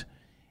T-shirt,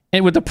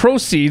 and with the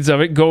proceeds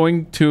of it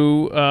going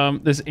to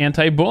this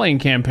anti-bullying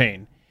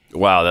campaign.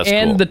 Wow, that's cool.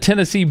 And the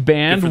Tennessee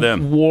band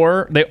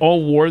they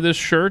all wore this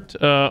shirt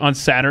on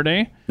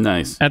Saturday.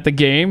 Nice. At the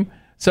game.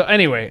 So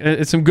anyway,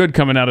 it's some good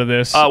coming out of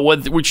this.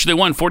 Which they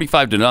won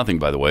 45-0,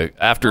 by the way,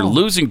 after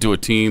losing to a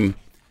team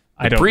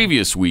the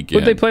previous weekend.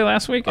 What did they play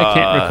last week? I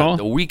can't recall.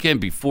 The weekend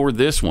before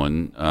this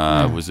one,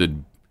 was it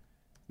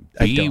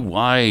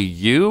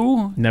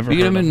BYU? Never beat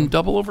heard them of in them.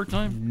 double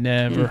overtime?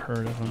 Never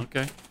heard of them.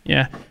 Okay.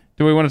 Yeah.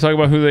 Do we want to talk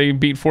about who they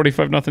beat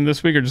 45-0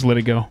 this week, or just let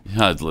it go?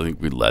 I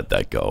think we let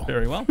that go.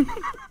 Very well.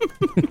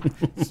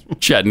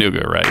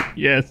 Chattanooga, right?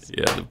 Yes.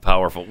 Yeah, the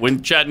powerful.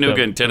 When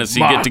Chattanooga and Tennessee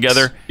get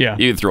together, you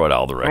can throw it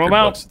all the record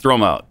books. Throw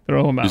them out.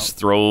 Throw them out. Just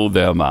throw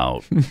them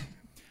out.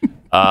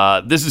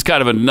 This is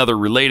kind of another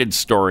related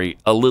story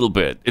a little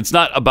bit. It's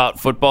not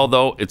about football,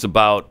 though. It's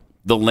about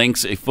the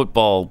lengths a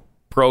football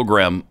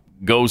program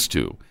goes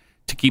to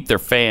keep their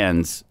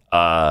fans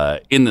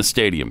in the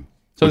stadium.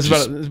 So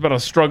it's about a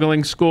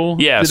struggling school?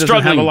 Yeah, it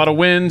doesn't have a lot of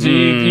wins.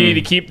 You need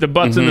to keep the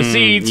butts in the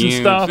seats and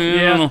stuff.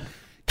 Yeah.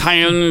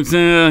 Kind of,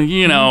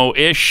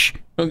 ish.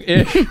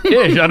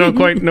 Ish. I don't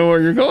quite know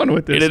where you're going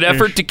with this. In an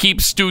effort to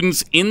keep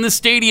students in the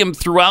stadium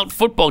throughout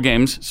football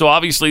games. So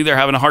obviously they're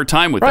having a hard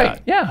time with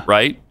that. Yeah.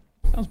 Right?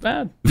 Sounds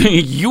bad. The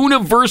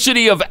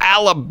University of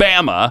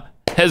Alabama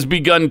has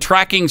begun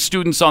tracking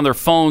students on their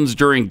phones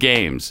during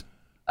games.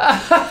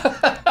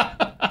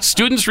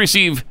 Students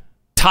receive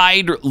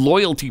Tide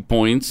loyalty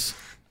points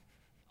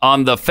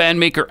on the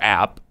FanMaker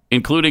app,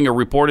 including a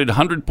reported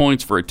 100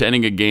 points for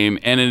attending a game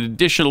and an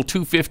additional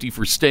 250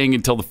 for staying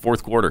until the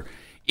fourth quarter.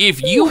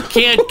 If you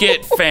can't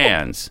get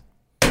fans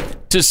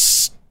to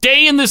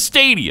stay in the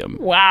stadium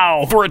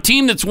for a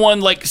team that's won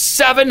like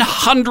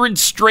 700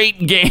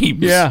 straight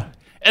games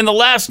and the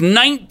last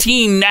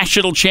 19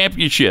 national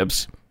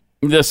championships,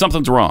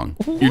 something's wrong.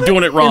 You're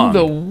doing it wrong. In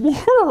the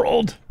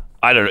world?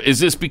 I don't know. Is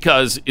this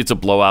because it's a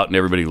blowout and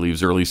everybody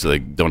leaves early so they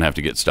don't have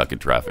to get stuck in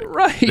traffic?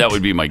 Right. That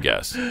would be my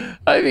guess.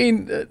 I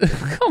mean,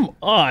 come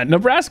on.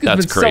 Nebraska's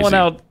been selling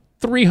out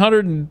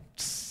 300 and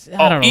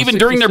even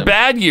during their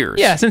bad years.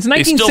 Yeah, since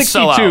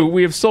 1962,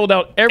 we have sold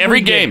out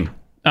every game.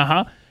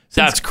 Uh-huh.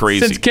 That's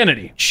crazy. Since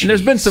Kennedy. Jeez. And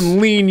there's been some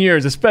lean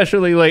years,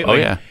 especially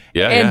lately. Oh,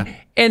 yeah.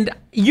 And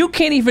you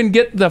can't even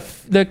get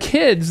the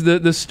kids,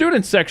 the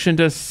student section,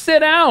 to sit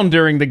down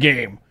during the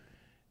game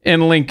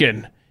in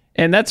Lincoln.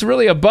 And that's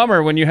really a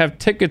bummer when you have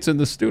tickets in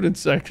the student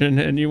section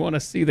and you want to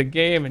see the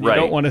game and you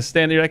don't want to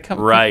stand there. You're like, come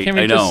on.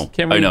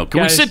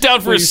 Can we sit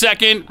down for a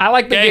second? I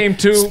like the game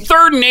too. It's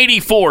 3rd and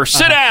 84.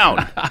 Sit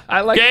down.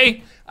 I like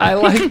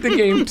the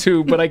game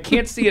too, but I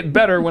can't see it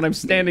better when I'm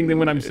standing than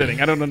when I'm sitting.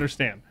 I don't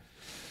understand.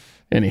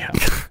 Anyhow.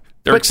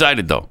 They're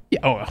excited though.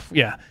 Yeah.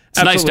 Yeah.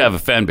 It's nice to have a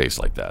fan base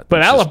like that.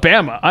 But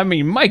Alabama, I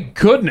mean, my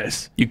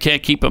goodness. You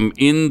can't keep them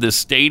in the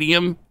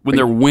stadium when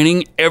they're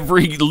winning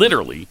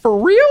literally. For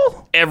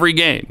real? Every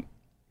game.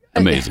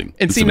 Amazing.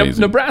 And see,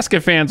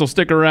 Nebraska fans will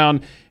stick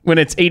around when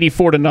it's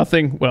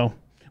 84-0. Well,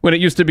 when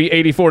it used to be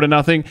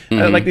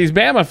 84-0, like these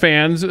Bama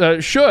fans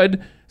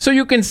should, so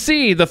you can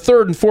see the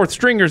 3rd and 4th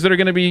stringers that are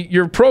going to be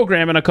your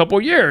program in a couple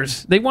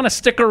years. They want to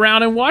stick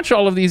around and watch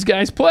all of these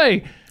guys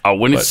play. Oh,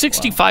 when it's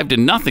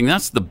 65-0,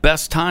 that's the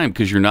best time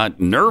because you're not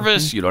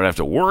nervous. You don't have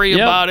to worry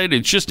about it.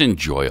 It's just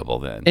enjoyable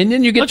then. And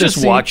then you get to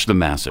just watch the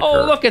massacre.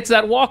 Oh, look, it's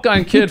that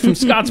walk-on kid from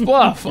Scotts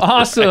Bluff.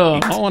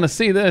 Awesome. I want to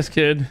see this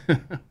kid.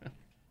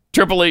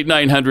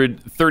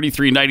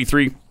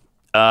 888-900-3393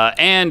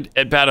 and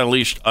at Pat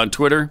Unleashed on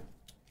Twitter.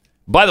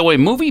 By the way,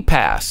 Movie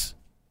Pass,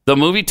 the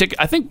movie ticket.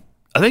 I think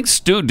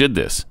Stu did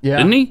this,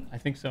 didn't he? I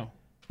think so.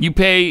 You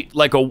pay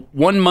like a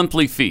one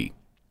monthly fee,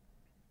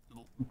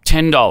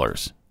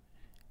 $10.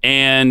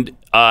 And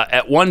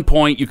at one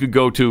point, you could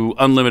go to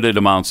unlimited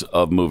amounts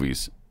of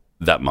movies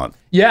that month.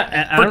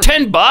 Yeah. For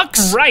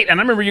 $10? Right. And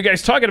I remember you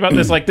guys talking about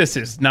this like, this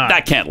is not.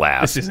 That can't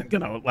last. This isn't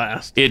going to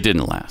last. It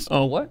didn't last.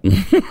 Oh, what?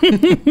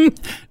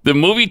 The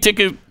movie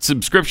ticket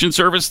subscription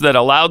service that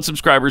allowed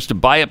subscribers to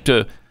buy up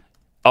to...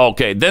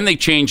 Okay, then they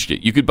changed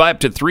it. You could buy up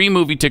to 3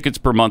 movie tickets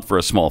per month for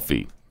a small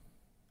fee.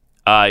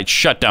 It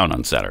shut down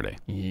on Saturday.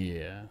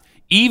 Yeah.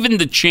 Even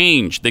the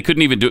change, they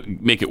couldn't even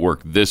make it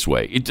work this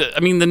way.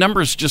 The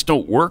numbers just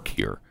don't work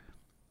here.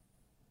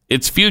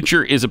 Its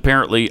future is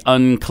apparently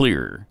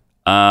unclear.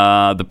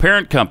 The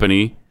parent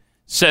company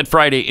said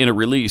Friday in a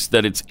release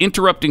that it's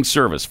interrupting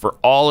service for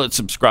all its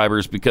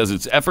subscribers because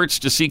its efforts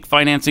to seek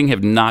financing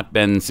have not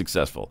been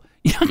successful.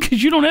 Yeah,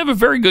 because you don't have a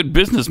very good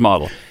business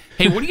model.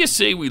 Hey, what do you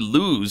say we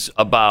lose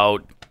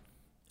about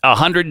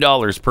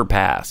 $100 per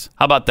pass?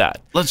 How about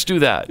that? Let's do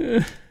that.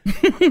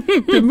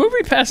 Did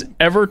Movie Pass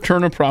ever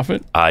turn a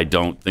profit? I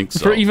don't think so.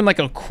 For even like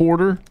a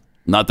quarter?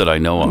 Not that I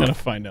know of. I'm going to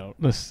find out.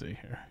 Let's see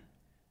here.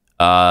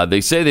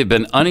 They say they've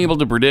been unable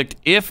to predict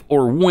if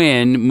or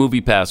when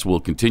MoviePass will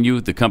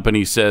continue. The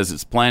company says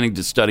it's planning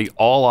to study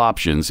all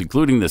options,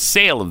 including the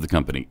sale of the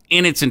company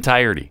in its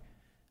entirety.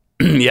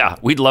 Yeah,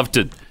 we'd love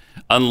to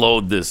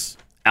unload this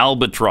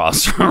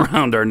albatross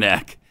around our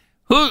neck.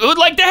 Who'd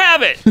like to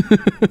have it?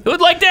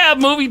 Who'd like to have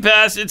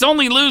MoviePass? It's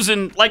only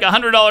losing like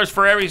 $100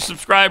 for every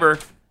subscriber.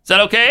 Is that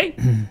okay?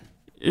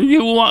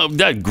 You want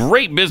that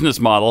great business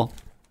model?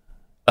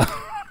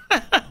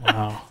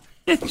 Wow,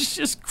 it's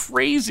just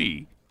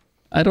crazy.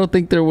 I don't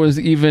think there was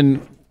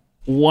even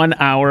 1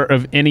 hour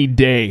of any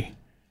day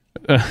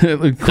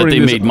that they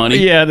made money.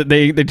 Yeah, that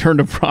they turned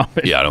a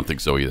profit. Yeah, I don't think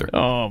so either.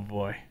 Oh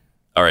boy.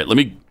 All right, let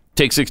me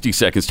take 60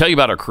 seconds. Tell you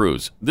about our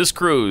cruise. This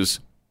cruise.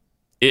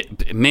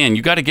 Man,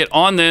 you got to get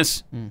on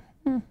this.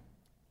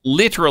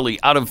 Literally,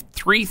 out of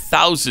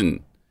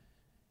 3,000,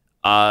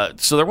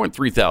 so there weren't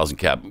 3,000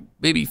 cabins,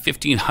 maybe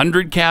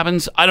 1,500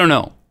 cabins. I don't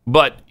know,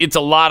 but it's a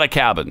lot of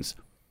cabins,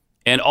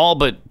 and all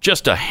but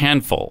just a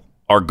handful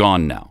are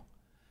gone now.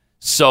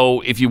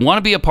 So if you want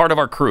to be a part of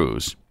our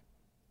cruise,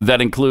 that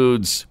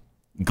includes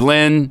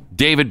Glenn,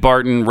 David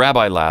Barton,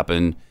 Rabbi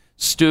Lappin,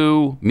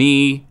 Stu,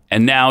 me,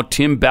 and now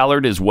Tim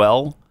Ballard as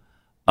well.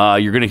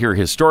 You're going to hear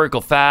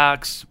historical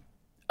facts.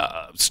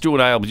 Stu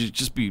and I will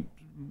just be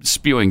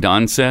spewing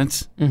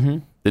nonsense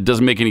that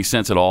doesn't make any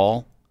sense at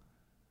all,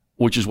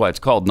 which is why it's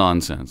called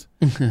nonsense.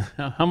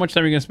 How much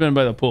time are you going to spend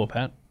by the pool,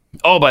 Pat?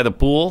 Oh, by the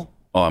pool?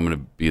 Oh, I'm going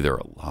to be there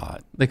a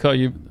lot. They call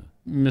you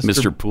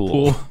Mr.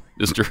 Pool.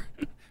 Mr.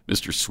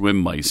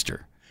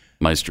 Swimmeister.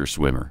 Meister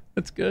Swimmer.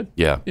 That's good.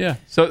 Yeah. Yeah.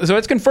 So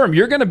it's confirmed.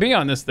 You're going to be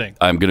on this thing.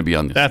 I'm going to be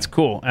on this. That's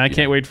cool. And I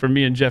can't wait for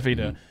me and Jeffy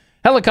to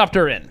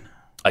helicopter in.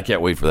 I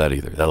can't wait for that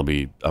either.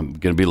 I'm going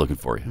to be looking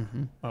for you.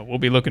 We'll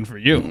be looking for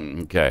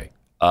you. Okay.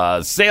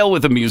 Sail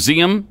with a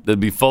museum that'd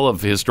be full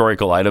of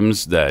historical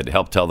items that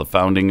help tell the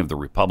founding of the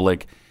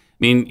Republic. I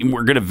mean,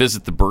 we're going to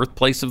visit the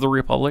birthplace of the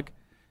Republic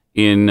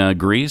in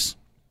Greece,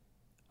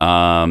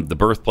 the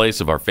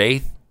birthplace of our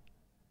faith,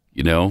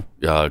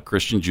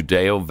 Christian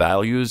Judeo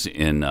values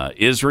in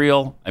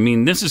Israel. I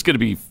mean, this is going to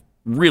be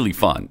really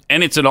fun.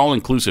 And it's an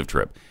all-inclusive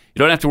trip. You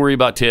don't have to worry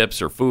about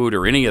tips or food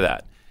or any of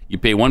that. You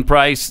pay one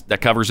price,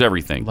 that covers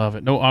everything. Love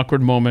it. No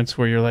awkward moments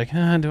where you're like, do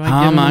I give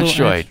How him much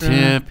do a I extra?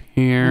 tip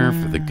here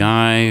for the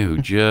guy who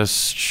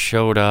just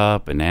showed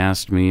up and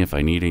asked me if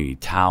I need any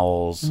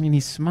towels? I mean,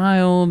 he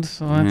smiled,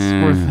 so that's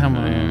worth how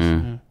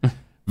much.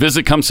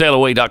 Visit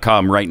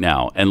ComeSailAway.com right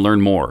now and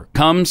learn more.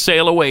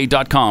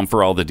 ComeSailAway.com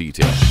for all the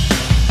details.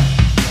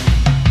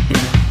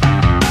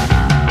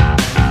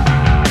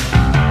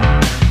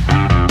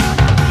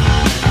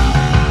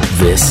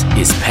 This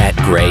is Pat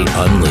Gray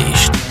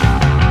Unleashed.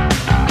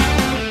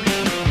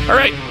 All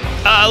right,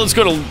 let's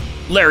go to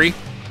Larry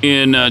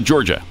in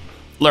Georgia.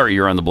 Larry,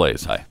 you're on the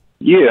Blaze. Hi.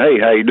 Yeah, hey,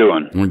 how you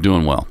doing? We're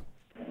doing well.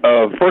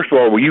 First of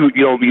all, you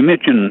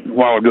mentioned a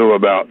while ago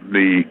about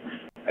the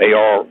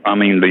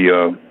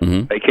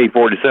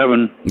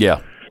AK-47.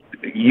 Yeah.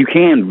 You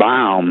can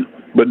buy them,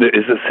 but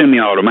it's a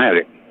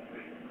semi-automatic.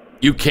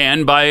 You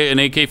can buy an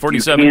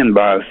AK-47? You can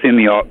buy a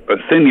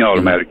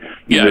semi-automatic.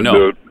 Yeah, I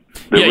know.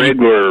 The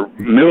regular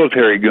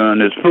military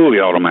gun is fully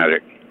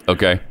automatic.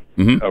 Okay.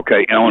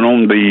 Okay, and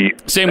on the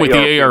same with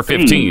the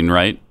AR-15,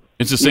 right?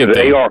 It's the same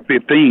thing. The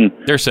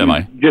AR-15. They're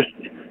semi. Just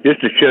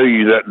to show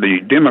you that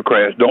the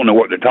Democrats don't know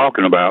what they're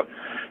talking about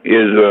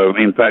is,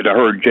 in fact, I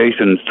heard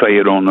Jason say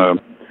it on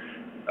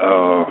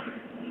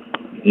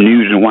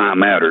News and Why It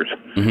Matters.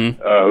 Was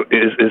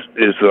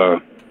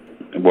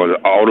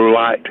it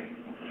Autolite?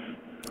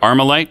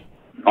 Armalite?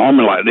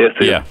 Armalite, that's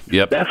it. Yeah,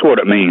 yep. That's what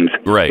it means.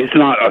 Right. It's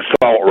not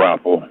assault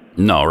rifle.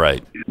 No,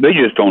 right. They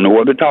just don't know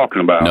what they're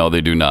talking about. No,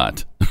 they do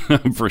not.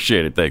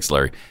 Appreciate it. Thanks,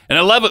 Larry. And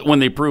I love it when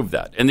they prove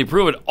that. And they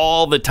prove it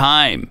all the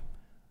time.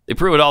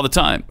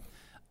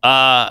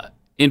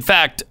 In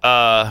fact,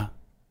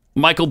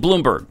 Michael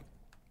Bloomberg,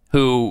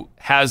 who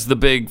has the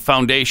big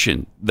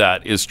foundation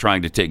that is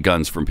trying to take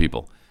guns from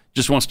people,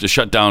 just wants to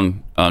shut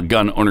down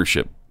gun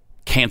ownership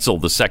cancel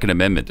the Second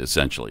Amendment,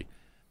 essentially.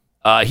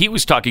 He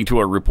was talking to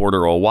a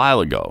reporter a while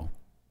ago,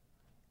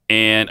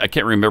 and I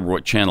can't remember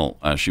what channel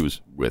she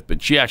was with,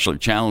 but she actually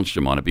challenged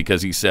him on it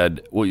because he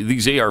said, well,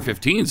 these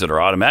AR-15s that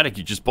are automatic,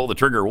 you just pull the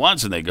trigger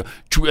once and they go,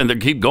 and they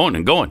keep going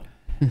and going.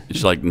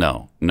 She's like,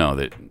 no,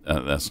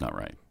 that's not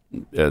right.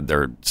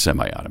 They're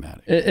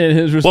semi-automatic. And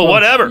his response, well,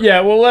 whatever.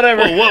 Yeah, well,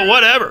 whatever. Well,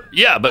 whatever.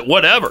 Yeah, but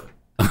whatever.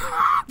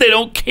 They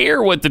don't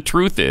care what the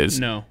truth is.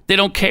 No. They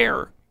don't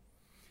care.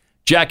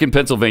 Jack in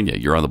Pennsylvania,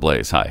 you're on the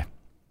Blaze. Hi.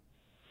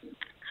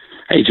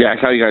 Hey, Jack,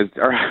 how you guys?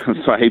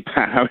 Hey,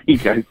 Pat, how are you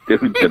guys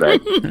doing today?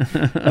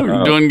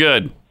 I'm doing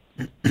good.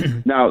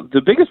 Now,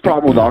 the biggest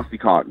problem with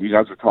OxyContin, you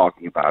guys were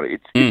talking about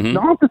it, it's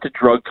not that the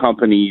drug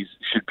companies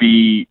should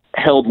be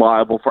held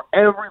liable for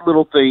every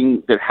little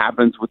thing that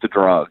happens with the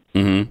drug.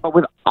 But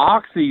with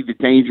Oxy, the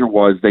danger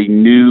was they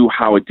knew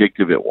how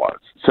addictive it was.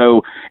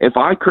 So if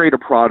I create a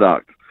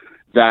product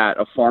that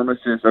a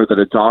pharmacist or that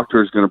a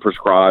doctor is going to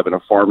prescribe and a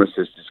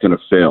pharmacist is going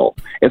to fill,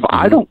 if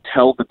I don't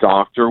tell the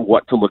doctor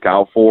what to look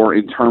out for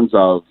in terms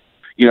of,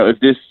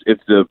 if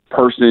the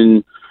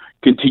person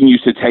continues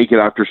to take it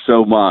after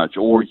so much,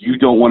 or you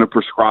don't want to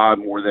prescribe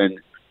more than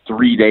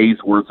 3 days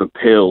worth of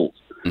pills,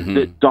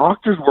 that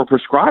doctors were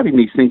prescribing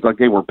these things like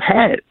they were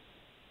pets.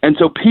 And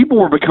so people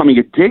were becoming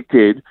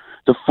addicted.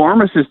 The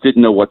pharmacists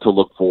didn't know what to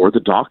look for. The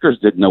doctors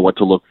didn't know what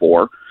to look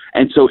for.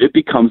 And so it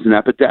becomes an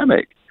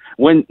epidemic.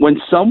 When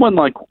someone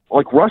like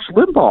Rush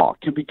Limbaugh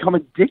can become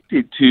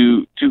addicted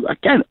to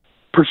again,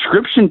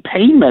 prescription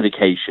pain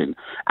medication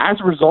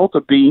as a result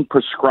of being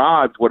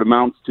prescribed what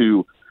amounts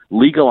to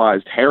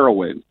legalized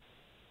heroin,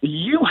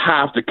 you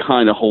have to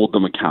kind of hold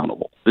them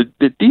accountable.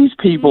 That these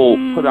people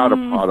put out a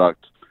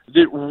product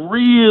that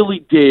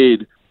really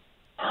did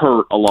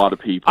hurt a lot of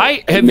people.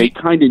 And they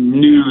kind of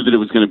knew that it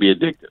was going to be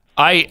addictive.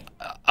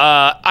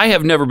 I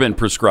have never been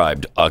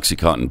prescribed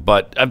OxyContin,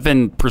 but I've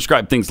been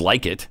prescribed things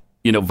like it.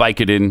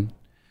 Vicodin,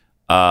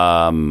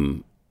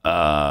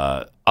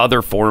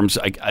 other forms.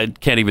 I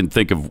can't even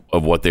think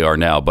of what they are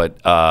now,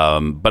 but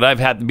I've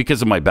had,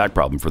 because of my back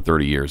problem for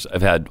 30 years,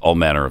 I've had all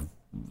manner of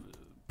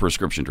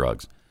prescription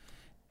drugs.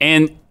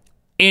 And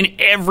in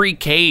every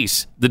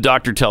case, the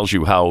doctor tells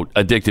you how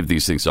addictive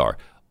these things are.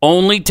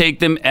 Only take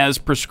them as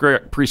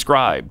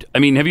prescribed. I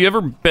mean, have you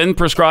ever been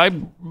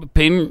prescribed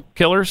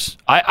painkillers?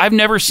 I've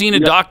never seen a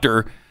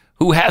doctor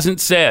who hasn't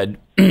said,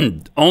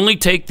 only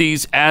take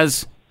these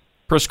as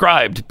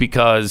prescribed,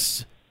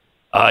 because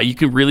you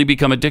can really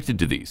become addicted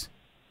to these.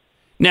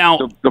 Now,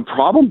 the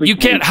problem you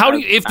can't.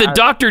 If the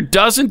doctor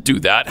doesn't do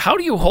that, how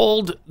do you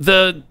hold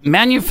the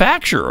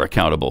manufacturer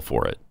accountable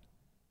for it?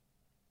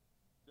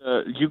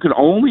 You can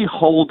only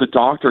hold the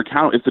doctor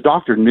accountable if the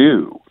doctor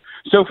knew.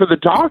 So for the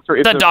doctor,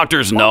 if the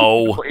doctors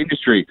know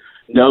industry,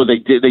 no, they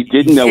did. They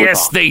didn't know.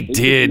 Yes, they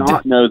did. Did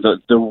not know the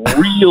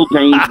real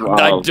danger.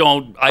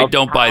 I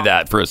don't buy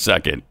that for a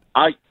second.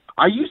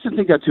 I used to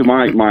think that too.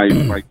 My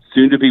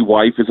soon-to-be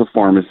wife is a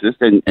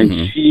pharmacist, and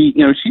she,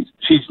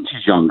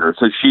 she's younger,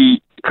 so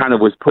she kind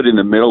of was put in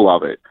the middle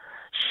of it.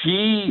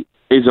 She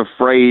is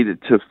afraid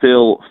to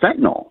fill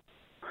fentanyl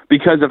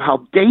because of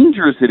how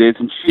dangerous it is,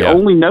 and she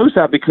only knows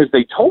that because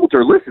they told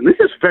her, listen, this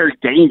is very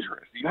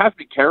dangerous. You have to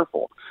be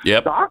careful.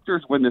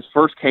 Doctors, when this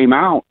first came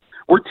out,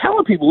 were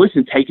telling people,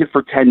 listen, take it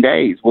for 10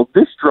 days. Well,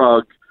 this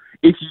drug,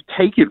 if you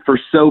take it for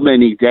so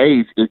many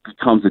days, it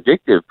becomes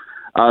addictive.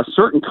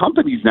 Certain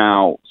companies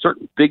now,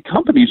 certain big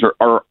companies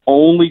are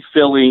only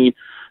filling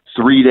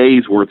 3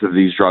 days worth of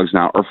these drugs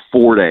now, or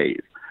 4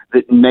 days,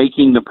 that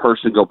making the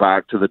person go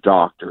back to the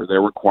doctor.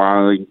 They're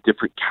requiring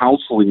different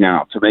counseling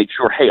now to make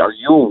sure, hey, are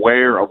you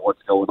aware of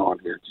what's going on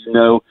here? Do you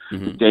know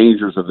the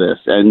dangers of this?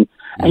 And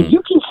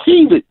you can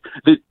see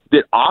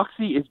that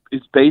Oxy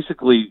is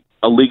basically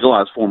a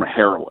legalized form of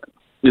heroin,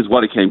 is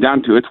what it came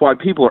down to. It's why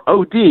people are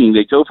ODing.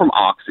 They go from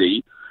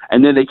Oxy,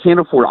 and then they can't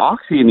afford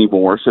Oxy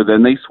anymore, so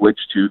then they switch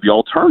to the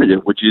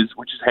alternative, which is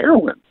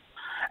heroin.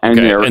 And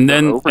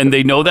and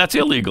they know that's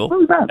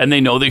illegal, and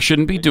they know they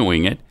shouldn't be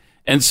doing it,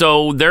 and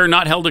so they're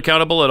not held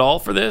accountable at all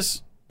for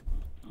this.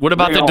 What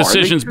about the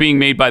decisions being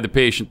made by the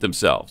patient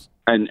themselves?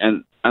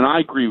 And I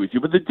agree with you,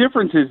 but the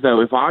difference is, though,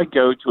 if I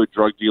go to a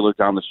drug dealer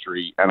down the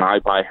street and I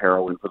buy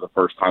heroin for the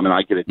first time and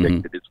I get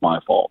addicted, it's my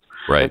fault.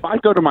 Right. If I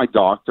go to my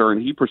doctor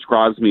and he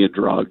prescribes me a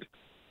drug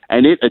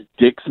and it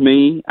addicts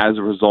me as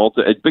a result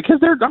of it, because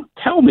they're not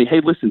telling me,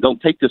 hey, listen,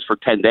 don't take this for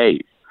 10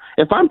 days.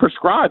 If I'm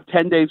prescribed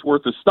 10 days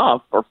worth of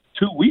stuff or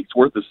 2 weeks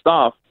worth of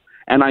stuff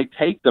and I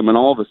take them and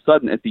all of a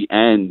sudden at the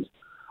end,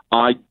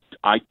 I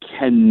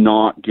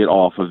cannot get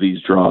off of these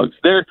drugs.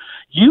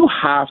 You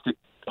have to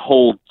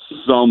hold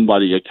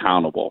somebody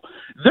accountable.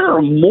 There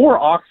are more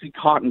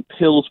OxyContin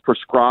pills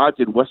prescribed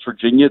in West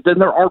Virginia than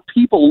there are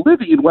people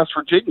living in West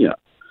Virginia.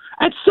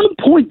 At some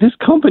point, this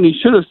company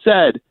should have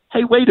said,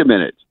 hey, wait a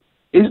minute.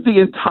 Is the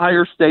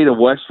entire state of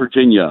West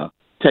Virginia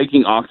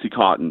taking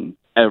OxyContin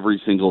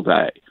every single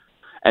day?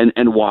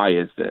 And why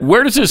is this?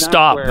 Where does this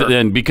stop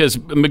then? Because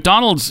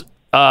McDonald's,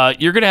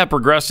 you're going to have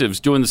progressives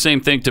doing the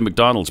same thing to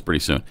McDonald's pretty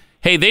soon.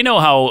 Hey, they know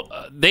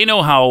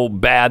how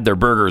bad their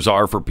burgers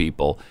are for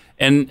people,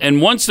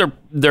 And once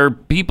their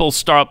people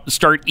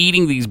start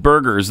eating these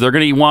burgers, they're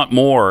going to want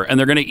more, and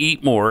they're going to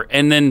eat more.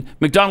 And then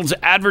McDonald's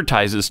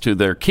advertises to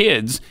their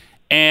kids,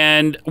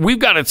 and we've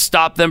got to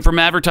stop them from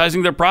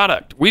advertising their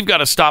product. We've got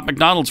to stop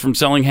McDonald's from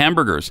selling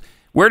hamburgers.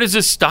 Where does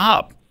this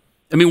stop?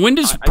 I mean, when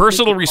does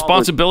personal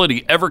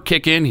responsibility ever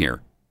kick in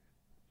here?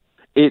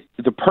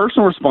 The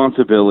personal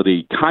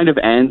responsibility kind of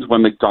ends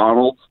when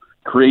McDonald's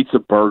creates a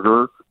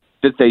burger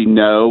that they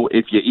know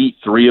if you eat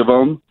 3 of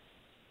them,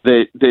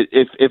 that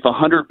if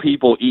 100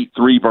 people eat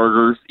 3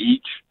 burgers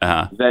each,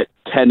 that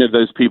 10 of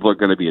those people are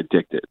going to be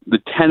addicted. The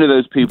 10 of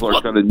those people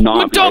are going to not.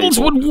 McDonald's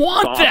would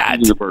want that.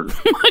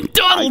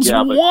 McDonald's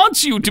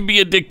wants you to be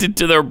addicted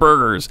to their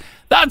burgers.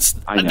 That's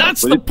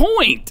the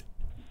point.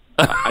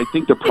 I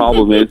think the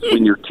problem is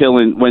when you're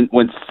killing when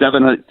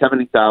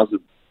 70,000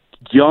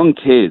 young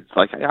kids.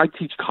 Like I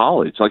teach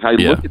college. Like I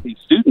look at these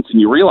students and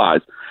you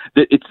realize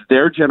that it's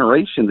their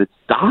generation that's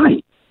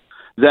dying.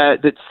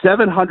 That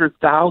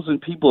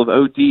 700,000 people have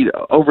OD'd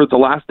over the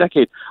last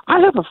decade. I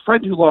have a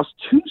friend who lost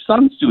 2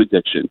 sons to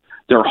addiction.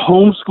 They're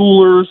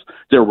homeschoolers.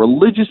 They're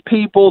religious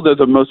people. They're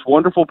the most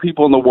wonderful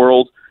people in the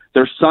world.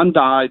 Their son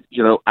died,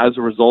 as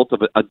a result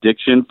of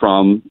addiction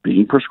from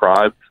being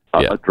prescribed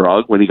a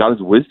drug when he got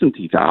his wisdom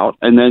teeth out.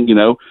 And then,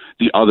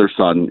 the other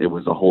son, it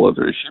was a whole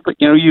other issue. But,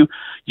 you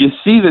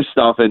see this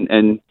stuff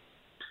and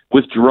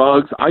with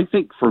drugs, I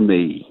think for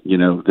me,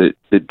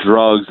 that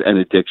drugs and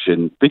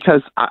addiction,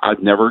 because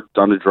I've never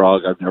done a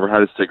drug, I've never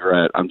had a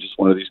cigarette. I'm just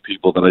one of these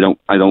people that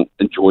I don't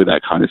enjoy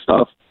that kind of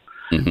stuff.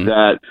 Mm-hmm.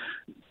 That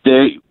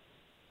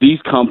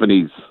these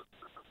companies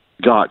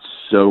got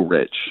so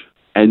rich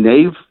and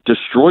they've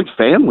destroyed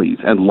families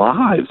and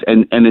lives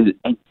and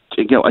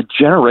a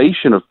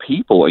generation of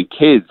people and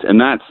kids, and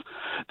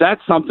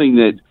that's something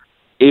that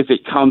if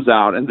it comes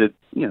out and that.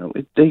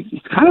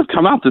 It's kind of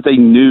come out that they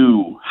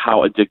knew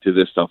how addictive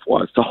this stuff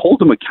was. To hold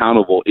them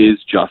accountable is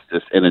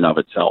justice in and of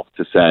itself.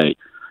 To say,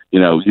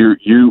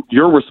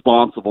 you're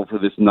responsible for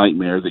this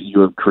nightmare that you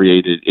have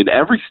created in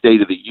every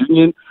state of the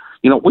union.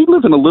 We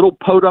live in a little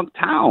podunk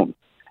town,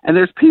 and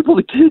there's people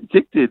that get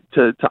addicted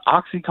to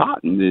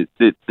OxyContin.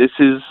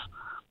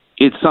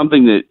 It's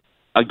something that,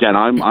 again,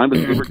 I'm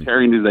as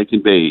libertarian as they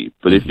can be.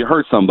 But if you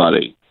hurt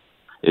somebody,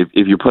 if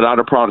you put out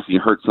a product and you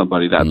hurt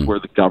somebody, that's where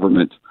the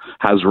government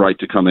has a right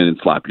to come in and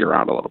slap you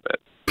around a little bit.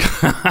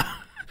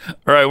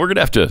 All right, we're going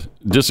to have to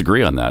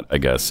disagree on that, I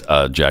guess,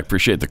 Jack.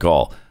 Appreciate the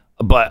call.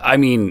 But, I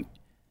mean,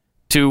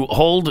 to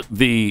hold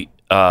the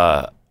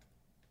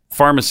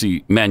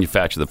pharmacy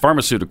manufacturer, the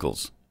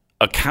pharmaceuticals,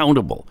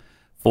 accountable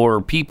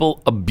for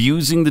people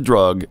abusing the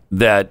drug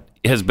that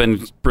has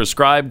been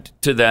prescribed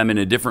to them in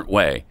a different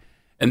way,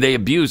 and they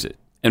abuse it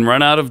and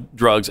run out of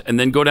drugs and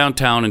then go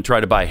downtown and try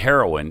to buy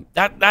heroin,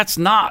 that's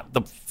not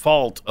the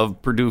fault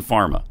of Purdue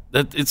Pharma.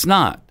 It's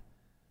not.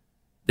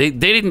 They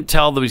didn't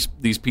tell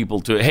these people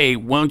to, hey,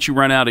 why don't you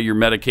run out of your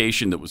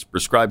medication that was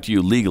prescribed to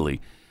you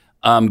legally,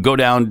 go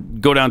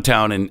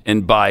downtown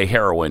and buy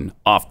heroin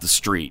off the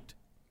street.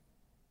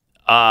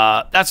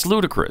 That's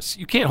ludicrous.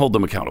 You can't hold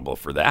them accountable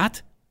for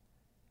that.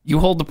 You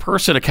hold the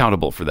person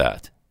accountable for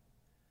that.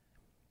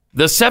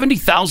 The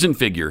 70,000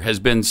 figure has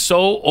been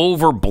so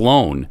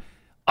overblown.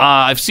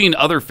 I've seen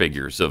other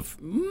figures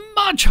of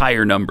much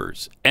higher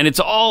numbers, and it's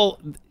all.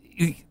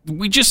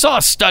 We just saw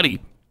a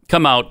study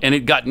come out, and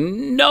it got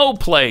no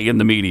play in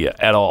the media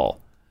at all.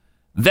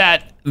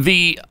 That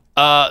the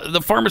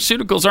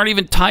pharmaceuticals aren't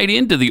even tied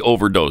into the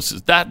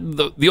overdoses. That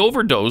the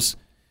overdose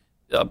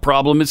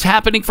problem is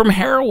happening from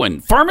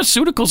heroin.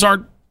 Pharmaceuticals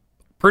aren't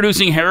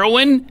producing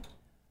heroin,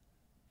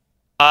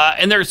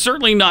 and they're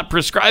certainly not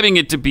prescribing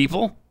it to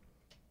people.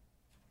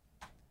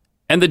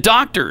 And the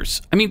doctors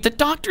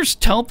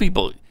tell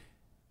people,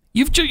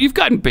 you've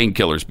gotten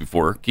painkillers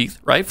before, Keith,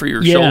 right? For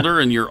your shoulder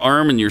and your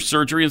arm and your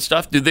surgery and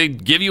stuff. Did they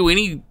give you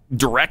any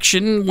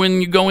direction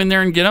when you go in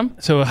there and get them?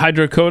 So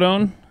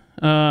hydrocodone,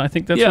 I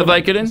think that's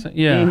Vicodin.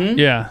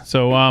 Yeah.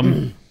 So,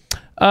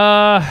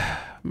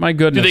 my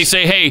goodness. Do they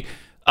say,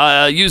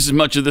 hey, use as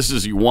much of this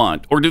as you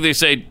want, or do they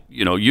say,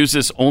 use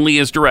this only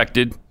as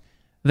directed?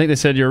 I think they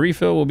said your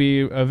refill will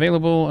be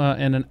available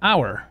in an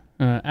hour.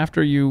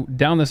 After you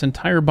down this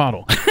entire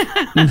bottle.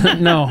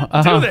 No.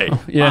 Do they?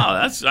 Yeah.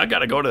 Wow, I got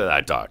to go to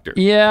that doctor.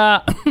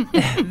 Yeah.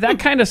 That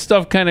kind of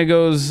stuff kind of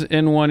goes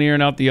in one ear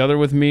and out the other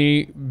with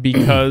me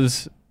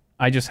because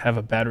I just have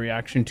a bad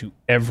reaction to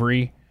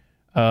every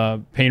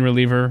pain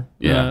reliever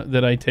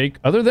that I take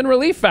other than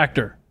Relief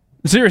Factor.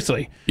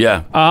 Seriously.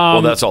 Yeah.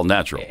 Well, that's all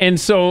natural. And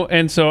so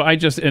I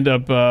just end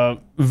up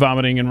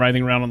vomiting and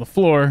writhing around on the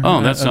floor in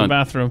the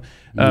bathroom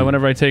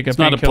whenever I take a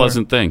painkiller. It's not a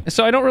pleasant thing.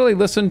 So I don't really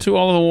listen to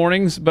all of the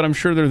warnings, but I'm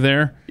sure they're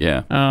there.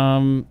 Yeah.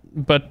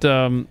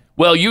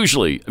 Well,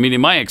 usually,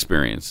 in my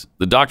experience,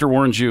 the doctor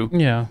warns you.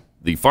 Yeah.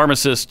 The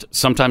pharmacist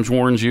sometimes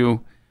warns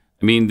you.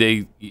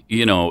 They,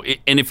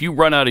 and if you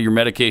run out of your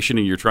medication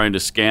and you're trying to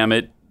scam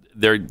it,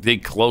 they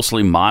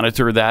closely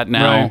monitor that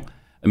now.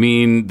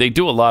 Right. They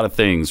do a lot of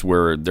things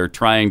where they're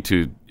trying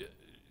to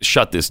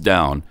shut this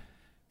down.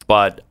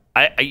 But,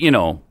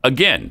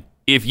 again,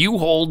 if you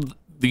hold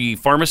the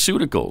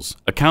pharmaceuticals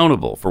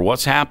accountable for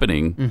what's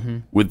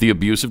happening with the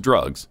abuse of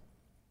drugs,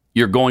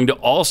 you're going to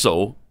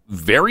also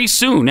very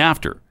soon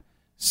after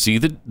see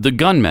the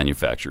gun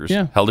manufacturers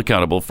held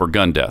accountable for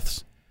gun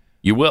deaths.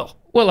 You will.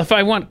 Well, if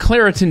I want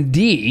Claritin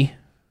D,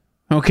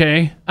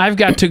 okay, I've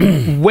got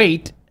to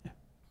wait.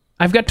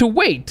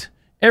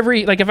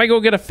 If I go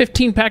get a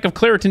 15-pack of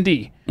Claritin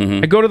D,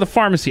 I go to the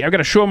pharmacy, I've got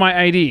to show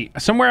my ID.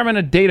 Somewhere I'm in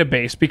a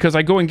database because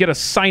I go and get a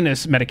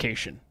sinus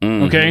medication,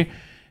 okay?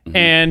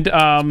 And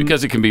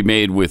because it can be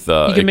made with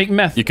you can make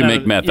meth. You can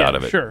make meth out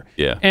of it. Sure.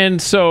 Yeah.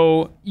 And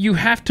so you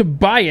have to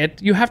buy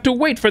it. You have to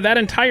wait for that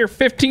entire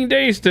 15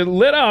 days to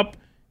lit up.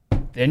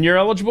 Then you're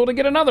eligible to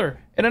get another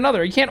and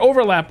another. You can't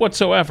overlap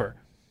whatsoever.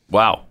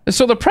 Wow.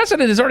 So the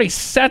precedent is already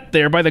set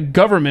there by the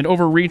government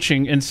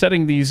overreaching and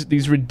setting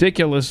these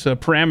ridiculous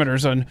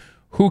parameters on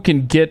who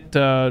can get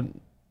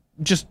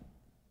just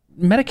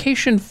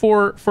medication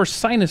for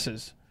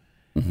sinuses.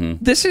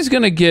 This is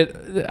going to get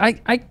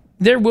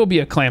there will be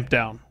a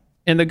clampdown,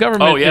 and the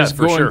government is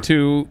going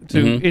to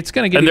it's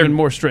going to get even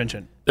more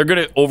stringent. They're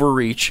going to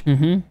overreach,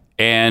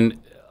 and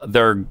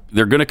they're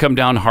going to come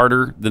down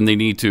harder than they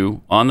need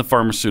to on the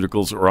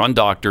pharmaceuticals or on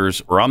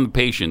doctors or on the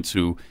patients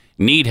who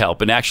need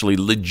help and actually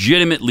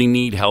legitimately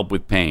need help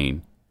with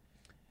pain.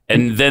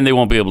 And then they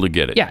won't be able to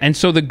get it. Yeah, and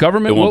so the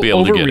government will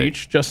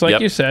overreach, just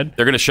like you said.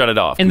 They're going to shut it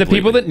off. And completely. the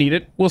people that need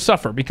it will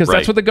suffer because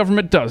that's what the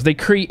government does. They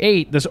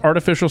create this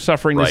artificial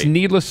suffering, this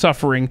needless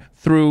suffering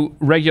through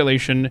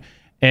regulation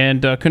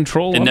and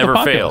control of the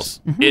populace.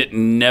 It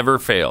never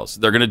fails.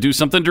 They're going to do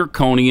something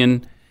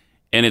draconian,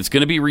 and it's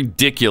going to be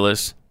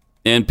ridiculous,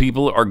 and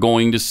people are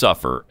going to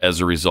suffer as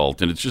a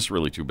result, and it's just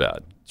really too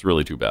bad. It's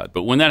really too bad.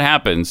 But when that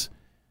happens,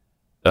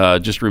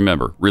 just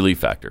remember,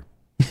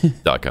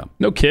 relieffactor.com.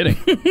 No kidding.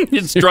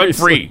 It's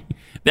drug-free.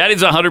 That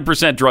is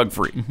 100%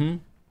 drug-free.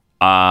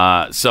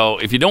 So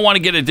if you don't want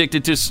to get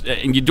addicted to,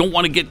 and you don't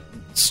want to get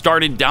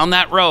started down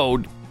that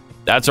road,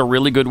 that's a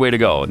really good way to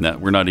go. And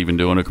that we're not even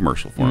doing a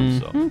commercial for them.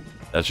 So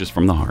that's just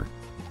from the heart.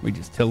 We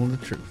just tell them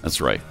the truth.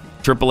 That's right.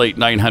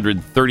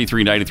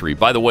 888-900-3393.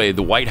 By the way,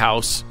 the White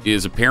House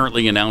is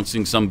apparently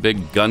announcing some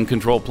big gun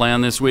control plan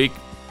this week.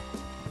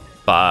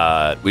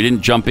 But we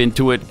didn't jump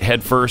into it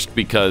head first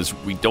because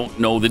we don't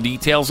know the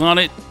details on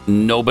it.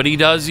 Nobody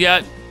does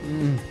yet.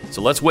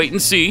 So let's wait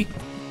and see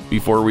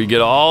before we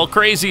get all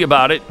crazy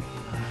about it.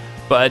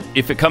 But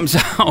if it comes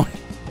out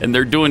and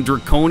they're doing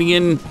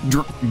draconian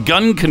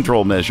gun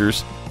control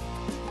measures,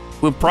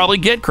 we'll probably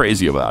get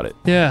crazy about it.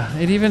 Yeah,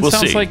 it even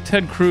sounds like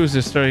Ted Cruz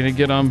is starting to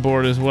get on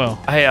board as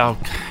well.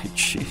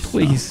 Geez,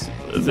 please.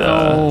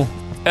 No.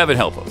 Heaven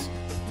help us.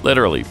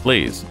 Literally,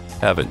 please.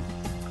 Heaven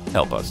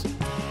help us.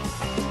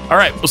 All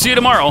right, we'll see you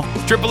tomorrow.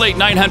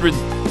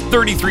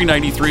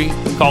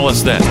 888-900-3393. Call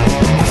us then.